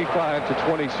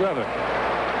 45-27.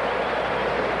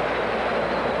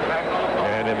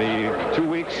 And in the 2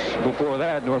 weeks before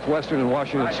that, Northwestern and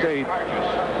Washington State,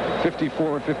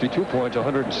 54 and 52 points,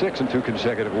 106 in 2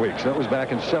 consecutive weeks. That was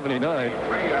back in 79.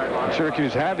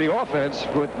 Syracuse had the offense,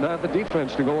 but not the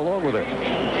defense to go along with it.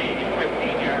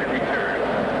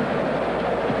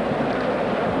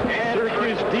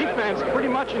 Defense pretty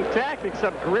much intact,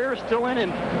 except Greer is still in,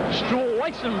 and Stuhl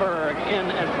Weissenberg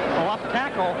in at left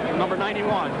tackle, number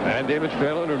 91. And David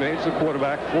Phelan remains the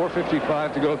quarterback.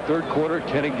 4:55 to go, third quarter.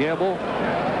 Kenny Gamble.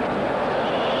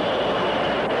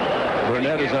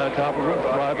 Burnett is on top of him.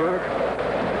 Freiberg.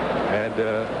 And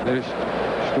there's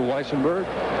Stu Weissenberg.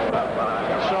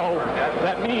 So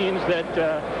that means that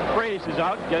Fraze is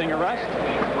out getting a rest.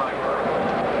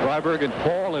 Freiberg and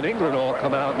Paul and Ingrid all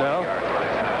come out now.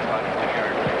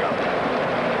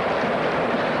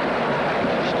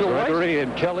 Gregory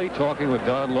and Kelly talking with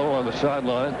Don Lowe on the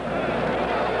sideline.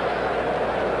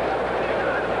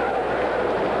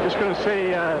 Just going to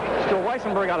say, Stu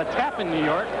Weissenberg got a tap in New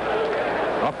York.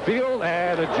 Upfield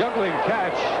and a juggling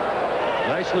catch.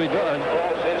 Nicely done.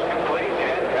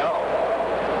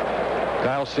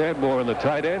 Kyle Sandmore, the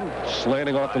tight end,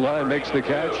 slanting off the line, makes the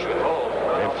catch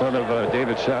in front of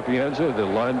David Sapienza, the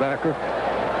linebacker.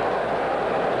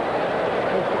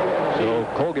 So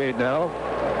Colgate now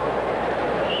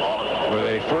with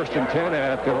a 1st and 10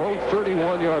 at their own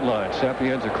 31-yard line.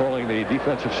 Sapienza calling the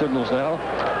defensive signals now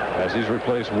as he's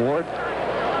replaced Ward.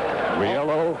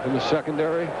 Riello in the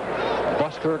secondary.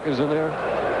 Buskirk is in there.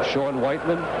 Sean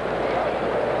Whiteman.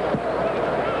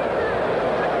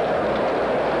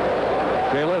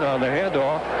 Phelan on the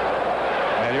handoff.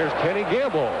 And here's Kenny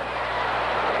Gamble.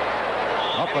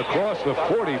 Up across the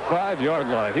 45-yard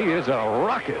line. He is a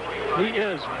rocket. He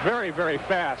is very, very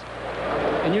fast.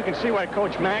 And you can see why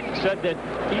Coach Mack said that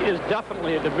he is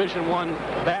definitely a Division I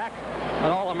back,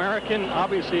 an All-American,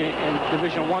 obviously in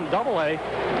Division I AA.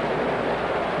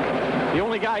 The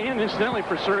only guy in, incidentally,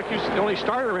 for Syracuse, the only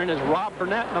starter in is Rob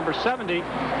Burnett, number 70.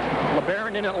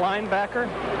 LeBaron in at linebacker.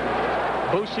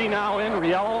 Boosie now in,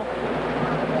 Riello.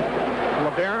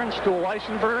 LeBaron, Stu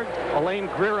Weissenberg, Elaine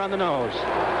Greer on the nose.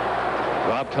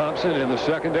 Rob Thompson in the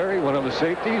secondary, one of the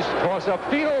safeties. Toss up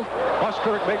field.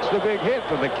 Buskirk makes the big hit,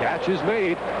 but the catch is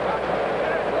made.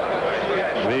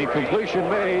 The completion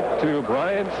made to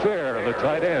Brian Fair, the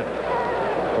tight end.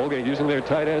 Colgate using their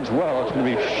tight ends well. It's going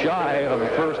to be shy of the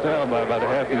first down by about a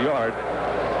half a yard.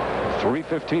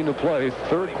 3:15 to play,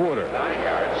 3rd quarter.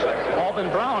 Alvin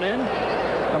Brown in,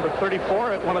 number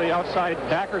 34 at one of the outside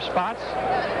backer spots.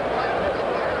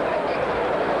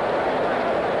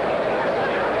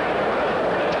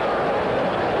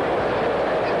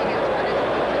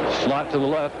 Slot to the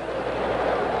left.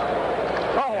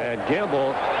 Oh. And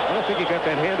Gamble, I don't think he got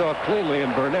that handoff cleanly,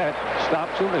 and Burnett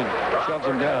stops him and shoves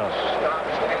him down.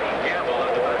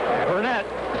 Burnett,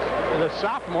 the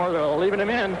sophomore, they're leaving him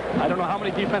in. I don't know how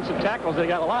many defensive tackles they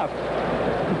got left.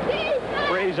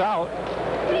 Fraze out.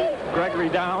 Gregory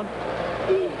down.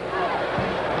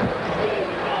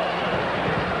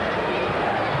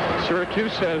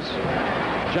 Syracuse has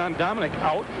John Dominic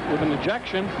out with an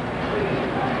ejection.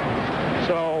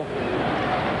 So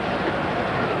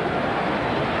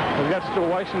we've got Stu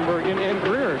Weissenberg in and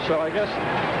Greer. So I guess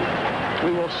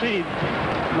we will see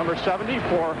number 70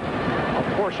 for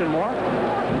a portion more.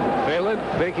 Phelan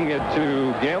faking it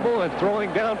to Gamble and throwing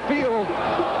downfield.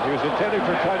 He was intended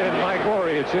for tight end Mike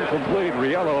Horry. It's incomplete.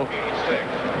 Riello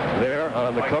there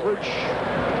on the coverage.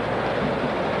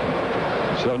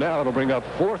 So now it'll bring up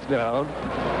 4th down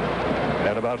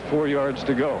and about 4 yards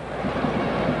to go.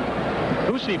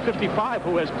 Boosie, 55,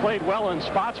 who has played well in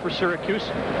spots for Syracuse,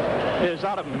 is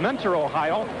out of Mentor,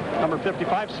 Ohio. Number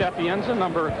 55, Sapienza.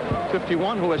 Number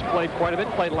 51, who has played quite a bit,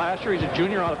 played last year. He's a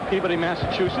junior out of Peabody,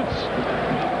 Massachusetts.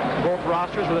 Both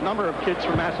rosters with a number of kids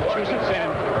from Massachusetts,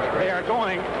 and they are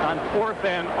going on 4th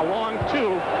and a long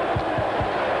 2.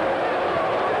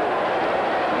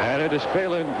 And it is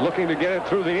Phelan looking to get it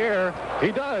through the air.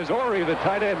 He does. Horry, the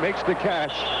tight end, makes the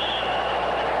catch.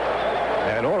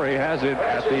 And Horry has it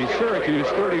at the Syracuse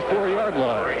 34-yard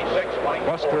line.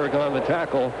 Buskirk on the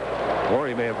tackle.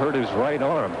 Horry may have hurt his right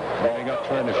arm, moving up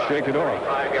trying to shake it off.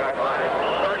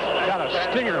 Got a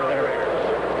stinger there.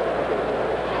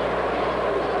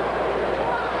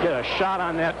 Get a shot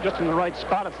on that just in the right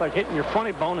spot. It's like hitting your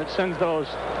funny bone. It sends those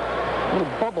little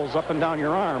bubbles up and down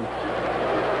your arm.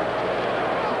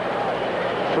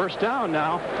 1st down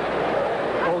now.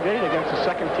 Colgate against the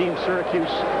 2nd team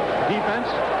Syracuse defense.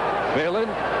 Phelan.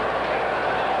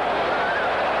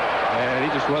 And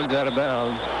he just runs out of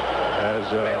bounds as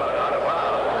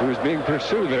he was being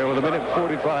pursued there with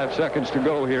 1:45 to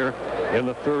go here in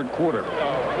the 3rd quarter.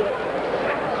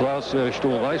 Klaus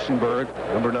Stuhl Weissenberg,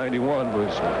 number 91,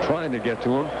 was trying to get to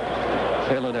him.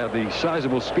 Phelan had the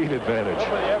sizable speed advantage.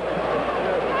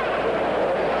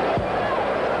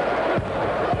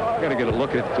 Got to get a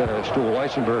look at Stuhl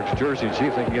Weissenberg's jersey and see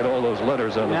if they can get all those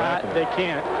letters on the back. They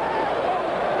can't.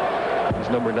 He's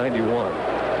number 91.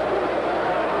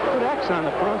 Good X on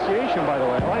the pronunciation, by the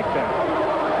way. I like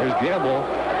that. Here's Gamble.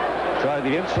 Tried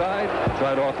the inside.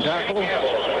 Tried off tackle.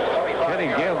 Kenny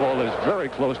Gamble is very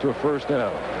close to a 1st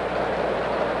down.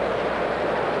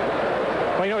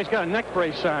 Well, you know, he's got a neck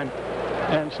brace on.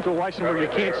 And Stu Weissenberg, you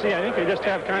can't see. I think they just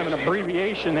have kind of an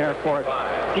abbreviation there for it.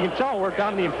 You can tell we're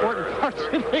down to the important parts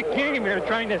of the game here,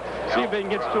 trying to see if they can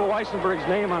get Stu Weissenberg's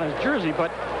name on his jersey.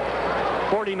 But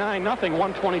 49-0,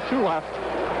 122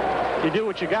 left. You do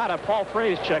what you gotta. Paul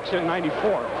Fraze checks in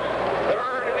 94.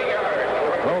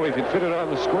 Oh, he can fit it on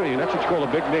the screen. That's what you call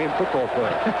a big-name football player.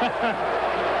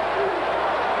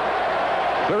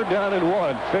 3rd down and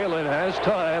 1. Phelan has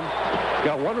time.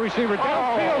 Got one receiver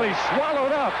downfield. He's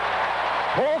swallowed up.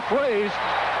 Paul Fraze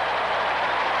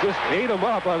just ate him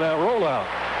up on that rollout.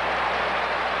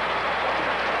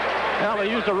 Now they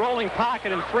used a rolling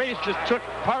pocket, and Fraze just took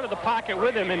part of the pocket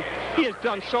with him, and he has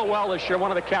done so well this year,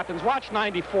 one of the captains. Watch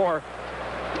 94.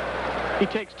 He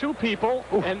takes 2 people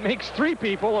and makes 3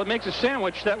 people. It makes a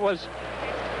sandwich that was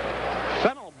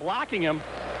Fennell blocking him.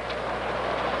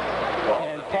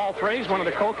 And Paul Fraze, one of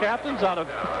the co-captains out of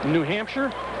New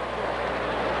Hampshire,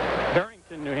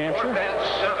 Barrington, New Hampshire,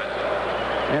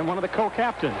 and one of the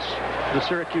co-captains, the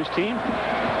Syracuse team.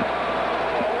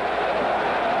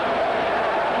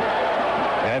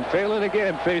 And Phelan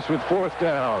again faced with 4th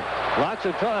down. Lots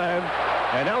of time.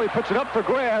 And now he puts it up for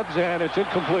grabs, and it's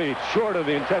incomplete. Short of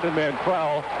the intended man,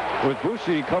 Crowell, with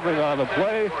Bussi covering on the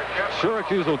play.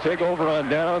 Syracuse will take over on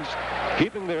downs,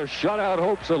 keeping their shutout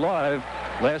hopes alive.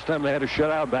 Last time they had a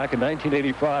shutout back in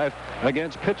 1985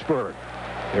 against Pittsburgh.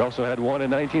 They also had one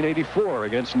in 1984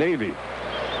 against Navy.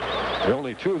 The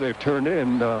only 2 they've turned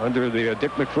in under the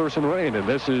Dick McPherson reign, and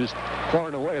this is far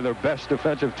and away their best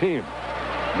defensive team.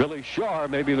 Billy Shaw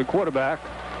may be the quarterback.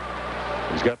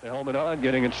 He's got the helmet on,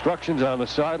 getting instructions on the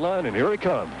sideline, and here he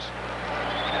comes.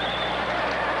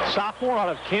 Sophomore out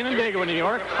of Canandaigua, New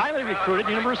York, highly recruited.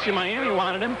 University of Miami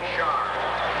wanted him.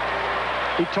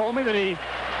 He told me that he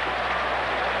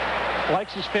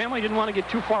likes his family, didn't want to get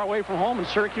too far away from home, and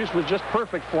Syracuse was just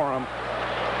perfect for him.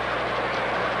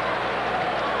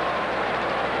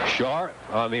 Shaw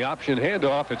on the option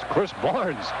handoff. It's Chris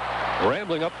Barnes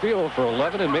rambling upfield for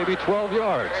 11 and maybe 12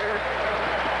 yards.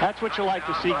 That's what you like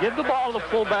to see. Give the ball to the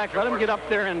fullback. Let him get up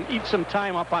there and eat some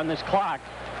time up on this clock.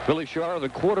 Billy Shaw, the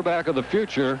quarterback of the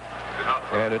future,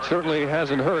 and it certainly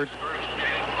hasn't hurt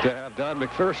to have Don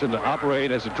McPherson operate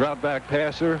as a drop-back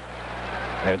passer,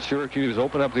 and Syracuse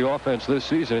open up the offense this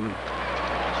season.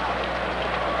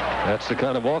 That's the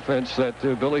kind of offense that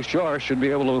Billy Shaw should be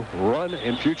able to run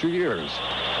in future years.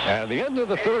 And the end of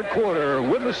the 3rd quarter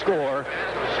with the score,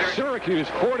 Syracuse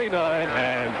 49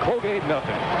 and Colgate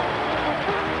nothing.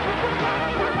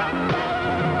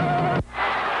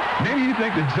 Maybe you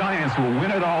think the Giants will win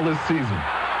it all this season.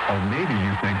 Or maybe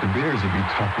you think the Bears will be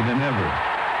tougher than ever.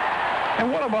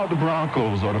 And what about the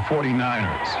Broncos or the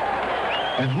 49ers?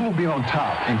 And who will be on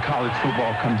top in college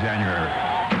football come January?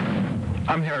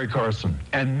 I'm Harry Carson,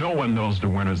 and no one knows the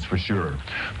winners for sure.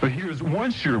 But here's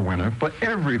one sure winner for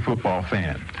every football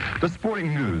fan. The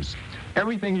Sporting News.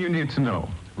 Everything you need to know.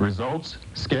 Results,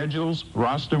 schedules,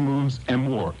 roster moves, and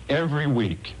more every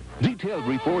week. Detailed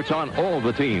reports on all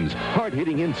the teams,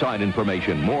 hard-hitting inside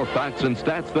information, more facts and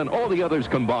stats than all the others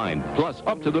combined, plus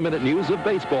up-to-the-minute news of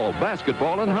baseball,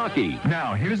 basketball, and hockey.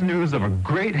 Now, here's news of a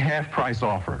great half-price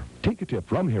offer. Take a tip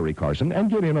from Harry Carson and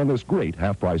get in on this great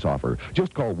half-price offer.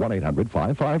 Just call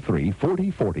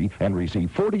 1-800-553-4040 and receive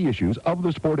 40 issues of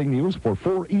the Sporting News for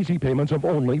 4 easy payments of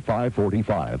only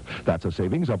 $5.45. That's a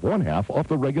savings of 1/2 off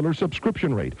the regular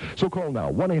subscription rate. So call now,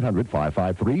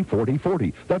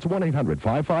 1-800-553-4040. That's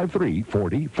 1-800-553-4040.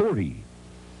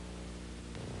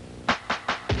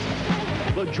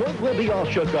 The joint will be all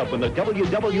shook up when the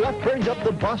WWF burns up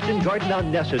the Boston Garden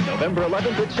on Nesson, November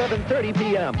 11th at 7:30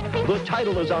 p.m. The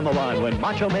title is on the line when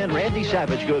Macho Man Randy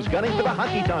Savage goes gunning for the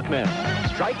Hockey Talk Man.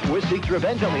 Strike Force seeks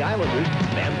revenge on the Islanders.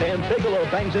 Bam Bam Bigelow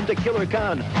bangs into Killer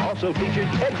Khan. Also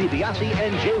featured Ted DiBiase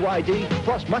and JYD,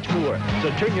 plus much more.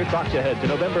 So turn your clocks ahead to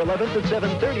November 11th at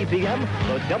 7:30 p.m.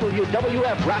 The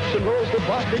WWF rocks and rolls the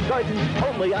Boston Garden,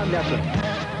 only on Nesson.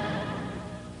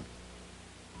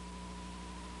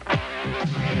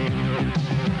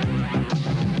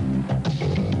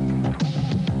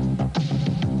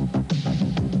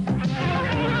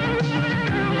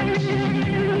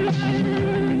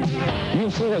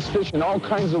 You've seen us fish in all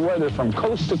kinds of weather from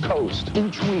coast to coast.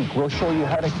 Each week, we'll show you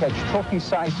how to catch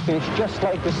trophy-sized fish just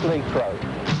like this lake trout.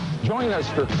 Join us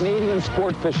for Canadian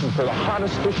sport fishing for the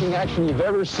hottest fishing action you've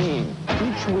ever seen.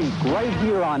 Each week, right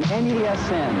here on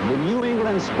NESN, the New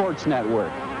England Sports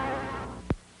Network.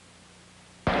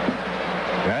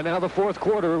 And now the 4th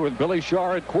quarter with Billy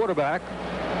Shaw at quarterback.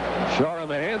 Shaw on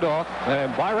the handoff,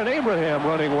 and Byron Abraham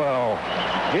running well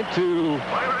into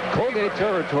Colgate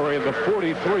territory at the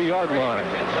 43-yard line.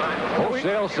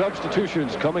 Wholesale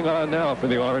substitutions coming on now for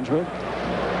the Orangemen.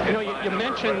 You know, You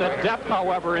mentioned the depth,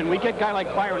 however, and we get a guy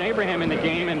like Byron Abraham in the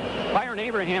game, and Byron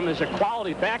Abraham is a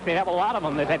quality back. They have a lot of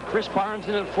them. They've had Chris Barnes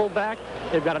in at fullback.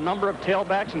 They've got a number of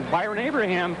tailbacks, and Byron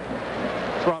Abraham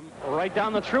from right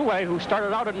down the thruway, who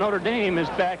started out at Notre Dame, is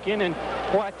back in, and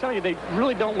boy, I tell you, they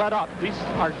really don't let up. These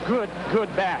are good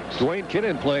backs. Dwayne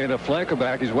Kinnan playing a flanker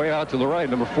back. He's way out to the right,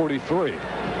 number 43.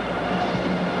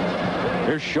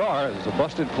 Here's Shar. There's a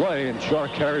busted play, and Shar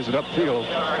carries it upfield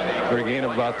for a gain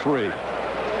of about 3.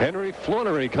 Henry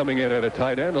Floonery coming in at a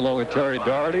tight end along with Terry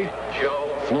Doherty.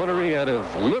 Floonery out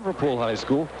of Liverpool High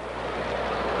School.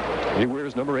 He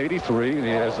wears number 83, and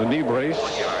he has the knee brace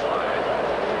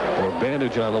or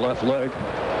bandage on the left leg.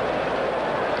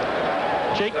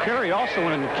 Jake Perry also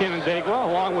in Canandaigua,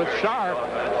 along with Shar.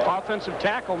 Offensive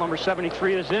tackle, number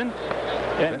 73 is in.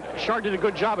 And Shar did a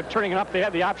good job of turning it up. They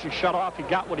had the option shut off. He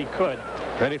got what he could.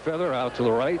 Penny Feather out to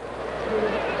the right.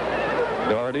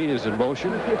 Doherty is in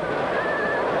motion.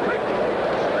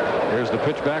 Here's the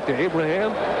pitch back to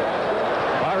Abraham.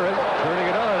 Byron turning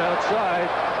it on outside.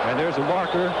 And there's a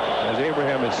marker as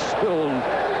Abraham is spilled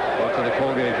onto the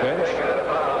Colgate bench.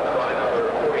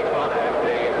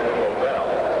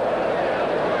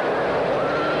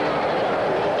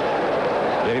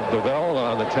 Dave Bevell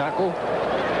on the tackle.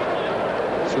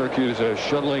 Syracuse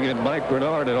shuttling in Mike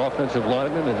Bernard, an offensive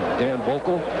lineman, and Dan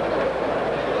Bokel.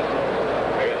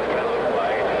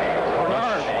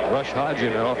 Rush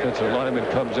Hodgin, an offensive lineman,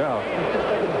 comes out.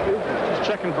 Just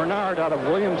checking Bernard out of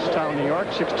Williamstown, New York,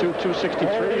 6'2",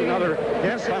 263. Another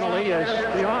penalty is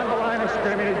beyond the line of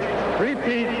scrimmage.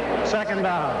 Repeat, second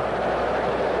down.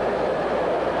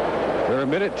 They're a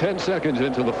minute 10 seconds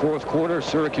into the fourth quarter.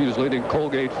 Syracuse leading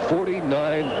Colgate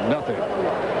 49-0.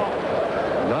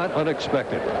 Not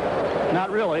unexpected. Not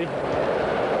really.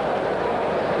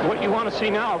 What you want to see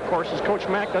now, of course, is Coach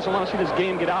Mack doesn't want to see this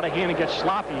game get out of hand and get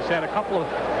sloppy. He's had a couple of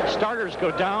starters go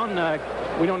down.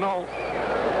 We don't know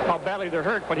how badly they're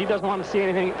hurt, but he doesn't want to see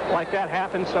anything like that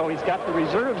happen, so he's got the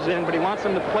reserves in, but he wants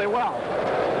them to play well.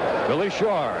 Billy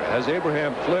Shar has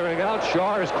Abraham flaring out.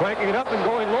 Shar is cranking it up and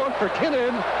going long for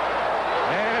Kinnan.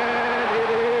 And it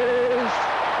is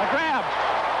a grab.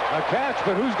 A catch,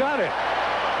 but who's got it?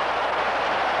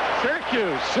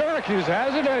 Syracuse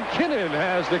has it, and Kinnan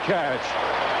has the catch.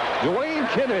 Dwayne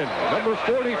Kinnan, number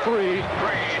 43,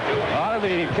 out of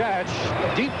the catch.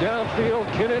 Deep downfield,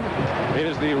 Kinnan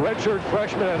is the redshirt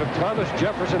freshman out of Thomas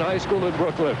Jefferson High School in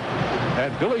Brooklyn.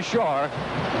 And Billy Shar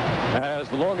has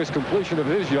the longest completion of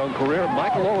his young career.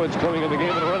 Michael Owens coming in the game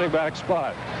in the running back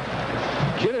spot.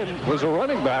 Kinnan was a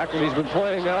running back, and he's been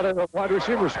playing out in a wide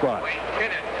receiver spot.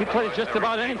 He plays just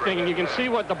about anything, and you can see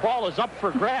what the ball is up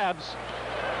for grabs.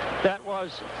 That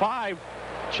was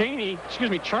Charney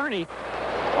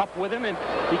up with him, and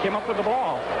he came up with the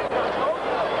ball.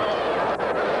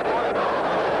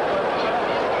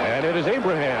 And it is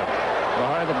Abraham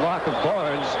behind the block of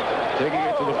Barnes, taking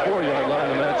it to the 4-yard line,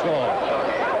 and that's all.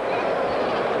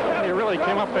 He really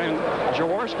came up, and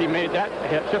Jaworski made that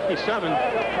hit 57,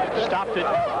 stopped it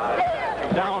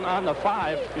down on the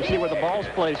 5. You see where the ball's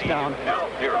placed down.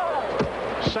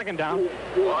 Second down.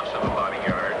 Loss of about a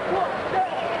yard.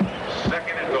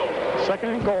 Second and goal. Second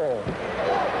and goal.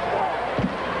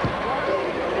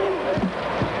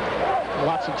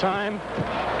 Lots of time.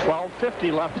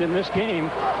 12:50 left in this game.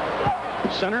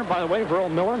 Center, by the way, Verl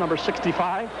Miller, number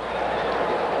 65.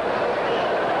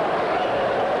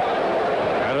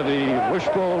 Out of the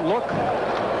wishbone look,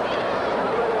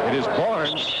 it is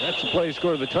Barnes. That's the play he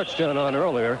scored the touchdown on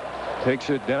earlier. Takes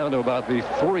it down to about the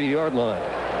 3-yard line.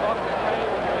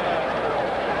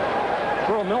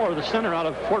 Verl Miller, the center out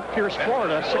of Fort Pierce,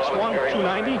 Florida, 6'1",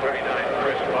 290.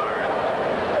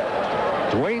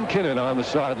 Dwayne Kinnan on the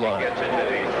sideline. Gets into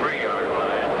the 3-yard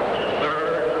line.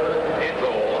 Third and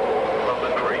goal from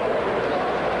the 3.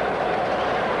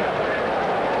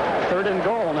 Third and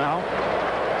goal now.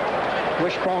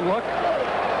 Wishbone look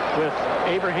with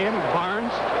Abraham,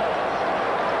 Barnes,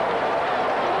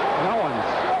 and Owens.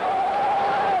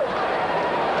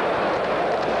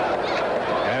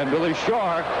 And Billy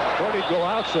Shar thought he'd go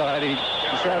outside. He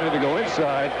decided to go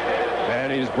inside,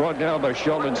 and he's brought down by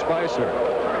Sheldon Spicer.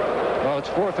 Well, it's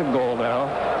 4th and goal now,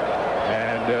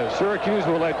 and Syracuse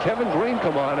will let Kevin Green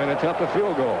come on and attempt a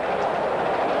field goal.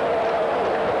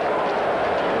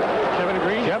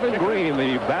 Kevin Green,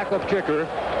 the backup kicker,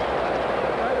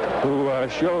 who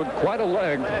showed quite a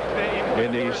leg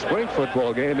in the spring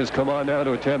football game, has come on now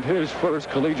to attempt his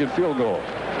first collegiate field goal.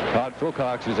 Todd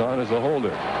Philcox is on as the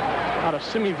holder. Out of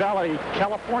Simi Valley,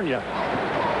 California.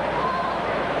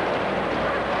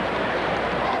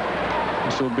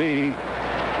 This will be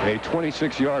a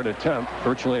 26-yard attempt,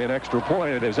 virtually an extra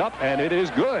point. It is up, and it is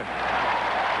good.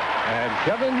 And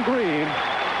Kevin Green,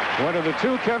 one of the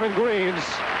two Kevin Greens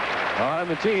on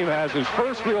the team, has his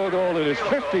first field goal. It is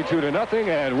 52-0,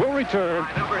 and we'll return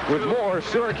with more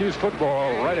Syracuse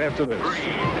football right after this.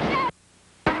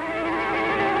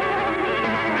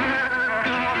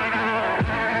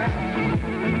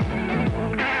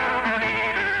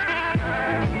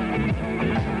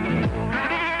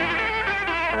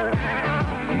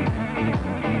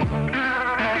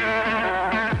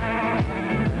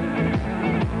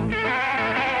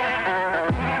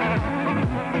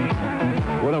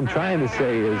 What I'm trying to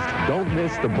say is don't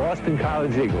miss the Boston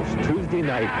College Eagles Tuesday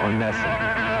night on NESN.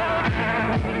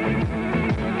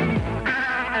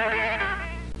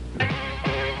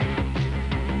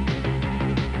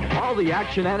 All the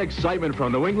action and excitement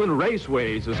from New England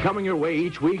Raceways is coming your way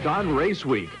each week on Race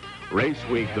Week. Race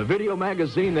Week, the video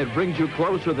magazine that brings you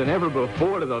closer than ever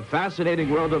before to the fascinating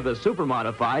world of the super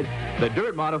modified, the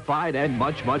dirt modified, and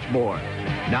much, much more.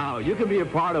 Now, you can be a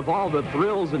part of all the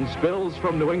thrills and spills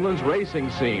from New England's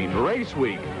racing scene. Race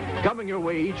Week, coming your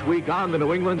way each week on the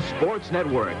New England Sports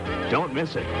Network. Don't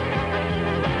miss it.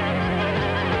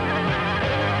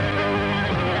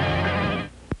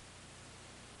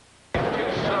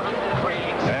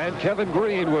 Kevin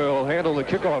Green will handle the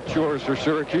kickoff chores for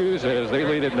Syracuse as they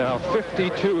lead it now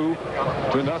 52-0.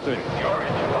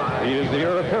 He is the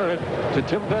heir apparent to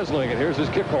Tim Besling, and here's his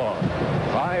kickoff.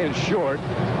 High and short.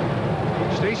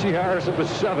 Stacey Harrison with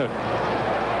 7.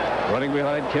 Running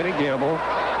behind Kenny Gamble.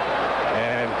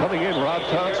 And coming in, Rob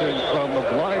Thompson from the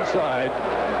blind side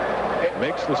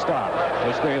makes the stop.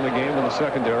 He'll stay in the game in the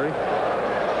secondary.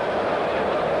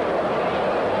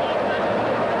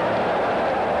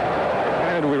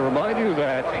 And we remind you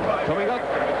that coming up,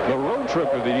 the road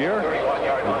trip of the year,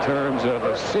 in terms of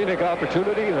a scenic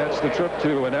opportunity, that's the trip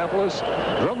to Annapolis.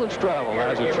 Drumlin's Travel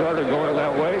has a charter going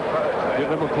that way. Give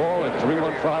them a call at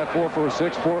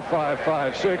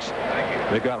 315-446-4556.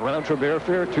 They've got round-trip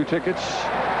airfare, 2 tickets,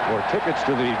 or tickets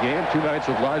to the game, 2 nights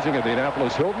of lodging at the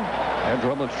Annapolis Hilton. And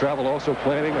Drumlin's Travel also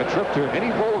planning a trip to any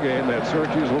bowl game that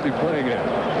Syracuse will be playing in.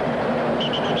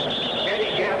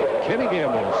 Kenny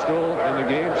Gamble still in the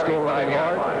game, still riding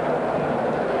hard.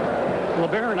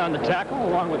 LeBaron on the tackle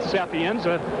along with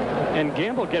Sapienza, and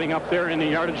Gamble getting up there in the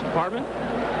yardage department.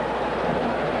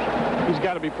 He's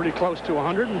got to be pretty close to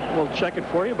 100. We'll check it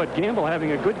for you, but Gamble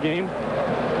having a good game.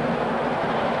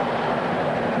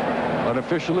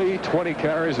 Unofficially, 20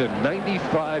 carries and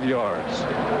 95 yards.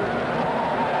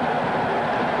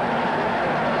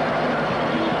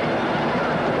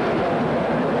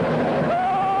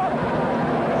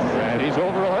 He's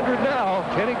over 100 now.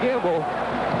 Kenny Gamble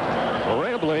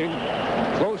rambling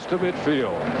close to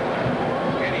midfield.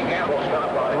 Kenny Gamble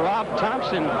stopped by. Rob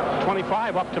Thompson,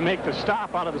 25, up to make the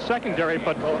stop out of the secondary.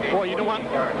 But, boy, you don't want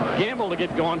Gamble to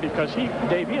get going because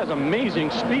Dave, he has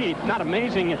amazing speed. Not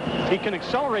amazing. He can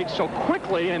accelerate so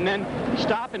quickly and then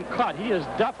stop and cut. He is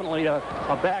definitely a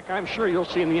back I'm sure you'll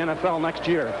see in the NFL next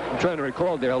year. I'm trying to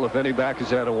recall, Dale, if any back has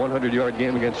had a 100-yard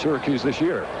game against Syracuse this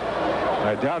year.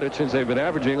 I doubt it, since they've been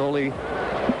averaging only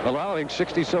allowing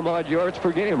 60-some-odd yards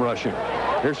per game rushing.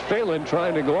 Here's Phelan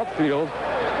trying to go upfield.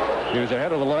 He was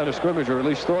ahead of the line of scrimmage, or at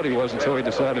least thought he was, until he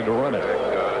decided to run it.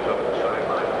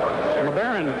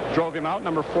 LeBaron drove him out,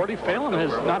 number 40. Phelan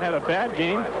has not had a bad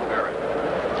game.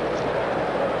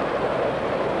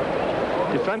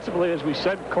 Defensively, as we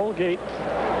said, Colgate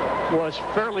was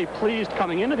fairly pleased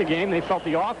coming into the game. They felt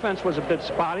the offense was a bit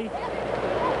spotty.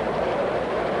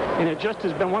 And it just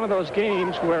has been one of those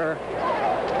games where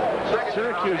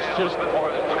Syracuse just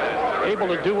able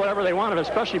to do whatever they wanted,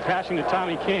 especially passing to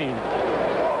Tommy Kane.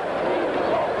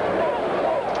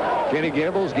 Kenny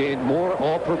Gamble's gained more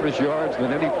all-purpose yards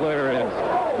than any player in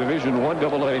Division I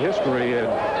AA history, and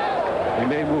he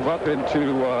may move up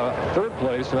into 3rd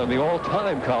place on the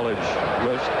all-time college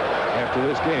list after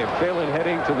this game. Phelan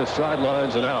heading to the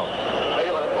sidelines and out.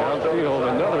 Downfield,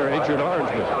 another Agent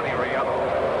Orangeman.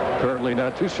 Currently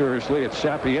not too seriously, it's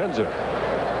Sapienza.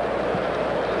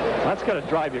 That's got to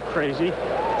drive you crazy.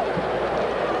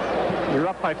 You're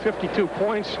up by 52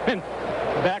 points, and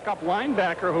backup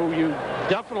linebacker, who you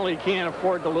definitely can't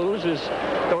afford to lose,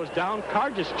 goes down. Carr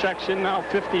just checks in now,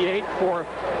 58 for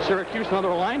Syracuse, another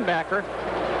linebacker.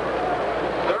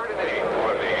 3rd and 8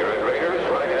 for the Red Raiders,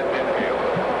 right at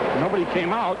midfield. Nobody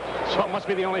came out, so it must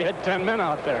be they only had 10 men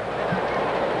out there.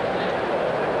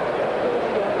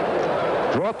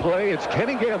 Draw play, it's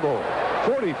Kenny Gamble.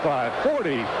 45,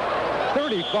 40,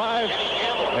 35,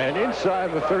 and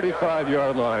inside the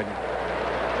 35-yard line.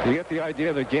 You get the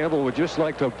idea that Gamble would just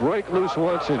like to break loose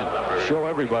once and show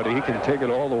everybody he can take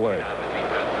it all the way.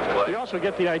 You also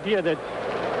get the idea that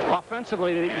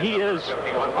offensively, he is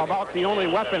about the only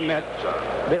weapon that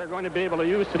they're going to be able to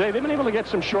use today. They've been able to get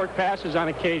some short passes on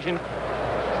occasion,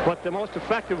 but the most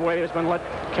effective way has been let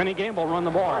Kenny Gamble run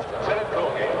the ball.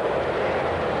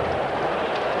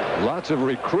 Lots of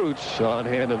recruits on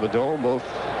hand in the Dome, both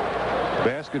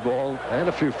basketball and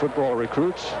a few football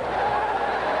recruits.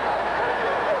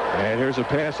 And here's a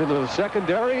pass into the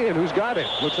secondary, and who's got it?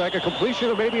 Looks like a completion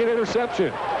or maybe an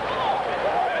interception.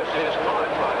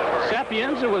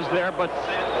 Sapienza was there, but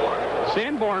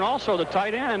Sanborn also, the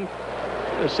tight end.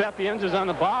 Sapienza's on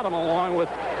the bottom along with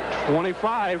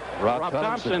 25, Rob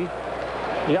Thompson.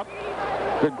 Yep.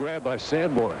 Good grab by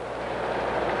Sanborn.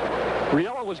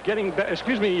 Riella was getting,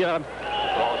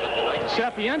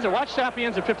 Sapienza. Watch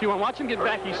Sapienza 51. Watch him get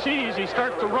back. He sees, he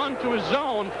starts to run to his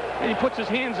zone, and he puts his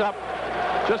hands up.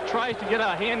 Just tries to get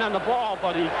a hand on the ball,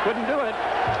 but he couldn't do it.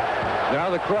 Now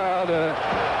the crowd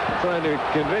trying to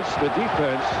convince the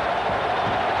defense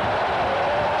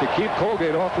to keep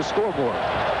Colgate off the scoreboard.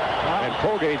 And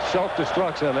Colgate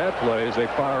self-destructs on that play as they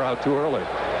fire out too early.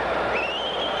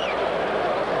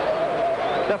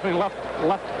 Definitely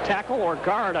left tackle or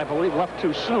guard, I believe, left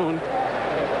too soon.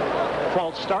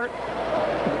 False start.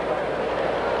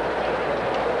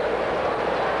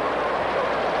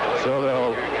 So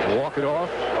they'll walk it off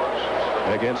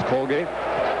against Colgate.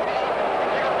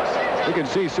 You can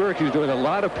see Syracuse doing a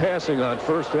lot of passing on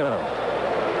first down.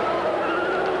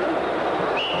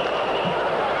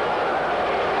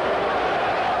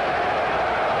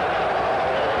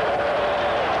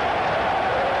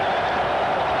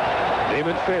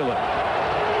 David Phelan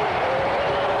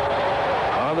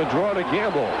on the draw to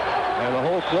Gamble, and the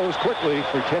hole closed quickly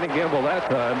for Kenny Gamble that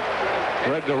time.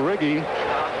 Fred DeRiggi,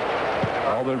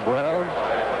 Alvin Brown.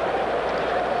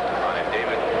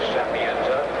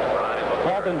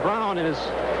 Alvin Brown is...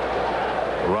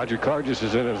 Roger Cargis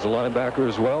is in as a linebacker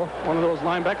as well. One of those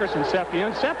linebackers in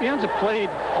Sapienza. Sapienza played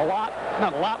a lot,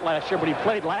 not a lot last year, but he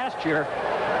played last year.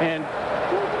 And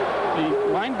the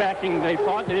linebacking, they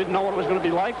thought they didn't know what it was going to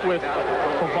be like with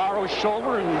Pavaro's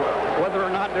shoulder and whether or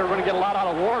not they were going to get a lot out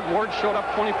of Ward. Ward showed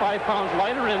up 25 pounds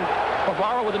lighter, and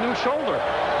Pavaro with a new shoulder.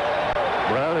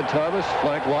 Brown and Thomas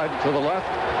flank wide to the left.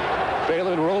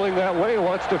 Phelan rolling that way,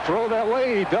 wants to throw that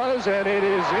way. He does, and it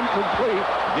is incomplete.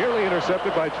 Nearly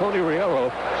intercepted by Tony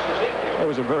Riello. That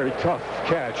was a very tough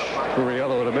catch for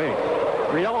Riello to make.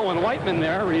 Riello and Whiteman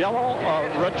there. Riello, a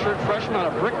redshirt freshman out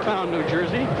of Bricktown, New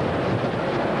Jersey.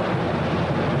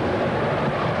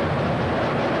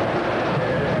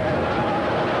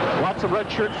 Lots of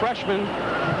redshirt freshmen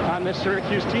on this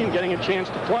Syracuse team getting a chance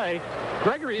to play.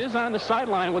 Gregory is on the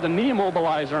sideline with a knee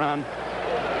immobilizer on,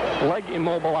 leg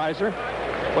immobilizer,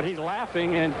 but he's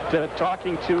laughing and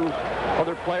talking to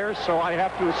other players, so I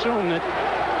have to assume that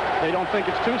they don't think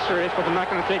it's too serious, but they're not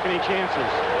going to take any chances.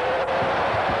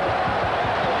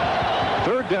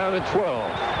 Third down and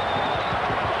 12.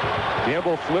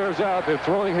 Gamble flares out. They're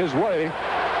throwing his way.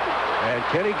 And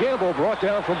Kenny Gamble brought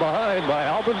down from behind by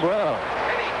Alvin Brown.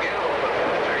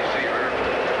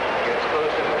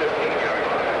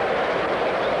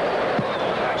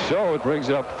 So it brings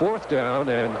up fourth down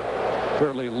and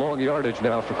fairly long yardage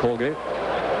now for Colgate.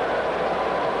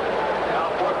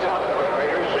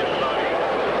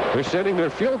 They're sending their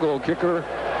field goal kicker,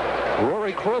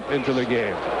 Rory Crump, into the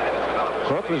game.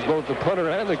 Crump is both the punter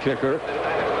and the kicker.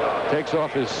 Takes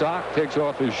off his sock, takes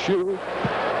off his shoe.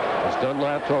 As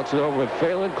Dunlap talks it over with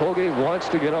Phelan, Colgate wants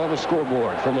to get on the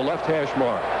scoreboard from the left hash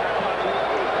mark.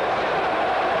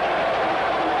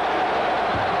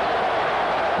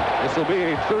 This will be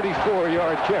a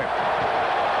 34-yard kick.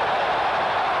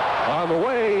 On the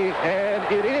way, and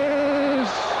it is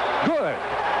good.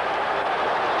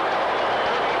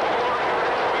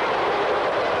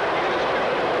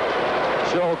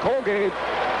 So Colgate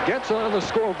gets on the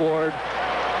scoreboard,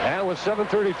 and with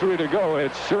 7:33 to go,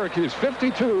 it's Syracuse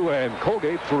 52 and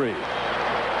Colgate 3.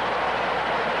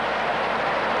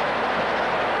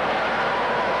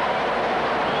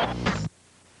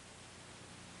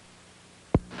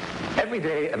 Every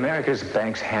day, America's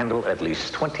banks handle at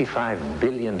least $25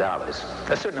 billion, a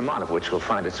certain amount of which will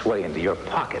find its way into your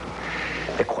pocket.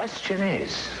 The question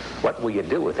is, what will you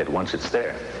do with it once it's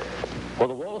there? Well,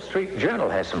 the Wall Street Journal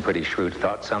has some pretty shrewd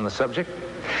thoughts on the subject.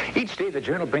 Each day, the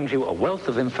Journal brings you a wealth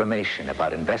of information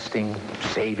about investing,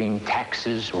 saving,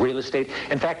 taxes, real estate,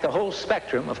 in fact, the whole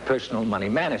spectrum of personal money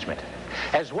management,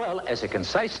 as well as a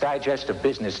concise digest of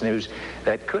business news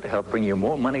that could help bring you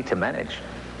more money to manage.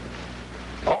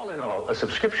 All in all, a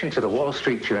subscription to the Wall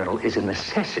Street Journal is a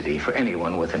necessity for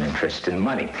anyone with an interest in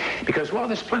money, because while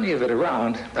there's plenty of it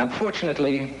around,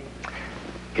 unfortunately,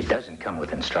 it doesn't come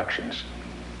with instructions.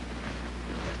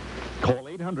 Call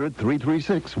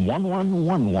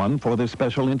 800-336-1111 for this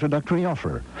special introductory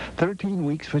offer. 13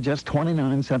 weeks for just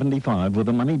 $29.75 with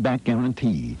a money-back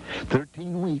guarantee.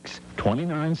 13 weeks,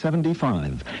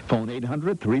 $29.75. Phone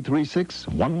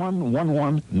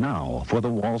 800-336-1111 now for the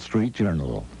Wall Street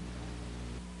Journal.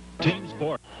 Team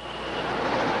Sport.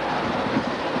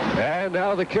 And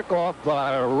now the kickoff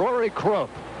by Rory Crump.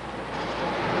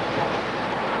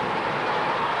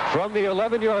 From the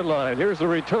 11-yard line, here's the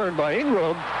return by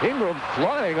Ingram. Ingram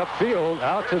flying upfield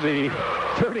out to the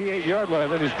 38-yard line,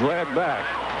 then he's dragged back.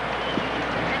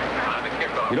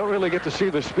 You don't really get to see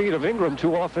the speed of Ingram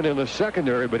too often in the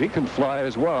secondary, but he can fly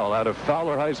as well out of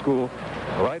Fowler High School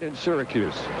right in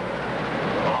Syracuse.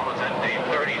 Ball is at the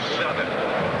 37.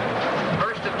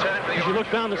 First and 10 for the As you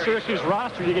look down the Syracuse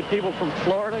roster, you get people from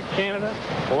Florida, Canada,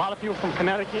 a lot of people from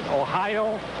Connecticut,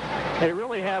 Ohio. They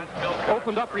really have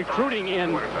opened up recruiting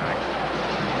in the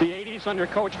 80s under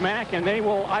Coach Mack, and they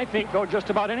will, I think, go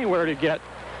just about anywhere to get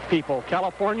people.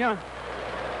 California.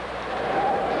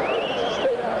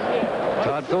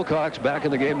 Todd Philcox back in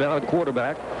the game now at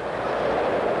quarterback.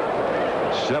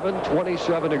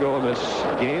 7:27 to go in this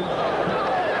game.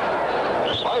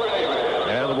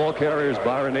 And the ball carrier is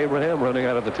Byron Abraham running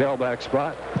out of the tailback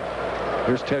spot.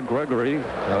 Here's Ted Gregory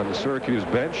on the Syracuse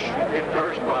bench. In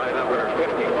first by number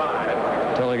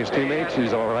 55. Telling his teammates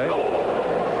he's all right.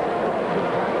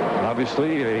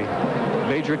 Obviously, a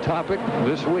major topic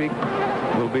this week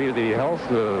will be the health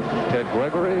of Ted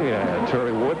Gregory and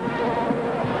Terry Wood.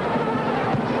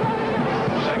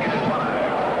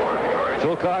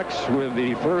 Philcox with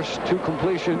the first 2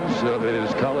 completions of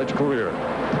his college career.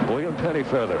 William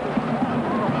Pennyfeather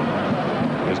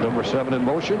is number 7 in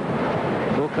motion.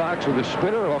 Philcox with a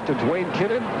spinner off to Dwayne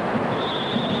Kinnan.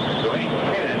 Dwayne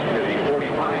Kinnan to the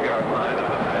 45-yard line of the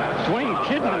pass. Dwayne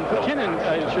Kinnan,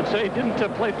 I should say, didn't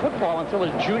play football until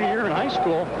his junior year in high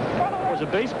school. Was a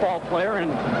baseball player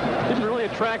and didn't really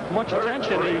attract much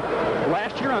attention.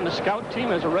 Last year on the scout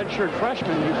team as a redshirt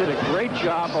freshman, he did a great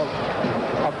job of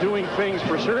doing things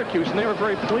for Syracuse, and they were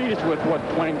very pleased with what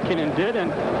Dwayne Kinnan did,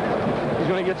 and he's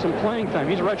going to get some playing time.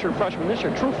 He's a redshirt freshman this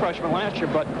year, true freshman last year,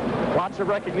 but lots of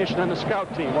recognition on the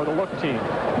scout team or the look team.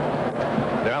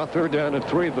 Now 3rd down and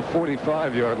 3 at the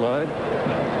 45-yard line.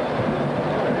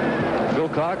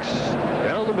 Philcox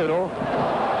down the middle.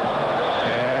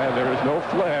 And there is no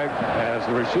flag as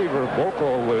the receiver,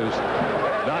 Boko, was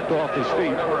knocked off his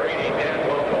feet.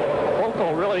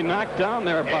 Boko really knocked down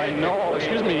there by Noel.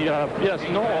 Excuse me, yes,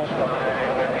 Noel.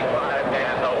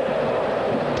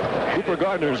 Cooper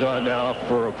Gardner's on now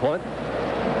for a punt.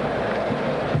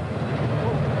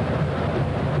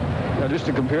 Now, just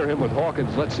to compare him with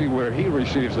Hawkins, let's see where he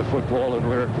receives the football and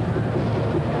where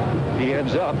he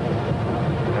ends up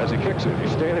as he kicks it.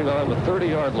 He's standing on the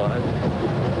 30-yard line.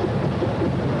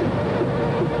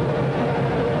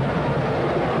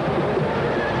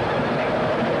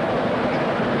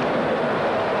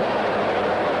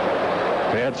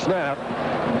 Bad snap,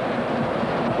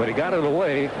 but he got it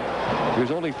away. He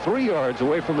was only 3 yards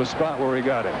away from the spot where he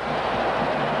got it.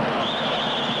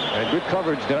 And good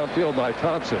coverage downfield by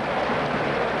Thompson.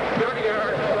 30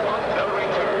 yards, no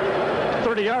return.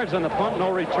 30 yards on the punt, no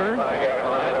return.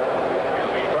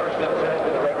 First and 10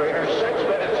 to the Red Raiders. 6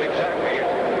 minutes exactly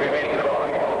remaining in the ball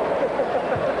game.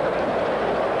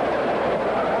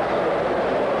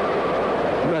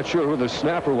 I'm not sure who the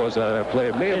snapper was on that play.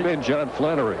 It may have been John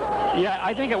Flannery. Yeah,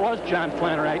 I think it was John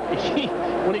Flannery.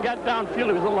 When he got downfield,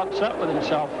 he was a little upset with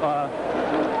himself.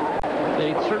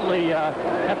 They certainly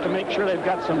have to make sure they've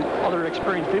got some other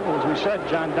experienced people. As we said,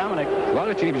 John Dominic. A lot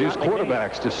of teams use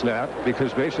quarterbacks to snap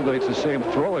because basically it's the same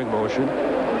throwing motion,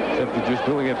 except you're just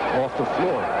doing it off the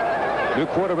floor. New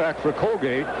quarterback for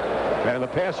Colgate, and the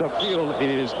pass upfield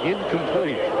is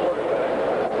incomplete.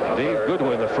 Dave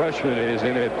Goodwin, the freshman, is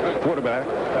in at quarterback.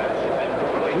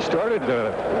 He started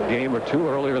a game or 2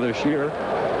 earlier this year,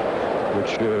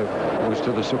 which was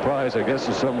to the surprise, I guess,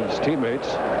 of some of his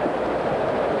teammates.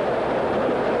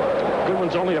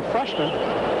 Goodwin's only a freshman,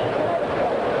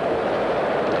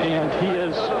 and he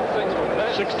is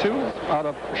 6'2", out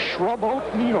of Shrub Oak,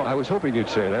 New York. I was hoping you'd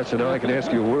say that, so now I can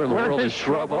ask you, where in the world is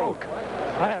Shrub Oak?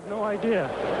 I have no idea.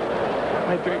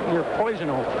 Might be near Poison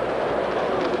Oak.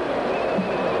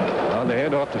 On the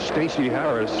handoff to Stacy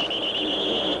Harris.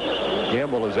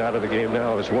 Gamble is out of the game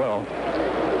now as well.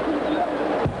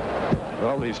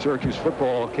 Well, the Syracuse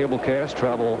football cable cast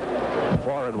travel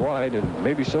far and wide, and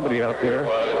maybe somebody out there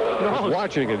is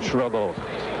watching in Shrub Oak.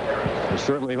 I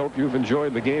certainly hope you've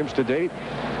enjoyed the games to date,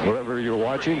 wherever you're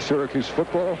watching Syracuse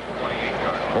football.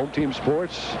 Home Team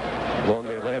Sports along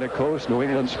the Atlantic Coast, New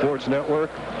England Sports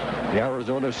Network, the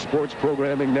Arizona Sports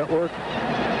Programming Network.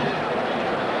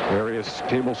 various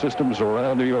cable systems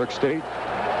around New York State.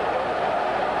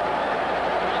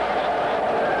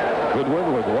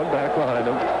 Goodwin with one back behind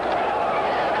him.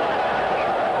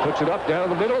 Puts it up down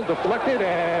the middle, deflected,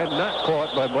 and not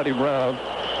caught by Buddy Brown.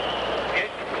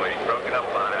 Broken up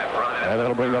on that run. And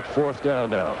that'll bring up 4th down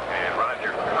now. And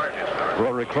Roger Carter.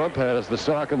 Rory Crump has the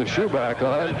sock and the shoe back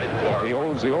on. He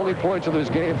owns the only points of this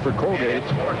game for Colgate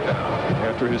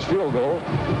after his field goal.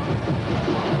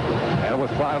 And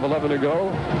with 5:11 to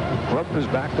go, Crump is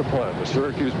back to punt. The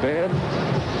Syracuse band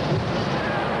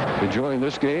enjoying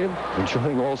this game,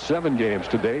 enjoying all 7 games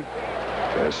to date,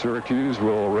 as Syracuse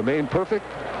will remain perfect,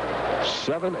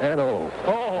 7-0.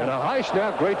 And a high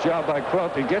snap, great job by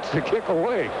Crump. He gets the kick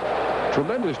away.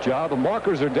 Tremendous job. The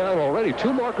markers are down already.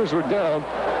 2 markers were down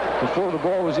before the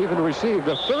ball was even received.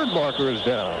 The 3rd marker is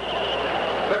down.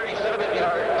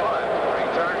 37-yard punt.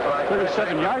 Returned by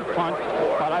 37-yard punt,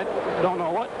 but I don't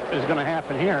know what is going to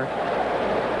happen here.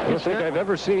 I don't think I've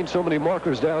ever seen so many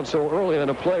markers down so early in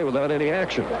a play without any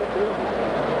action.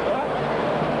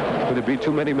 Could it be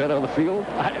too many men on the field?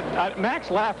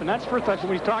 Max laughed, and that's first time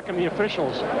when he's talking to the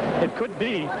officials. It could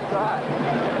be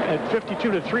at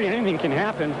 52-3, anything can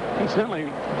happen. Incidentally,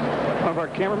 one of our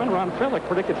cameramen, Ron Fredlick,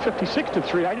 predicted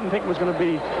 56-3. I didn't think it was going to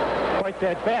be quite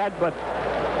that bad, but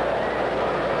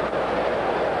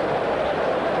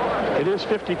it is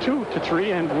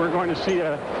 52-3, and we're going to see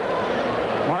a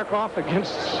mark-off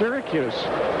against Syracuse.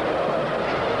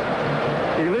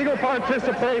 Illegal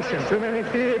participation. Too many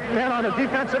men on the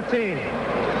defensive team.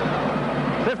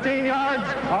 15 yards,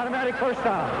 automatic first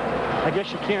down. I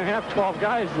guess you can't have 12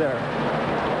 guys there.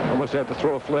 Almost had to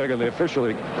throw a flag on the official.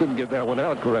 He couldn't get that one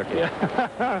out correctly.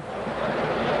 Yeah.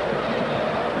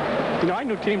 You know, I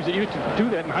knew teams that used to do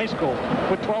that in high school.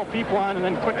 Put 12 people on and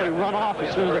then quickly run off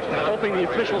as soon as they're hoping the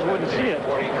officials wouldn't see it.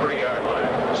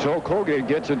 So Colgate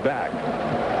gets it back.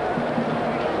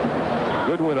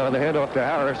 Goodwin on the handoff to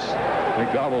Harris. They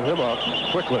gobbled him up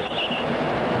quickly.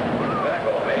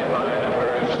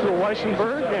 Stu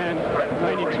Weissenberg and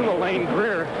 92 Elaine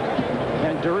Greer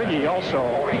and Durigi also.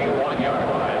 41-yard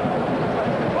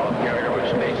line. Ball carrier was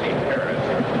Stacey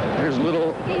Harris. Here's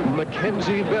little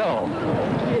Mackenzie Bell.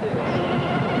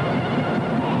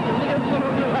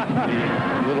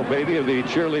 The little baby of the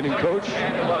cheerleading coach.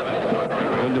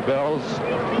 Linda Bell's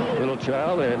little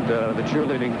child, and the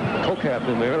cheerleading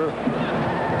co-captain there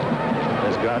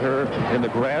has got her in the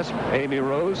grasp, Amy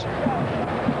Rose.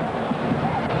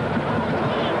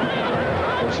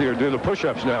 We'll see her do the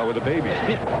push-ups now with the baby.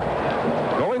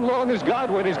 Going long is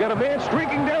Godwin. He's got a man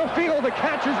streaking downfield. The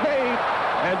catch is made,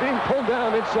 and being pulled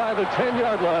down inside the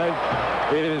 10-yard line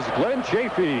is Glenn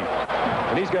Chafee.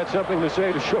 And he's got something to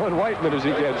say to Sean Whiteman as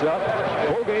he gets up.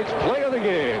 Colgate's play of the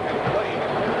game.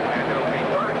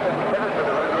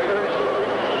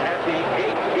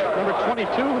 Number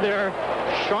 22 there,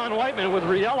 Sean Whiteman with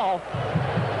Riello,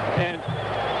 and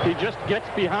he just gets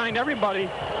behind everybody,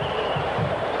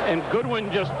 and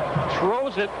Goodwin just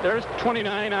throws it. There's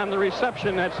 29 on the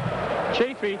reception. That's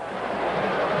Chafee,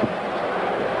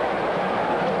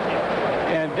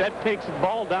 and that takes the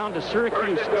ball down to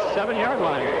Syracuse 7-yard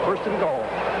line, 1st and goal.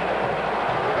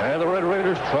 And the Red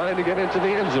Raiders trying to get into the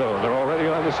end zone. They're already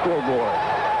on the scoreboard.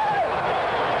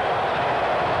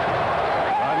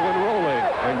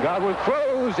 And Godwin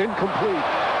throws incomplete.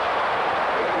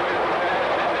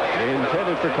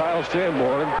 Intended for Kyle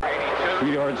Sanborn.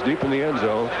 3 yards deep in the end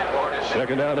zone.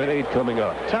 2nd down and 8 coming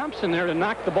up. Thompson there to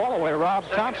knock the ball away. Rob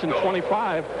Thompson,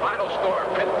 25. Final score,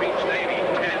 Pitt beats Navy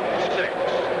 10-6.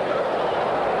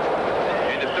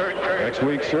 In the 3rd period. Next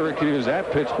week, Syracuse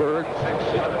at Pittsburgh.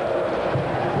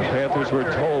 The Panthers were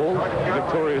told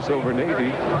victorious over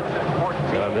Navy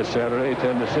on this Saturday, 10-6.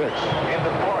 In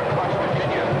the 4th, West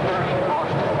Virginia 30,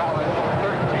 Boston College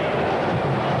 13.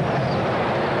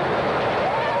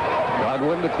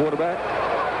 Godwin, the quarterback.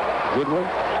 Goodwin.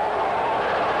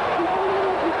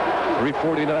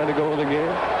 3:49 to go in the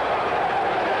game.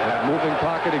 That moving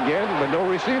pocket again, but no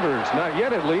receivers. Not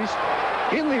yet, at least.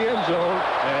 In the end zone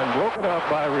and broken up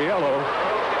by Riello.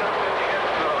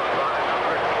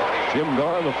 Jim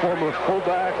Garn, the former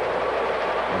fullback,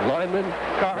 lineman,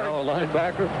 now a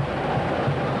linebacker.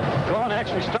 Garn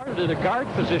actually started at a guard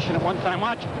position at one time.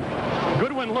 Watch.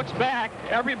 Goodwin looks back.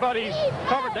 Everybody's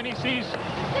covered. Then he sees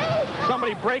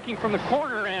somebody breaking from the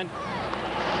corner and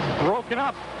broken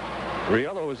up.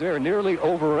 Riello was there, nearly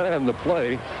overran the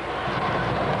play.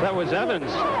 That was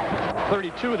Evans,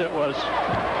 32, that was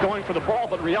going for the ball,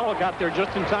 but Riello got there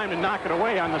just in time to knock it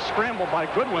away on the scramble by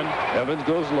Goodwin. Evans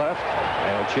goes left,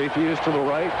 and Chafee is to the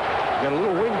right. Got a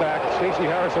little wing back, Stacey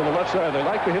Harris on the left side. They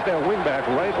like to hit that wing back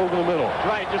right over the middle.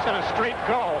 Right, just on a straight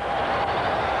go.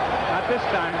 Not this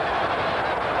time.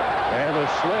 the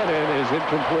slant in is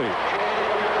incomplete.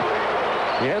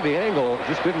 He had the angle,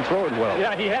 just didn't throw it well.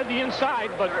 Yeah, he had the inside,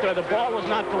 but the ball was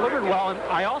not delivered well. And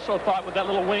I also thought with that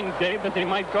little wing, Dave, that they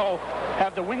might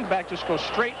have the wing back just go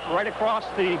straight right across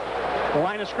the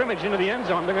line of scrimmage into the end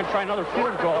zone. They're going to try another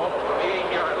field goal.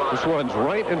 This one's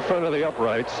right in front of the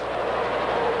uprights.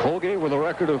 Colgate with a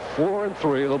record of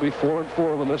 4-3. They'll be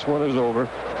 4-4 when this one is over.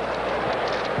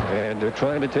 And they're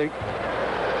trying to take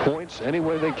points any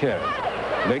way they can.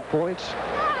 Make points.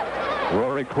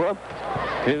 Rory Crump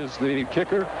is the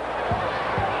kicker.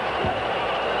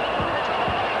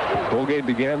 Colgate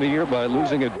began the year by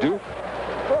losing at Duke.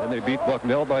 And they beat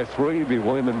Bucknell by 3, beat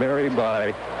William & Mary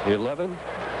by 11,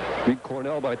 beat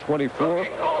Cornell by 24.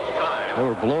 They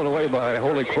were blown away by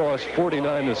Holy Cross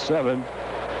 49-7.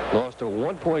 Lost a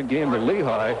 1-point game to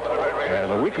Lehigh,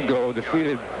 and a week ago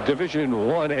defeated Division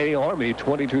 1A Army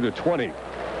 22-20.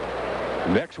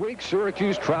 Next week,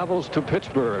 Syracuse travels to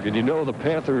Pittsburgh, and you know the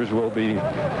Panthers will be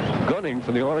gunning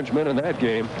for the Orange Men in that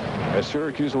game, as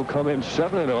Syracuse will come in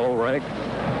 7-0, ranked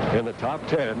in the top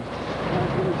 10.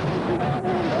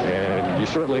 And you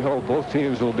certainly hope both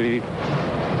teams will be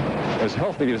as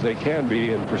healthy as they can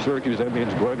be, and for Syracuse, that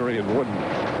means Gregory and Wooden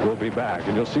will be back.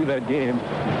 And you'll see that game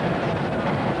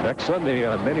next Sunday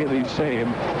on many of these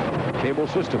same cable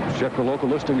systems. Check the local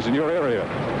listings in your area.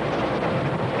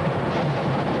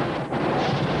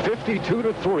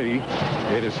 52-3.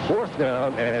 It is 4th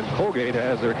down, and Colgate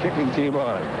has their kicking team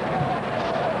on.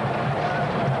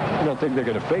 You don't think they're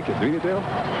going to fake it, do you, Dale?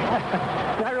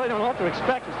 I really don't know what to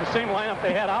expect. It's the same lineup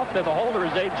they had out there. The holder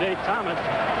is A.J. Thomas.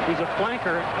 He's a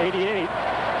flanker, 88.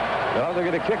 Now they're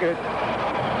going to kick it,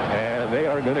 and they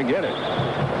are going to get it.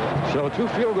 So 2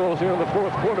 field goals here in the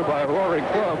 4th quarter by Rory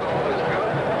Crump.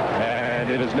 And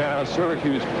it is now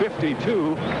Syracuse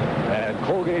 52 and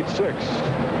Colgate 6.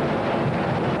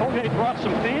 Colgate brought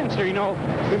some fans here. You know,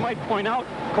 we might point out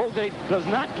Colgate does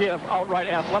not give outright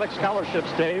athletic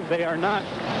scholarships, Dave. They are not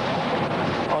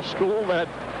a school that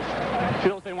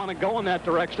feels they want to go in that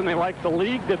direction. They like the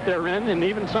league that they're in, and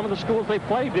even some of the schools they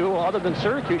play do. Other than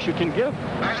Syracuse, you can give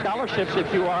scholarships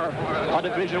if you are a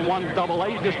Division I AA.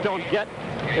 You just don't get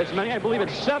as many. I believe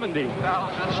it's 70.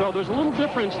 So there's a little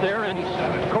difference there, and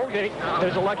Colgate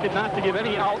has elected not to give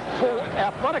any full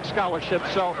athletic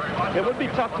scholarships. So it would be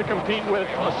tough to compete with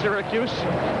Syracuse.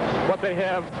 What they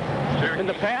have in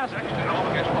the past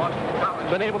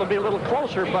been able to be a little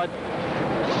closer, but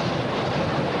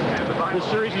this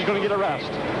series is going to get a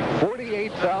rest.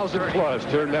 48,000 plus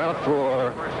turned out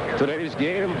for today's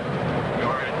game.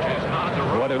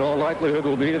 What in all likelihood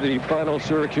will be the final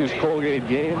Syracuse-Colgate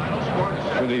game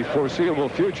for the foreseeable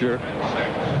future.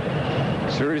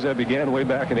 Series that began way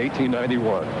back in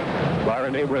 1891.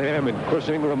 Byron Abraham and Chris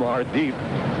Ingram are deep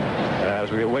as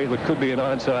we await what could be an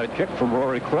onside kick from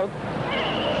Rory Crump.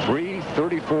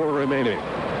 3:34 remaining.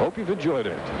 Hope you've enjoyed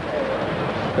it.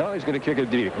 Now he's going to kick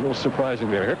it deep. A little surprising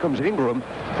there. Here comes Ingram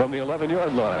from the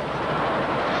 11-yard line.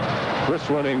 Chris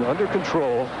running under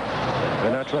control.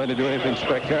 They're not trying to do anything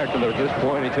spectacular at this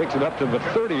point. He takes it up to the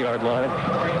 30-yard line.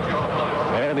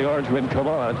 And the Orangemen come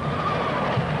on.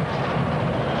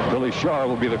 Billy Shaw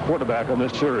will be the quarterback on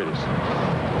this series.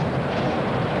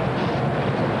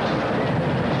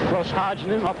 Russ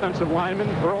Hodgman, offensive lineman.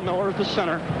 Earl Miller is the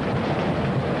center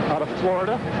out of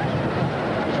Florida.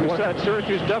 We said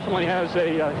Syracuse definitely has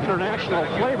a international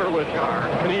flavor with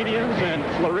Canadians and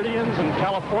Floridians and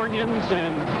Californians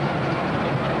and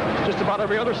just about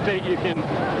every other state you can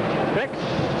pick.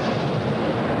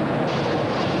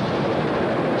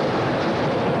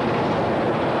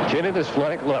 Kinnan is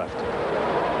flank left.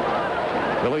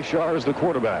 Billy Shaw is the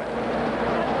quarterback.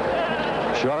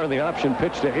 Shaw in the option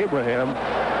pitch to Abraham,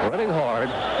 running hard,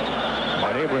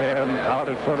 and Abraham out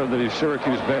in front of the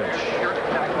Syracuse bench.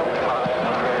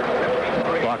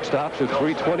 Clock stops at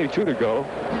 3:22 to go.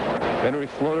 Henry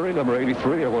Flonery, number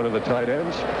 83, one of the tight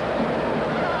ends.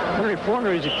 Henry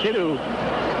Flonery is a kid who,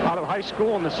 out of high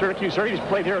school in the Syracuse area, he's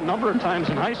played here a number of times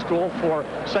in high school for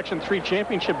Section 3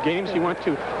 championship games. He went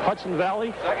to Hudson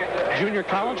Valley Junior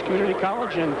College, community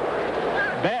college, and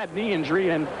bad knee injury,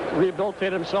 and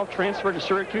rehabilitated himself, transferred to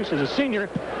Syracuse as a senior.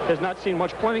 Has not seen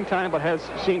much playing time, but has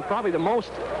seen probably the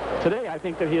most today, I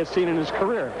think, that he has seen in his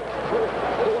career.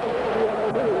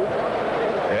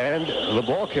 And the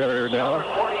ball carrier now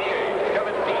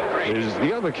is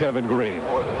the other Kevin Green.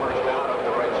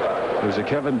 There's a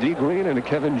Kevin D. Green and a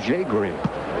Kevin J. Green.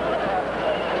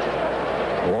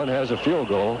 One has a field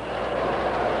goal.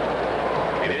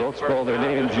 They both spell their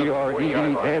name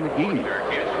G-R-E-E-N-E.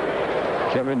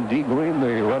 Kevin D. Green,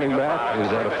 the running back,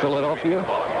 is out of Philadelphia.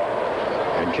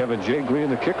 And Kevin J. Green,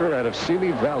 the kicker, out of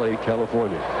Simi Valley,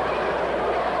 California.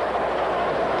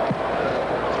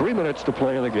 3 minutes to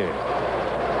play in the game.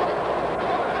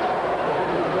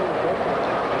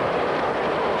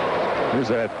 Here's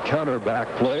that counter back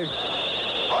play.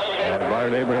 And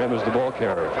Byron Abraham is the ball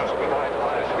carrier.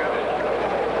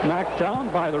 Knocked down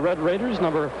by the Red Raiders,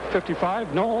 number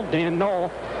 55, Dan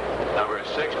Knoll. Number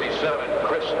 67,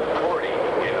 Chris Cordy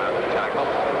in on the tackle.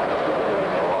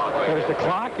 There's the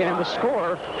clock and the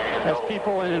score as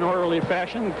people in an orderly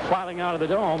fashion filing out of the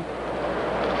dome.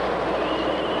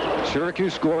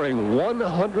 Syracuse scoring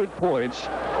 100 points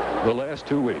the last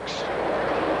 2 weeks.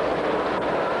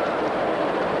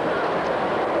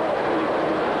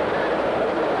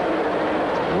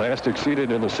 Last exceeded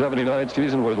in the 79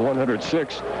 season with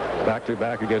 106,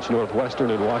 back-to-back against Northwestern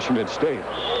and Washington State.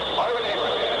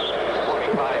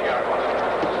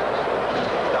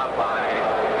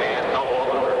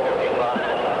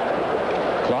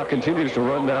 Clock continues to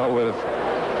run now with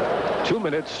 2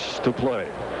 minutes to play.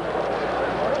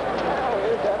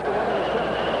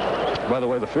 By the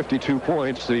way, the 52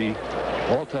 points, the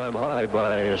all-time high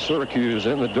by Syracuse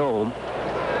in the dome,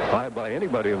 high by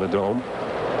anybody in the dome.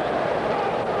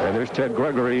 And there's Ted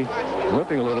Gregory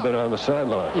limping a little bit on the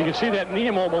sideline. You can see that knee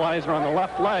immobilizer on the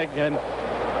left leg, and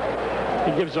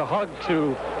he gives a hug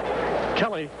to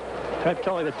Kelly, Ted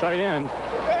Kelly, the tight end.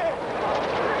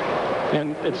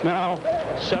 And it's now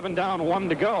 7 down, 1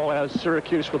 to go, as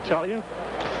Syracuse will tell you.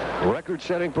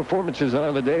 Record-setting performances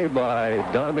on the day by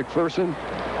Don McPherson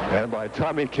and by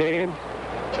Tommy Kane,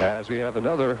 as we have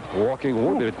another walking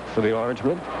wounded for the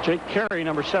Orangemen. Jake Carey,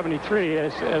 number 73,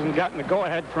 hasn't gotten the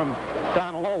go-ahead from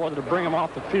Don Lowe whether to bring him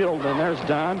off the field, and there's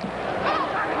Don.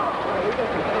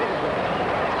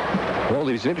 Well,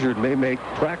 these injured may make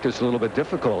practice a little bit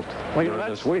difficult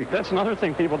this week. That's another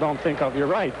thing people don't think of. You're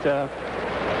right.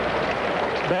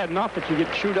 It's bad enough that you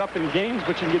get chewed up in games,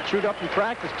 but you get chewed up in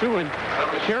practice, too. And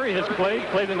Carey has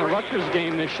played in the Rutgers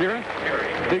game this year.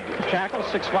 Big tackle,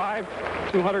 6'5",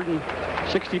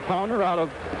 260-pounder out of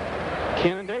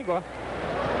Canandaigua.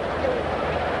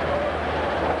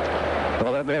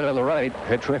 Well, that man on the right,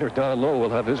 head trainer Don Lowe, will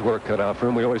have his work cut out for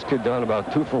him. We always kid Don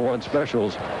about 2-for-1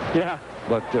 specials. Yeah.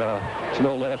 But it's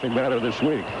no laughing matter this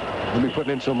week. He'll be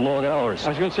putting in some long hours. I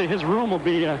was going to say his room will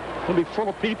be full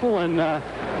of people and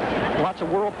lots of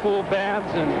whirlpool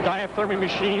baths and diathermy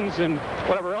machines and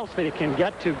whatever else they can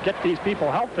get to get these people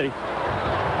healthy.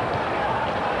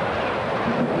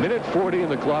 Minute 40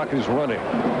 and the clock is running.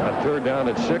 On 3rd down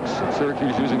at 6. And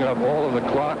Syracuse using up all of the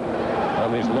clock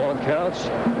on these long counts.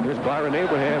 Here's Byron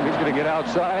Abraham. He's going to get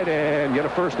outside and get a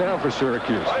first down for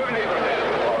Syracuse.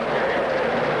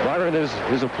 Byron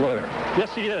is a player.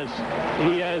 Yes, he is.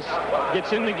 He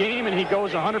gets in the game and he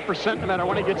goes 100% no matter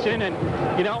when he gets in. And,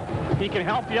 you know, he can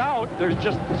help you out. There's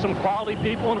just some quality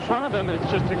people in front of him. And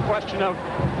it's just a question of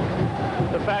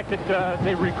the fact that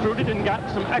they recruited and got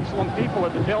some excellent people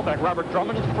at the tailback. Robert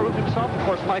Drummond has proved himself. Of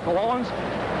course, Michael Owens.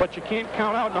 But you can't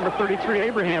count out number 33,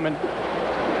 Abraham. And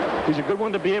he's a good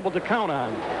one to be able to count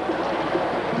on.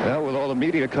 Now, with all the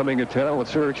media coming to town with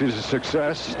Syracuse's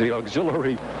success, the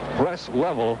auxiliary press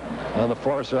level on the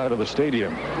far side of the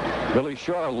stadium. Billy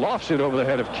Shaw lofts it over the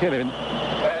head of Kinnan.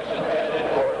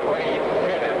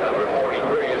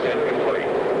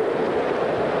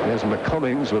 There's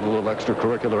McCummings with a little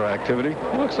extracurricular activity.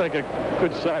 He looks like a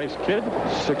good-sized kid.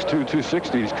 6'2",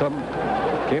 260. He's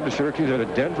came to Syracuse out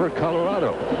of Denver,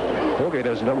 Colorado. Colgate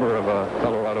has a number of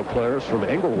Colorado players from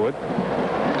Englewood.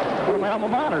 One of my alma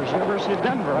maters, University of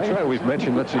Denver, right? That's right. We've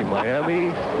mentioned, let's see,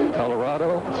 Miami,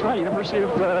 Colorado. That's right. University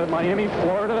of Miami,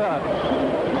 Florida,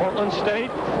 Portland State,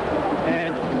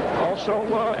 and also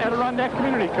Adirondack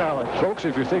Community College. Folks,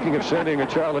 if you're thinking of sending a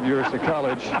child of yours to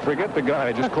college, forget the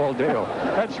guy. Just call Dale.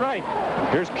 That's right.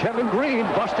 Here's Kevin Green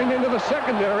busting into the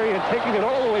secondary and taking it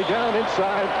all the way down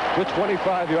inside the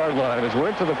 25-yard line as we're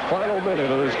into the final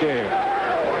minute of this game.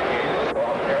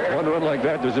 One run like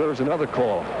that deserves another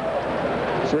call.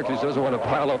 Syracuse doesn't want to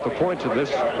pile up the points at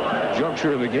this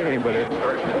juncture of the game, but if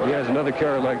he has another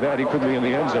carry like that, he could be in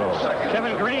the end zone.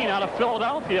 Kevin Green out of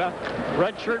Philadelphia,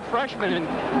 redshirt freshman and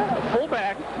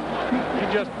fullback.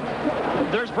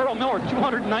 There's Burl Miller,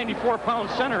 294-pound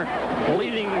center,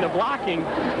 leading the blocking.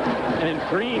 And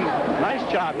Green, nice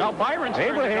job. Now Byron's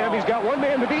Abraham, he's got one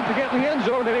man to beat to get in the end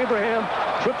zone, and Abraham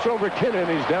trips over Kinnan.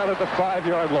 He's down at the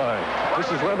 5-yard line. This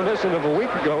is reminiscent of a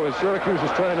week ago as Syracuse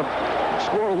was trying to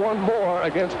score one more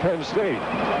against Penn State.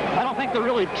 I don't think they're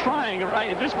really trying right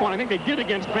at this point. I think they did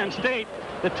against Penn State.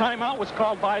 The timeout was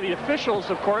called by the officials,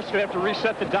 of course. They have to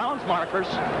reset the downs markers.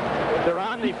 They're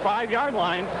on the 5-yard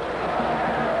line.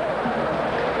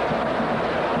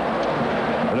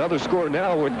 Another score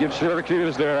now would give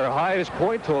Syracuse their highest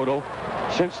point total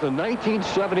since the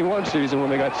 1971 season when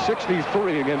they got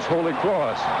 63 against Holy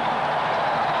Cross.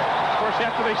 Of course,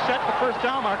 after they set the first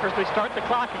down markers, they start the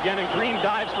clock again, and Green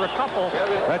dives for a couple.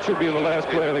 That should be the last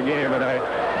play of the game, and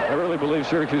I really believe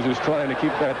Syracuse is trying to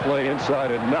keep that play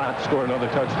inside and not score another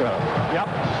touchdown. Yep.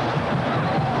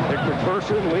 Dick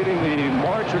McPherson leading the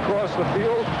march across the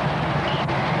field.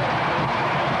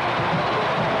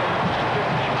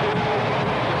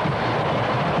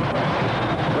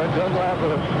 Fred Dunlap,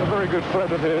 a very good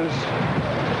friend of his.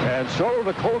 And so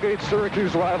the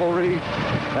Colgate-Syracuse rivalry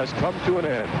has come to an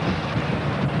end.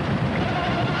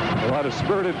 A lot of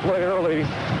spirited play early.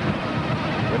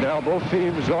 And now both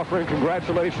teams offering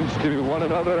congratulations to one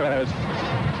another as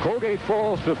Colgate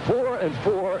falls to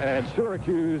 4-4, and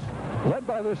Syracuse, led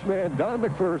by this man, Don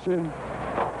McPherson,